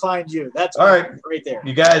 It'll find you. That's All right. right there.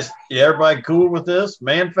 You guys, everybody cool with this?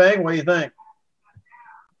 Man Fang, what do you think?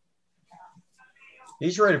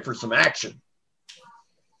 He's ready for some action.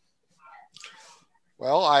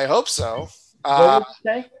 Well, I hope so. What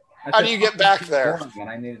did you say? How do you get back there? And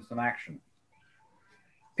I needed some action.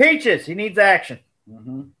 Peaches, he needs action.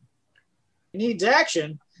 Mm-hmm. He needs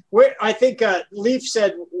action. I think Leaf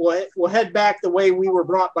said we'll head back the way we were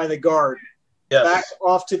brought by the guard. Yes. Back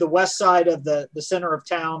off to the west side of the center of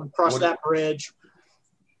town, cross What- that bridge.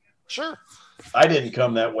 Sure. I didn't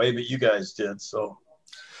come that way, but you guys did. So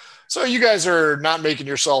So you guys are not making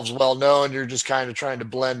yourselves well known. You're just kind of trying to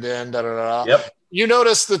blend in. Da, da, da. Yep. You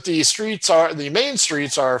notice that the main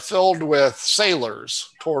streets are filled with sailors,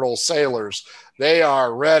 Tortle sailors. They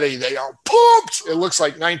are ready. They are pumped. It looks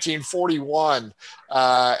like 1941,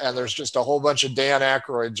 and there's just a whole bunch of Dan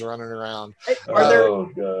Aykroyds running around. Are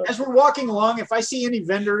there, as we're walking along, if I see any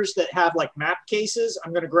vendors that have like map cases,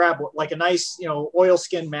 I'm going to grab like a nice,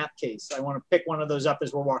 oilskin map case. I want to pick one of those up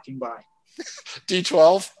as we're walking by.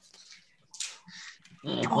 D12.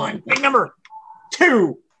 Come on, big number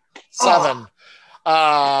 2. 7.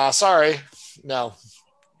 Sorry, no.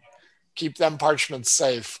 Keep them parchments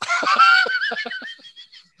safe.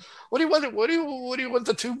 What do you want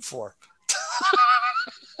the tube for?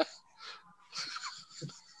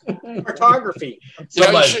 Cartography.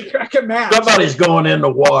 Somebody's going in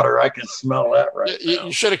the water. I can smell that right now.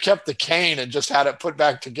 You should have kept the cane and just had it put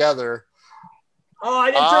back together. Oh,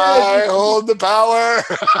 I hold the power.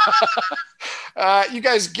 You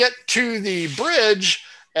guys get to the bridge,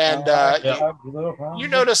 and you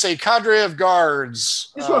notice a cadre of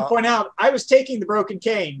guards. I just want to point out, I was taking the broken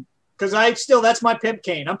cane because that's my pimp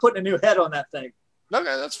cane. I'm putting a new head on that thing.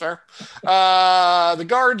 Okay, that's fair. The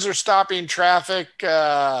guards are stopping traffic,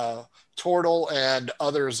 Tortle and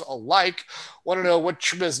others alike. Want to know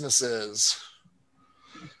what your business is.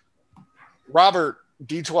 Robert,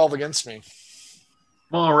 D12 against me.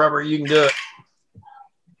 Come on, Robert, you can do it.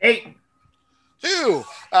 8. 2.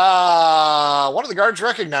 One of the guards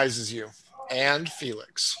recognizes you, and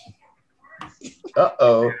Felix.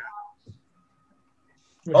 Uh-oh.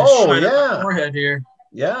 Oh, yeah. Forehead here.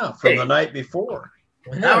 Yeah, from the night before.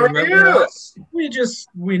 How are you? We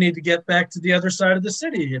need to get back to the other side of the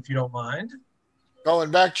city, if you don't mind.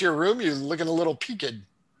 Going back to your room, you're looking a little peaked.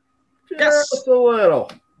 Yes, just a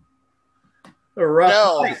little. A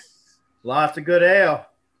rough night. Lots of good ale.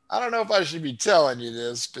 I don't know if I should be telling you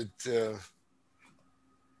this, but you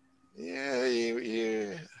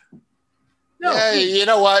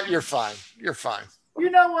know what? You're fine. You're fine.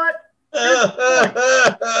 You know what?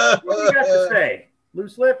 What do you got to say?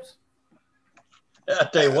 Loose lips? I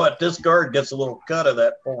tell you what, this guard gets a little cut of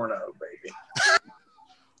that porno, baby.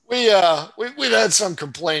 We've had some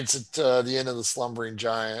complaints at the Inn of the Slumbering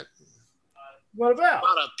Giant. What about?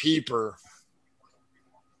 About a peeper.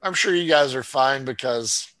 I'm sure you guys are fine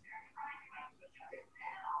because.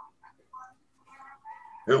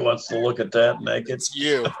 Who wants to look at that naked? It's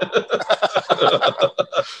you.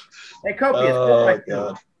 Hey, Copious. Oh,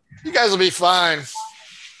 God. You guys will be fine.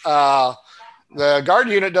 The guard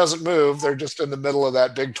unit doesn't move. They're just in the middle of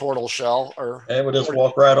that big Tortle shell. And we'll just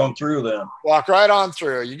walk right on through then. Walk right on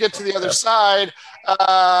through. You get to the other side.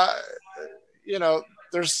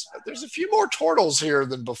 There's a few more Tortles here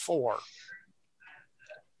than before.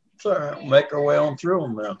 All right, we'll make our way on through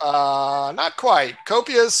them then. Not quite.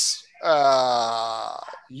 Copious,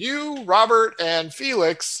 you, Robert, and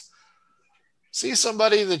Felix see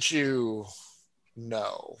somebody that you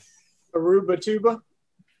know. Aruba Tuba?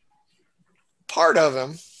 Part of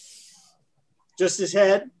him. Just his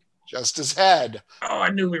head? Just his head. Oh, I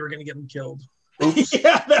knew we were going to get him killed.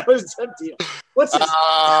 Yeah, that was a deal. What's his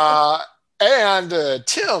And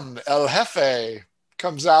Tim El Jefe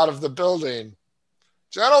comes out of the building.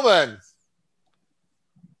 Gentlemen,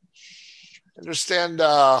 I understand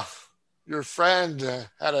your friend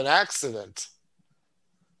had an accident.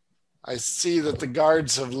 I see that the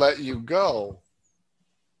guards have let you go.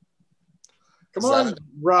 Come on,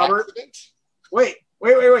 Robert. Accident? Wait.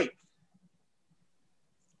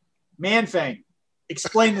 Manfang,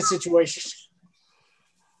 explain the situation.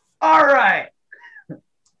 All right.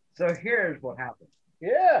 So here's what happened.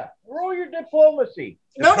 Yeah, roll your diplomacy.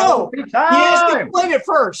 No. He has to explain it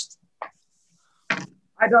first.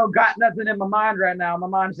 I don't got nothing in my mind right now. My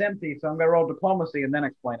mind's empty, so I'm going to roll diplomacy and then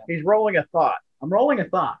explain it. He's rolling a thought. I'm rolling a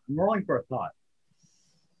thought. I'm rolling for a thought.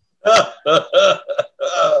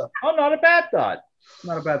 Oh, not a bad thought.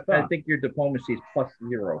 Not a bad thought. I think your diplomacy is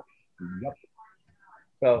 +0. Yep.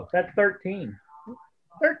 So that's 13.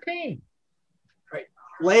 13. Right.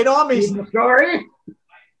 Lay it on me. The story.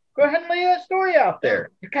 Go ahead and lay that story out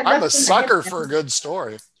there. I'm a sucker for a good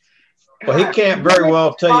story. Well, he can't very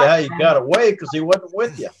well tell you how you got away because he wasn't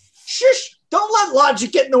with you. Shush! Don't let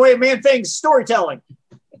logic get in the way of Manfang's storytelling.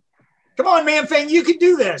 Come on, Manfang, you can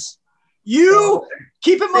do this. You,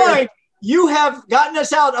 keep in mind, you have gotten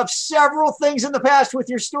us out of several things in the past with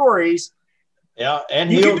your stories. Yeah,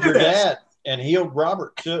 and healed your dad and healed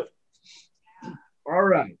Robert too. All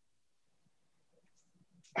right.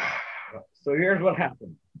 So here's what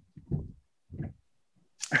happened.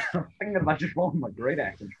 I'm thinking about just rolling my great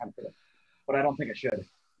axe and trying to put it, but I don't think I should.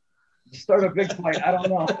 Start a big fight. I don't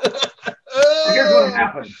know. Here's what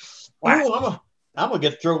happened. Wow. I'm gonna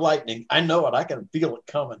get through lightning. I know it. I can feel it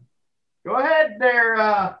coming. Go ahead there.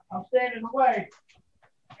 I'm standing away.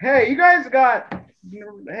 Hey, you guys got.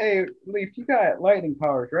 Hey, Leaf, you got lightning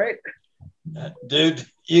powers, right? Dude,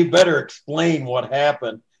 you better explain what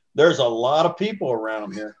happened. There's a lot of people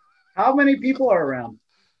around here. How many people are around?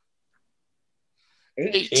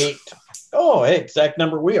 8. Oh, hey, exact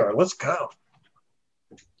number we are. Let's go.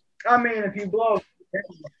 I mean, if you blow.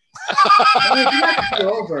 I mean, if you have to go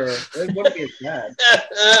over, it wouldn't be as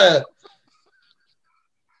bad.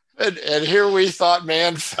 And here we thought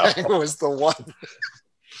Man Fang was the one.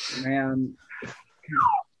 Man.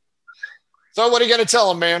 So what are you going to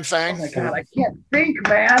tell him, Man Oh Fang? my God, I can't think,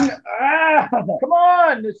 man. Come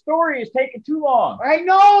on, the story is taking too long. I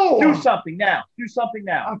know. Do something now. Do something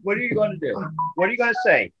now. What are you going to do? What are you going to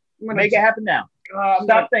say? Make it happen now.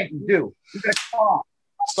 Stop thinking. Do. You got cough.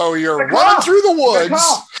 So you're running through the woods.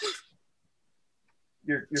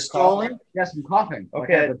 You're Stalling? coughing? Yes, I'm coughing.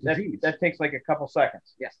 Okay, Like that takes like a couple seconds.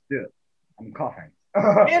 yes, do it. I'm coughing.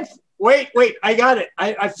 Wait, I got it.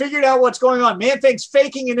 I figured out what's going on. Man-Fang's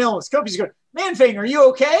faking an illness. Kopi's going, Man-Fang, are you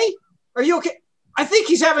okay? Are you okay? I think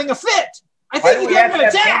he's having a fit. I Why think do he's we have having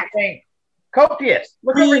an to have attack. anything? Copious,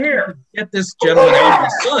 look over here. Get this gentleman out of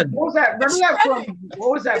the sun. What was that? Remember that from?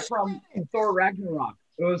 What was that from? Thor Ragnarok.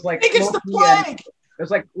 It was like I think it's the Loki and- plague. it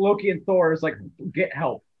was like Loki and Thor. It was like get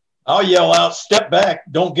help. I'll yell out, step back.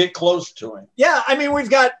 Don't get close to him. Yeah, I mean, we've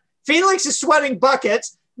got Felix is sweating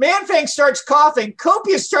buckets. Man-Fang starts coughing.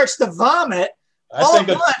 Copius starts to vomit. All at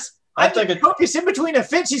once. I think Copius in between a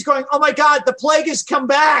fits. He's going, oh my God, the plague has come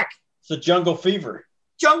back. it's a jungle fever.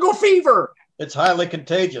 Jungle fever. It's highly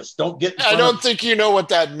contagious. Don't get in I front don't of- think you know what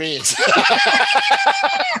that means.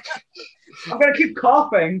 I'm gonna keep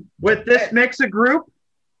coughing With this mix of group,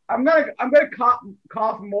 I'm gonna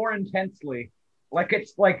cough more intensely, like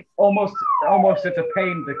it's like almost it's a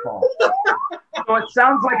pain to cough. So it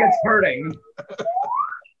sounds like it's hurting.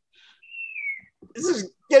 This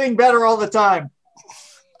is getting better all the time.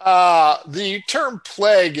 The term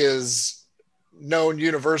plague is known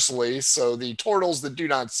universally, so the Tortles that do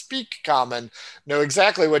not speak common know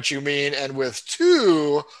exactly what you mean, and with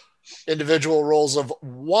 2 individual rolls of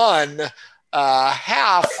 1,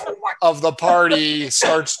 half of the party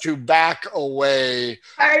starts to back away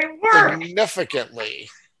significantly.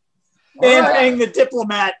 Man-Fang the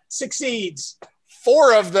diplomat succeeds.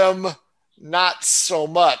 4 of them, not so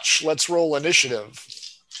much. Let's roll initiative.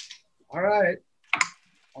 All right,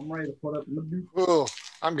 I'm ready to put up. Ooh,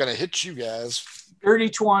 I'm going to hit you guys. Dirty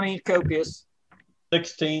 20, Copius.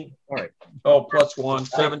 16. all right. Oh, plus 1.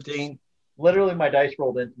 17. Literally, my dice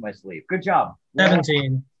rolled into my sleeve. Good job.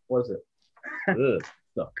 17. Was it? Ugh,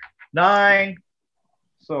 suck. 9.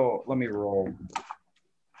 So let me roll.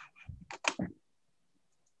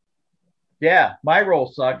 Yeah, my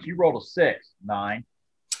roll sucks. You rolled a 6. 9.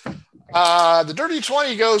 The dirty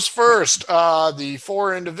 20 goes first. The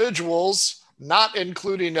 4 individuals, not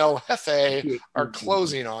including El Jefe, are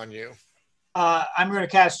closing on you. I'm going to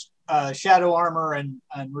cast Shadow Armor and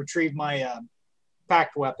retrieve my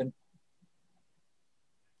packed weapon.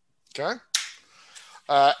 Okay.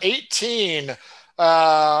 18.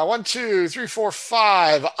 1, 2, 3, 4,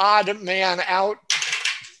 5. Odd man out.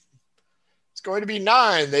 It's going to be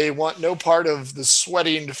 9. They want no part of the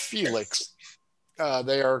sweating Felix.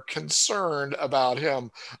 They are concerned about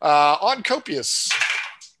him. On Copius.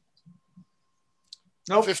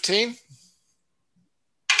 Nope. 15.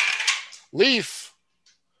 Leaf.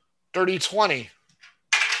 Dirty 20.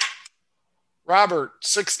 Robert.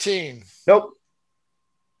 16. Nope.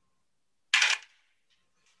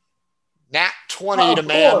 Nat 20 to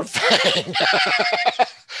Man Fang.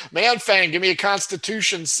 Man Fang, give me a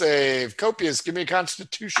Constitution save. Copius, give me a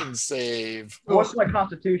Constitution save. What's my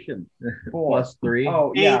constitution? 4. Plus 3.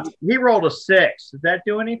 Oh, yeah. He rolled a 6. Does that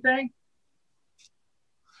do anything?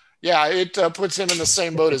 Yeah, it puts him in the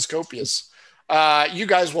same boat as Copius. You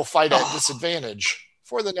guys will fight at disadvantage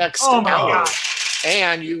for the next Oh my hour. God.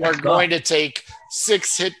 And you are going to take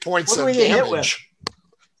 6 hit points What do of we get hit damage.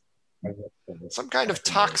 Some kind of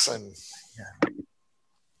toxin.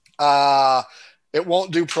 It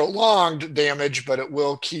won't do prolonged damage, but it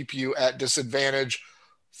will keep you at disadvantage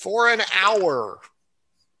for an hour.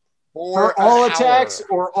 For all attacks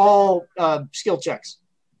or all skill checks?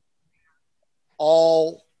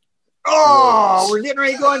 All. Oh, we're getting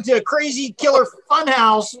ready to go into a crazy killer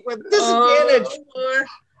funhouse with disadvantage.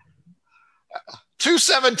 2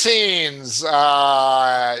 17s.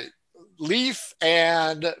 Leaf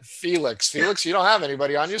and Felix. Felix, you don't have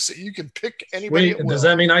anybody on you, so you can pick anybody. Wait, does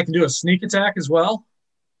that mean I can do a sneak attack as well?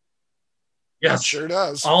 Yes, sure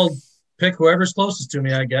does. I'll pick whoever's closest to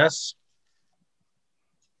me, I guess.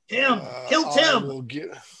 Tim, kill Tim. Will get...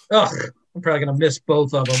 Ugh, I'm probably gonna miss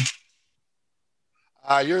both of them.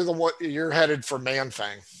 You're headed for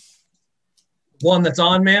Manfang. One that's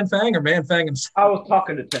on Manfang or Manfang himself? I was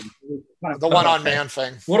talking to Tim. The one on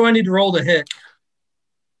Manfang. What do I need to roll to hit?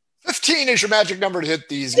 15 is your magic number to hit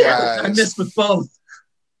these guys. I missed with both.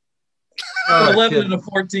 11 and a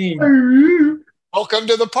 14. Welcome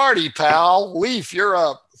to the party, pal. Leaf, you're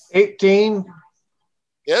up. 18.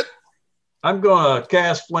 Hit. I'm going to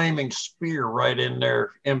cast Flaming Spear right in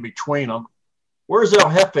there in between them. Where's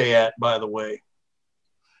El Jefe at, by the way?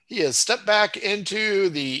 He has stepped back into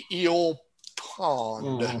the eel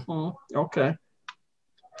pond. Mm-hmm. Okay.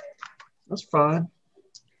 That's fine.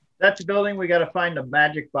 That's the building we got to find a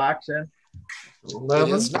magic box in. 11.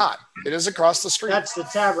 It is not. It is across the street. That's the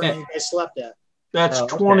tavern you guys slept at. That's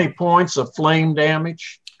 20 points of flame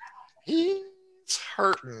damage. He's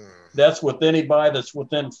hurting. That's with anybody that's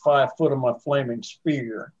within 5 foot of my Flaming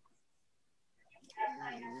Spear.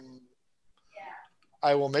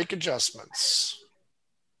 I will make adjustments.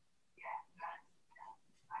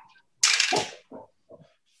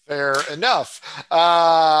 Fair enough.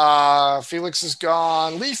 Felix is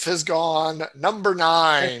gone. Leaf has gone. Number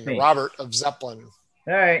 9, Robert of Zeppelin.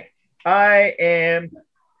 All right. I am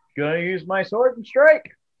going to use my sword and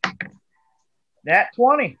strike. Nat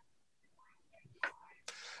 20.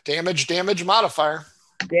 Damage modifier.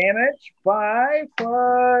 Damage 5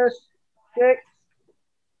 plus 6.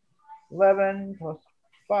 11 plus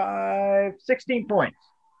 5. 16 points.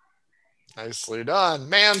 Nicely done.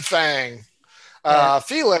 Manfang.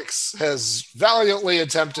 Felix has valiantly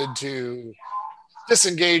attempted to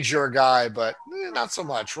disengage your guy, but not so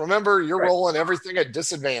much. Remember, you're rolling everything at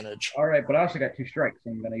disadvantage. All right, but I also got 2 strikes, so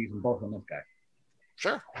I'm going to use them both on this guy.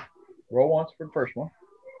 Sure. Roll once for the first one.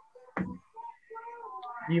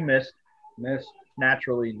 You missed. Missed.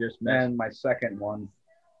 Naturally, just missed. And my second one.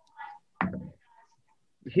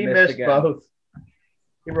 He missed missed again. both.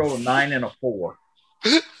 He rolled a 9 and a 4.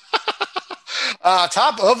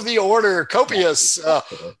 Top of the order, Copious.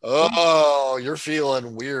 You're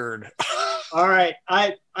feeling weird. All right.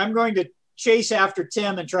 I'm going to chase after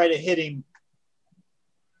Tim and try to hit him.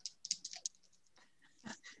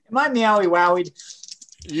 Am I meowy wowied?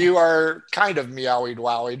 You are kind of meowied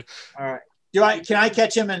wowied. All right. Can I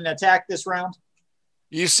catch him and attack this round?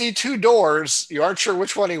 You see 2 doors. You aren't sure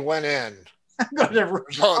which one he went in. I'm going to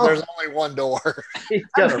There's only one door.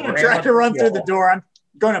 I'm going to try to run through the door. I'm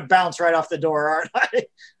going to bounce right off the door, aren't I?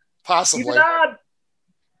 Possibly. Even odd.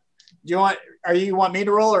 You want me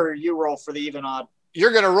to roll or you roll for the even odd?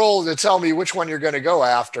 You're going to roll to tell me which one you're going to go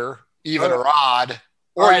after, even or odd,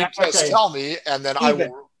 or right, you just tell me, and then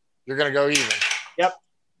you're going to go even. Yep.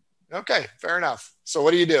 Okay, fair enough. So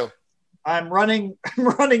what do you do? I'm running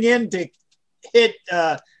in to hit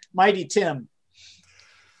Mighty Tim.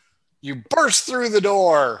 You burst through the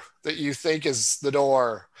door that you think is the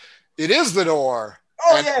door. It is the door.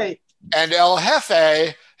 Oh, yay. And El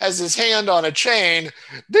Jefe has his hand on a chain. Ding,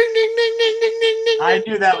 ding, ding, ding, ding, ding, ding. I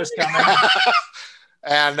knew that was coming.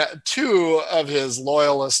 And 2 of his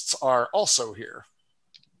loyalists are also here.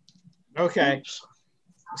 Okay.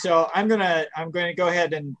 So I'm gonna go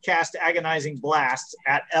ahead and cast Agonizing Blast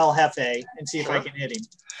at El Jefe and see if I can hit him.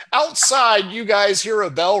 Outside, you guys hear a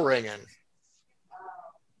bell ringing.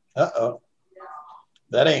 Uh-oh.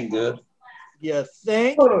 That ain't good. You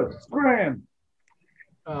think? Scram.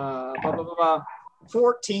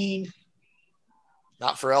 14.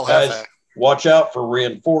 Not for El Jefe. Guys, watch out for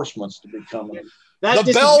reinforcements to be coming.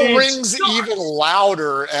 The bell rings even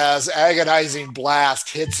louder as Agonizing Blast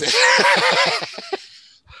hits it.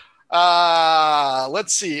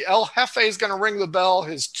 Let's see. El Jefe is going to ring the bell.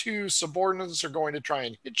 His 2 subordinates are going to try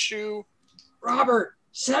and hit you. Robert,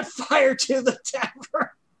 set fire to the tavern.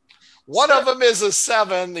 One of them is a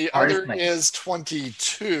 7. The other is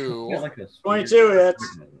 22. 22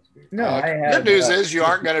 hits. No, I have. Good news is you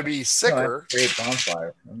aren't going to be sicker. Create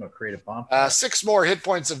bonfire. I'm going to create a bonfire. 6 more hit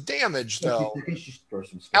points of damage, though.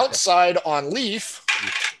 Outside on Leaf.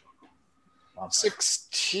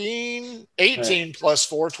 16, 18 plus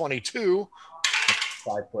 4, 22.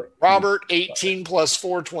 5 foot. Robert, 18 plus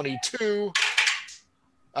 4, 22.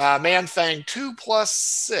 Manfang, 2 plus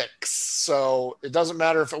 6. So it doesn't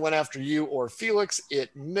matter if it went after you or Felix.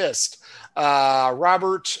 It missed.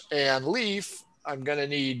 Robert and Leaf, I'm going to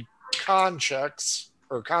need con checks,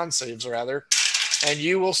 or con saves rather, and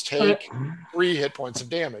you will take 3 hit points of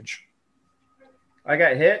damage. I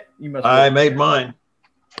got hit. You must. I made mine.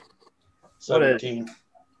 17.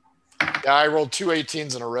 Yeah, I rolled 2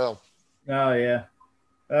 18s in a row. Oh yeah.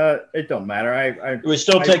 It don't matter. We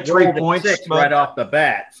still take 3 points 6 right off the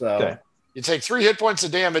bat. So okay. You take 3 hit points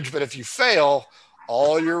of damage, but if you fail,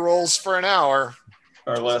 all your rolls for an hour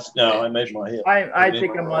or less. No, I made my hit. I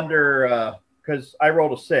think I'm under because I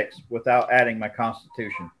rolled a 6 without adding my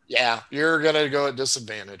Constitution. Yeah, you're gonna go at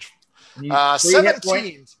disadvantage. You-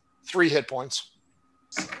 17s, 3 hit points.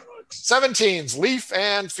 17s, Leaf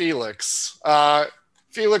and Felix.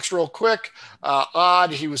 Felix, real quick.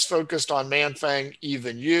 Odd, he was focused on Manfang.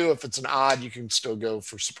 Even you, if it's an odd, you can still go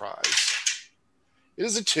for surprise. It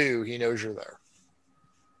is a 2. He knows you're there.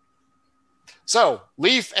 So,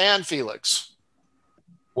 Leaf and Felix.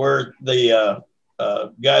 Where the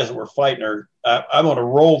guys that were fighting are, I'm going to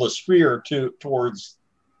roll the spear towards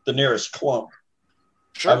the nearest clump.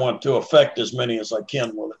 Sure. I want to affect as many as I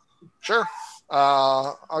can with it. Sure.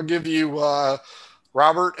 I'll give you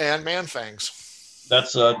Robert and Manfangs.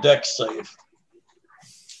 That's a dex save.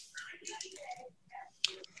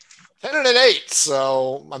 10 and an 8,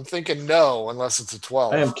 so I'm thinking no, unless it's a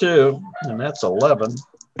 12. I am too, and that's 11.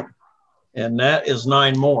 And that is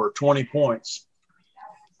 9 more, 20 points.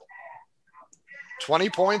 20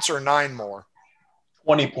 points or 9 more?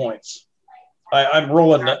 20 points. I'm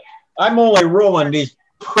rolling that. I'm only rolling these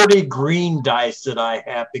pretty green dice that I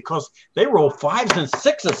have because they roll 5s and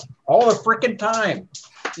 6s all the freaking time.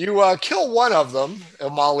 You kill one of them,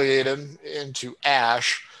 immolate him into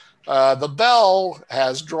ash. The bell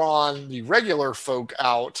has drawn the regular folk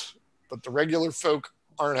out, but the regular folk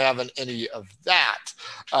aren't having any of that.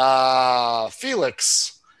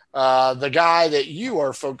 Felix, the guy that you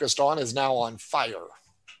are focused on, is now on fire.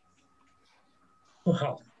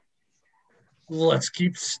 Well, let's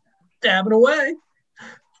keep stabbing away.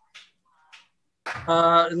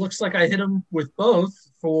 It looks like I hit him with both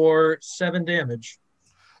for 7 damage.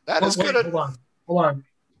 That is good. Hold on.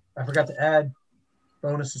 I forgot to add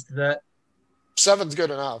bonuses to that. 7's good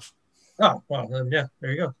enough. Oh, well, then, yeah,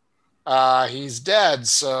 there you go. He's dead,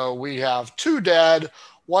 so we have 2 dead,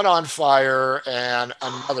 1 on fire, and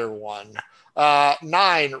another one.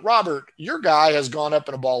 9, Robert, your guy has gone up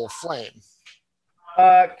in a ball of flame.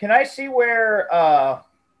 Can I see where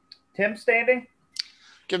Tim's standing?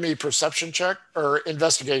 Give me a perception check, or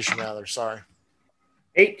investigation rather, sorry.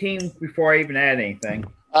 18 before I even add anything.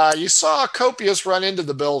 You saw Copious run into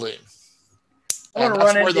the building. I want to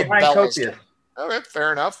run in behind Copious. Okay,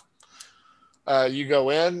 fair enough. You go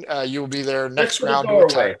in. You will be there next Just round. the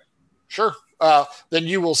doorway. Sure. Then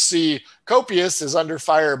you will see Copious is under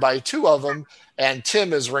fire by 2 of them, and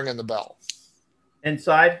Tim is ringing the bell.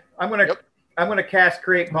 Inside, I'm gonna cast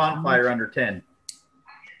Create Bonfire under 10.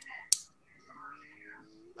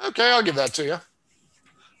 Okay, I'll give that to you.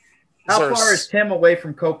 How far is Tim away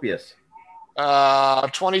from Copious?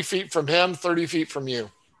 20 feet from him, 30 feet from you.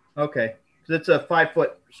 Okay, so it's a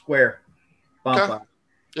 5-foot square bonfire. Okay.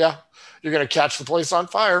 Yeah, you're gonna catch the place on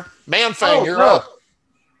fire. Manfang, you're no. up.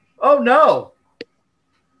 Oh no!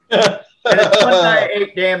 And it's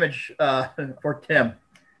 1d8 damage for Tim.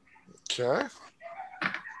 Okay.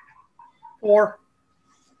 4.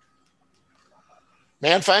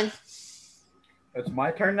 Manfang? It's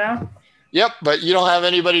my turn now? Yep, but you don't have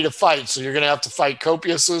anybody to fight, so you're going to have to fight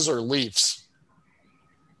Copiouses or Leafs.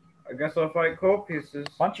 I guess I'll fight Copiouses.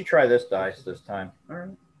 Why don't you try this dice this time? All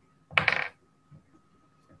right.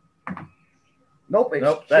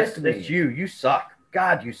 Nope, that's you. You suck.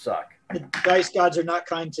 God, you suck. The dice gods are not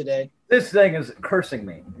kind today. This thing is cursing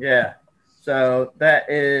me. Yeah. So that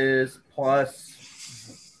is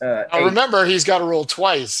plus Now 8. remember, he's got to roll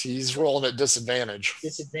twice. He's rolling at disadvantage.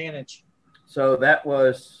 Disadvantage. So that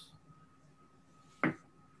was...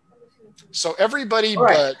 So everybody All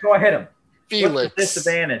right, but go ahead him. Felix. What's the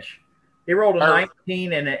disadvantage? He rolled a Or-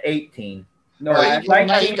 19 and an 18. No, Well, a he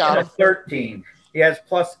 19 got and a him. 13. He has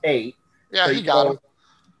plus 8. Yeah, So he got him.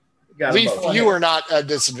 Got Leaf, both. you are not at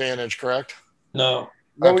disadvantage, correct? No.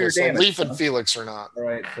 Lower Okay, your so damage. Leaf and Felix are not. All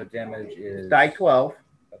right, so damage is Die 12.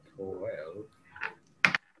 12.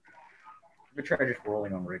 Let me try just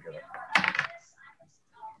rolling on regular.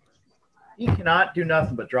 He cannot do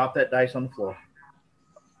nothing but drop that dice on the floor.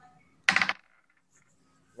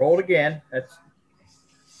 Roll it again. It's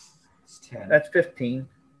 10. That's 15.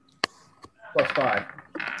 Plus 5.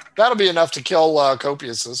 That'll be enough to kill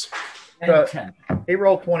Copiouses. So- 10. He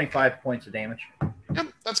rolled 25 points of damage. Yep,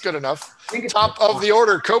 that's good enough. I think it's Top of the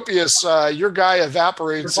order, Copious, your guy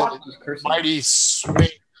evaporates in a cursing. mighty swing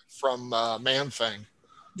from Manfang.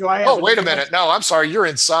 Do I? Have Oh, wait a minute. No, I'm sorry. You're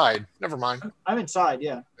inside. Never mind. I'm inside.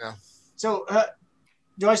 Yeah. Yeah. So,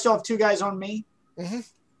 do I still have 2 guys on me? Mhm.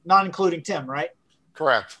 Not including Tim, right?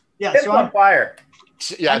 Correct. Yeah. Tim's So on fire.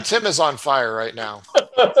 Yeah, Tim is on fire right now.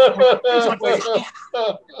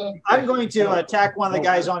 I'm going to attack one of the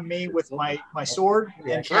guys on me with my sword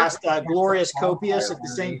and cast Glorious Copious at the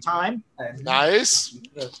same time. Nice.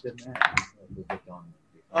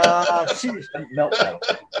 Shoot.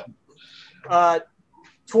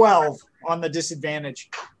 12. on the disadvantage.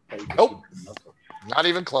 Nope. Not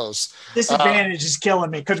even close. Disadvantage is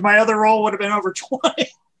killing me because my other roll would have been over 20.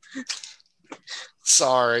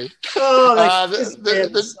 Sorry. Oh,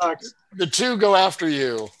 that sucks. The two go after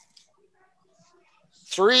you.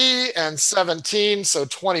 3 and 17, so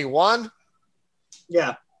 21.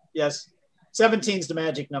 Yeah. Yes. 17 is the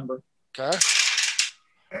magic number. Okay.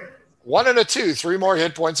 1 and a 2, 3 more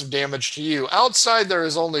hit points of damage to you. Outside, there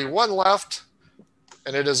is only one left,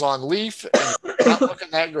 and it is on Leaf, and it's not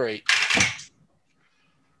looking that great.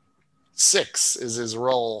 6 is his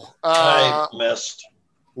roll. I missed.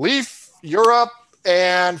 Leaf, you're up,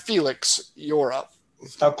 and Felix, you're up.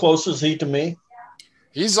 How close is he to me?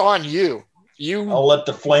 He's on you. I'll let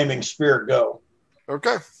the flaming spear go.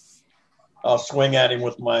 Okay. I'll swing at him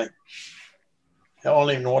with my, I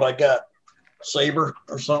don't even know what I got. Saber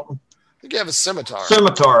or something? I think you have a scimitar.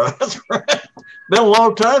 Scimitar, that's right. Been a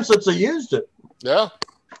long time since I used it. Yeah.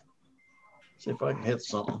 See if I can hit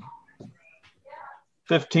something.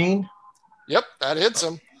 15? Yep, that hits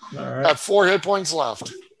him. All right. Got 4 hit points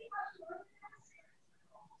left.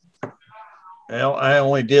 Well, I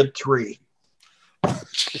only did 3.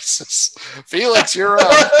 Jesus. Felix, you're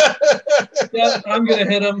up. Yeah, I'm going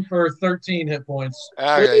to hit him for 13 hit points.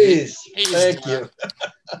 Okay, Please. Thank you.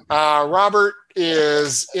 Robert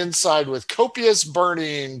is inside with Copious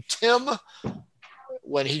burning Tim.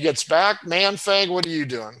 When he gets back, Manfang, what are you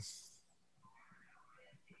doing?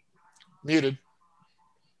 Muted.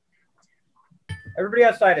 Everybody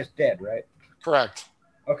outside is dead, right? Correct.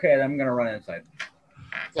 Okay, then I'm going to run inside.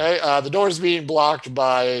 Okay, the door is being blocked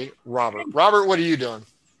by Robert. Robert, what are you doing?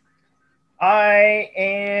 I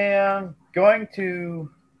am going to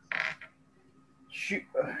shoot.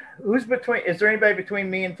 Who's between? Is there anybody between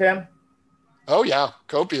me and Tim? Oh, yeah,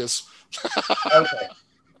 Copious. Okay.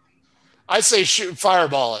 I say shoot,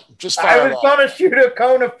 fireball it. Just I fireball. was going to shoot a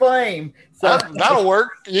cone of flame. So That'll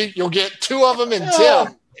work. You'll get 2 of them in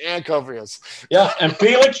Tim and Copious. Yeah, and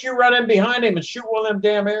Felix, you run in behind him and shoot one of them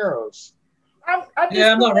damn arrows.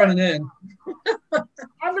 I'm not running in.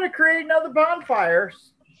 I'm going to create another bonfire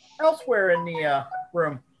elsewhere in the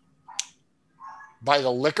room. By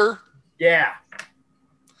the liquor? Yeah.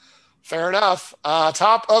 Fair enough.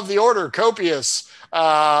 Top of the order, Copious.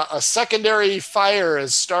 A secondary fire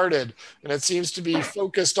has started, and it seems to be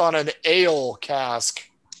focused on an ale cask.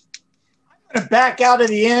 Back out of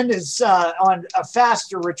the end is on a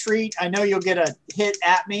faster retreat. I know you'll get a hit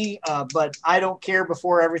at me, but I don't care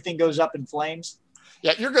before everything goes up in flames.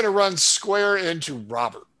 Yeah, you're going to run square into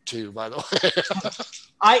Robert, too, by the way.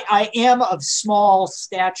 I am of small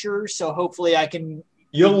stature, so hopefully I can...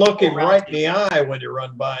 You'll look him right in the eye when you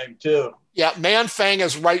run by him, too. Yeah, Manfang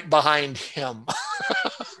is right behind him.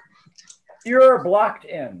 You're blocked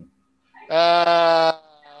in.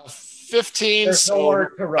 15, There's so nowhere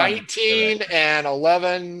to run. 19, and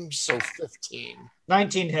 11, so 15.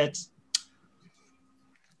 19 hits.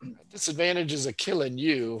 Disadvantage is a killing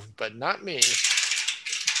you, but not me.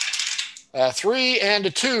 3 and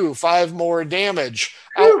a 2, 5 more damage.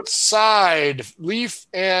 Outside, Leaf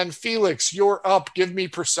and Felix, you're up. Give me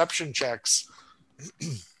perception checks.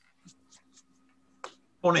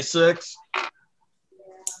 26.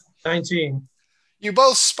 19. You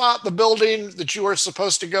both spot the building that you are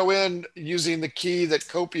supposed to go in using the key that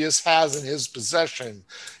Copious has in his possession.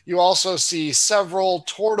 You also see several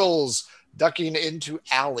Tortles ducking into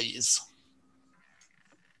alleys.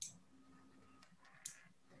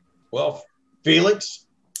 Well, Felix,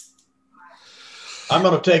 I'm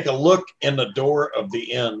going to take a look in the door of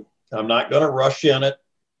the inn. I'm not going to rush in it.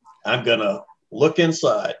 I'm going to look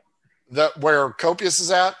inside. Where Copious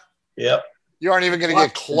is at? Yep. You aren't even going to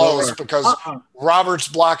get close because Robert's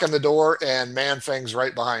blocking the door and Manfang's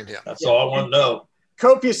right behind him. That's all I want to know.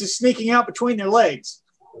 Copious is sneaking out between their legs.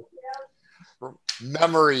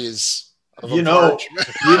 Memories. You know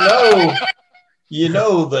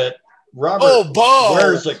that Robert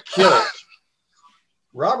wears a kilt.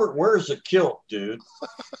 Robert wears a kilt, dude.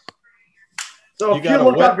 So if you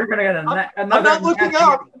look up, you're going to get another. I'm not looking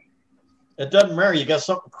up. It doesn't matter. You got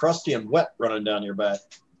something crusty and wet running down your back.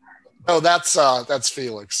 Oh, that's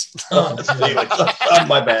Felix. Oh, that's Felix. Oh,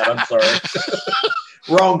 my bad. I'm sorry.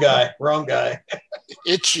 Wrong guy.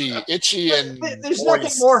 Itchy, and there's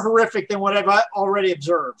nothing more horrific than what I've already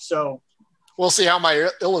observed. So we'll see how my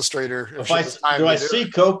illustrator. Do I see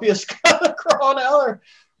Copious crawling out?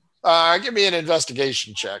 Give me an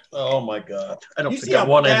investigation check. Oh my God! I don't think I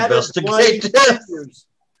want to investigate this.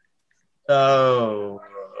 Oh,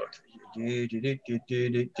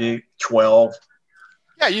 12.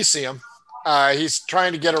 Yeah, you see him. He's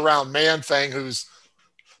trying to get around Manfang, who's,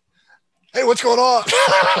 hey, what's going on?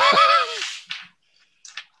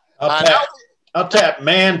 I'll tap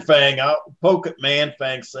Manfang. I'll poke at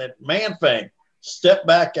Manfang. Said, Manfang, step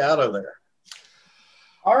back out of there.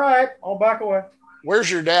 All right, I'll back away.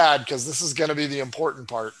 Where's your dad? Because this is going to be the important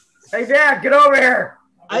part. Hey, Dad, get over here.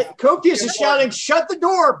 Copious is shouting, shut the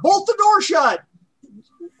door. Bolt the door shut.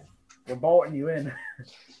 They're bolting you in.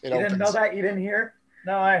 You didn't know that? You didn't hear?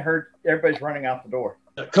 No, I heard everybody's running out the door.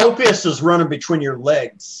 Copious is running between your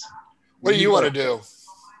legs. What do you want to do?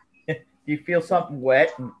 You feel something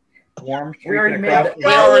wet and warm? We already got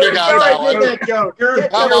that one. That joke.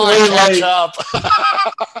 Come on, catch up.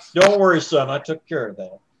 Don't worry, son. I took care of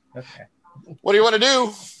that. Okay. What do you want to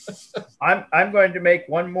do? I'm going to make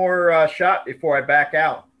one more shot before I back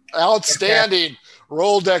out. Outstanding.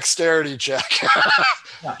 Roll dexterity check.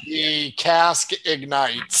 The cask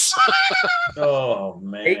ignites. Oh,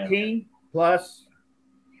 man. 18 plus,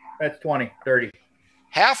 that's 20, 30.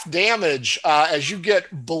 Half damage as you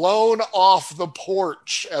get blown off the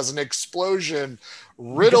porch as an explosion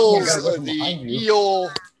riddles the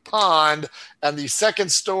eel pond, and the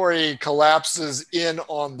second story collapses in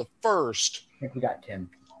on the first. I think we got 10.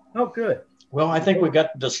 Oh, good. Well, I think we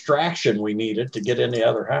got the distraction we needed to get in the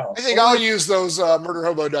other house. I think I'll use those murder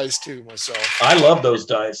hobo dice too myself. I love those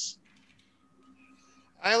dice.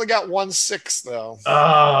 I only got 1/6 though.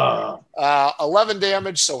 11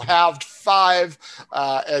 damage, so halved 5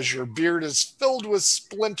 as your beard is filled with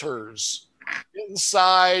splinters.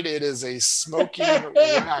 Inside, it is a smoking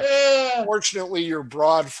wreck. Fortunately, your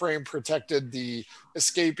broad frame protected the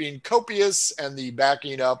escaping Copious and the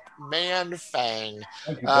backing up Manfang.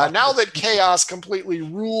 Now that chaos completely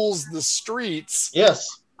rules the streets,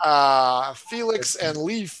 yes, Felix and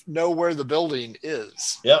Leaf know where the building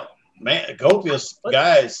is. Yep. Man, Copious,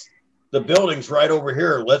 guys, the building's right over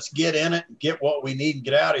here. Let's get in it and get what we need and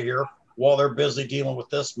get out of here while they're busy dealing with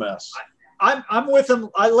this mess. I'm with them.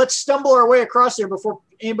 Let's stumble our way across there before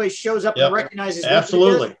anybody shows up and recognizes.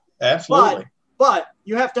 Absolutely. Absolutely. But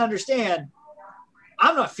you have to understand,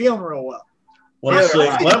 I'm not feeling real well. Let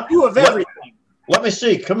me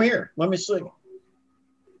see. Come here. Let me see.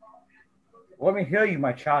 Let me heal you,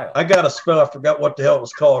 my child. I got a spell. I forgot what the hell it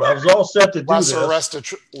was called. I was all set to do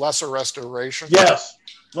lesser restoration. Yes.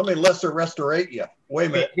 Let me lesser restorate you. Wait a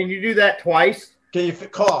minute. Can you do that twice? Can you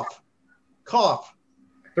cough?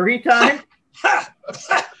 3 times?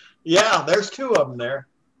 Yeah, there's 2 of them there.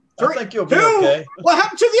 I think you'll be okay. What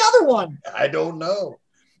happened to the other one? I don't know.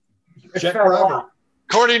 Check Robert.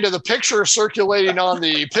 According to the picture circulating on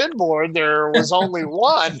the pin board, there was only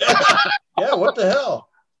 1. Yeah, what the hell?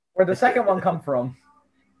 Where'd the second one come from?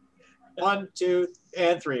 1, 2,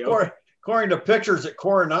 and 3. Okay. According to pictures that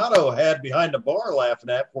Coronado had behind the bar laughing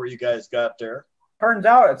at before you guys got there. Turns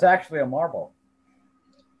out it's actually a marble.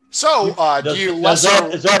 So, is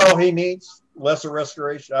that all he needs? Lesser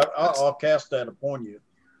restoration? I'll cast that upon you.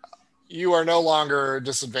 You are no longer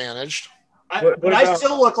disadvantaged. But I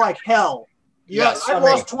still look like hell. Yes, I've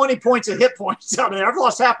lost 20 points of hit points out of there. I've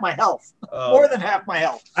lost half my health. More than half my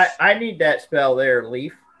health. I need that spell there,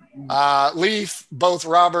 Leaf. Leaf, both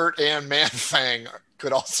Robert and Manfang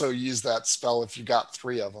could also use that spell if you got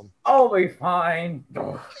 3 of them. I'll be fine.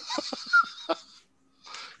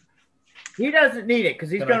 He doesn't need it because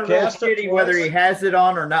he's going to roll shitty whether he has it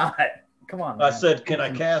on or not. Come on, man. I said, can I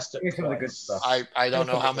cast it? Some of the good stuff. I don't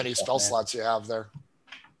know how many spell slots you have there.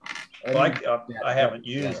 Well, I haven't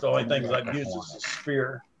used. The only things I've used is a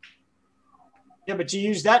spear. Yeah, but you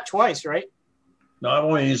used that twice, right? No, I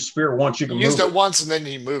only used spear once. You can used move it once and then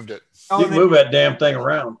he moved it. You can move that damn thing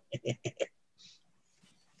around.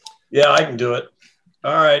 Yeah, I can do it.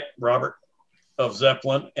 All right, Robert of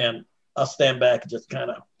Zeppelin, and I'll stand back and just kind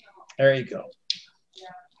of. There you go.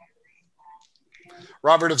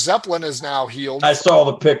 Robert of Zeppelin is now healed. I saw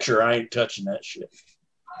the picture. I ain't touching that shit.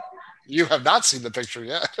 You have not seen the picture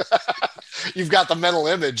yet. You've got the mental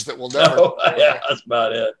image that will never. Oh, yeah, that's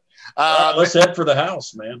about it. Let's head for the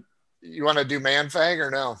house, man. You want to do Manfang or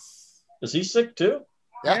no? Is he sick too?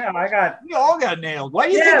 Yeah, you all got nailed. Why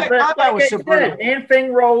do you think that combat was so brutal?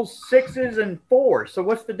 Manfang rolls 6s and 4s. So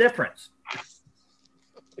what's the difference?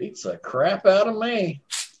 Beats the crap out of me.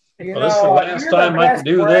 You this is the last time I can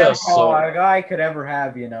do this. So a guy could ever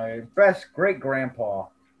have, your best great grandpa.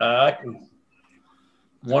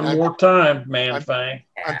 One more time, Manfang.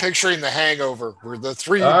 I'm picturing The Hangover. We're the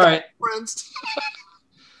 3 friends.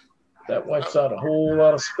 That wipes out a whole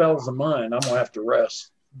lot of spells of mine. I'm gonna have to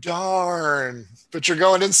rest. Darn! But you're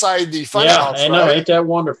going inside the funhouse, right? I know. Ain't that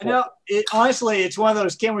wonderful? Honestly, it's one of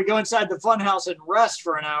those. Can we go inside the funhouse and rest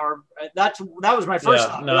for an hour? That was my first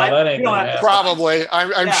thought. No, that ain't gonna happen. Probably.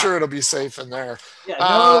 I'm sure it'll be safe in there. Yeah,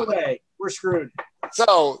 no way. We're screwed.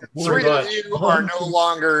 So three of much. you are no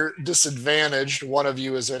longer disadvantaged. One of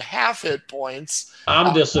you is at half hit points.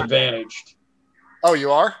 I'm disadvantaged. Oh,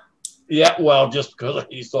 you are? Yeah, well, just because I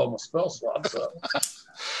used all my spell slots up.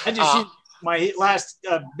 I just used my last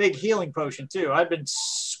big healing potion, too. I've been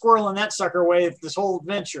squirreling that sucker away this whole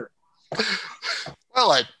adventure.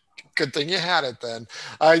 Well, good thing you had it then.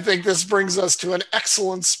 I think this brings us to an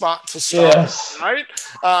excellent spot to start. Yes. Right?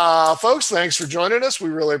 Folks, thanks for joining us. We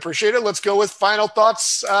really appreciate it. Let's go with final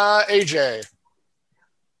thoughts, AJ.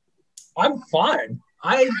 I'm fine.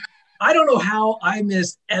 I don't know how I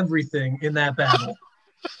missed everything in that battle.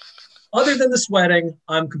 Other than the sweating,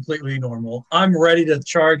 I'm completely normal. I'm ready to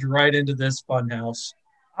charge right into this funhouse.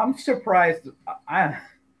 I'm surprised. I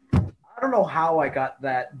don't know how I got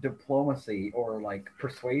that diplomacy or like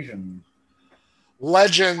persuasion.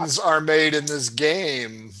 Legends are made in this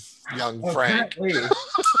game, young Frank. Apparently.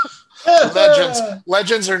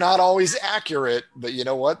 Legends are not always accurate, but you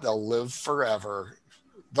know what? They'll live forever.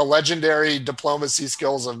 The legendary diplomacy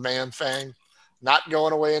skills of Man Fang, not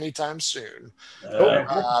going away anytime soon.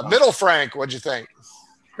 Middle Frank, what'd you think?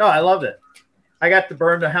 No, I loved it. I got to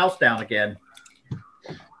burn the house down again.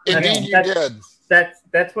 Indeed, you did.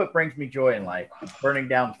 That's what brings me joy in life, burning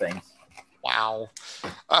down things. Wow.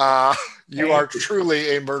 You are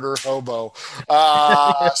truly a murder hobo.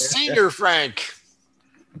 Senior Frank.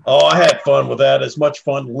 Oh, I had fun with that. As much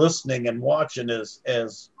fun listening and watching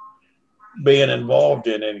as being involved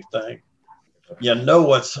in anything. You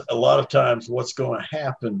know a lot of times what's going to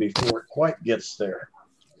happen before it quite gets there.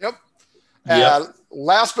 Yep. Yep.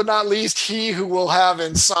 Last but not least, he who will have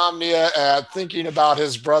insomnia at thinking about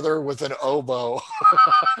his brother with an oboe.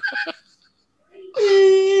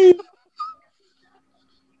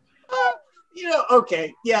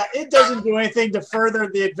 Okay, yeah, it doesn't do anything to further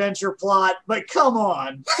the adventure plot, but come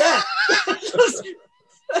on. That's just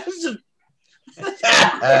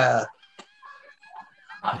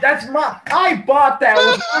That's I bought that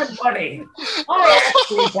with my money. I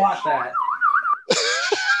actually bought that.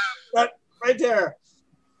 right there.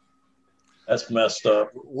 That's messed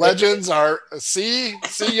up. Legends are see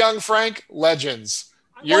young Frank, legends.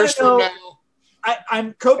 Years from now.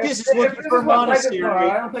 I'm Copious is looking for a monastery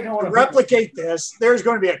to replicate this. There's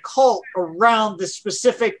going to be a cult around this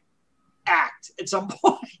specific act at some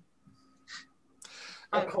point.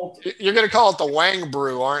 You're going to call it the Wang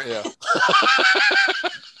Brew, aren't you?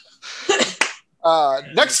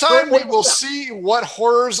 Next time we will see what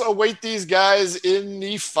horrors await these guys in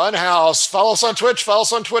the Funhouse. Follow us on Twitch, follow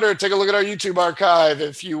us on Twitter, take a look at our YouTube archive.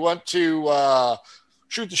 If you want to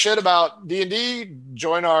shoot the shit about D&D,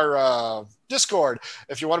 join our Discord.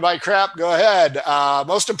 If you want to buy crap, go ahead.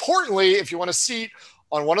 Most importantly, if you want a seat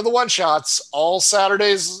on one of the one-shots all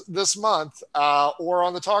Saturdays this month, or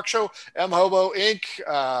on the talk show, mhobo Inc.,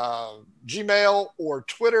 Gmail, or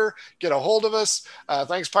Twitter, get a hold of us.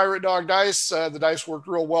 Thanks, Pirate Dog Dice. The dice worked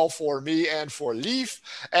real well for me and for Leaf.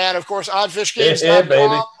 And, of course,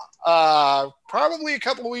 oddfishgames.com. Probably a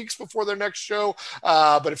couple of weeks before their next show.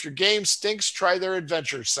 But if your game stinks, try their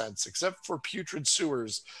adventure sense, except for putrid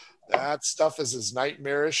sewers. That stuff is as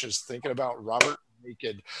nightmarish as thinking about Robert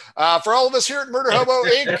naked. For all of us here at Murder Hobo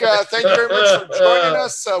Inc., thank you very much for joining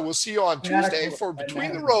us. We'll see you on Tuesday for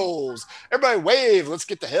Between the Rolls. Everybody wave. Let's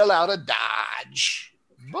get the hell out of Dodge.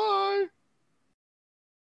 Bye.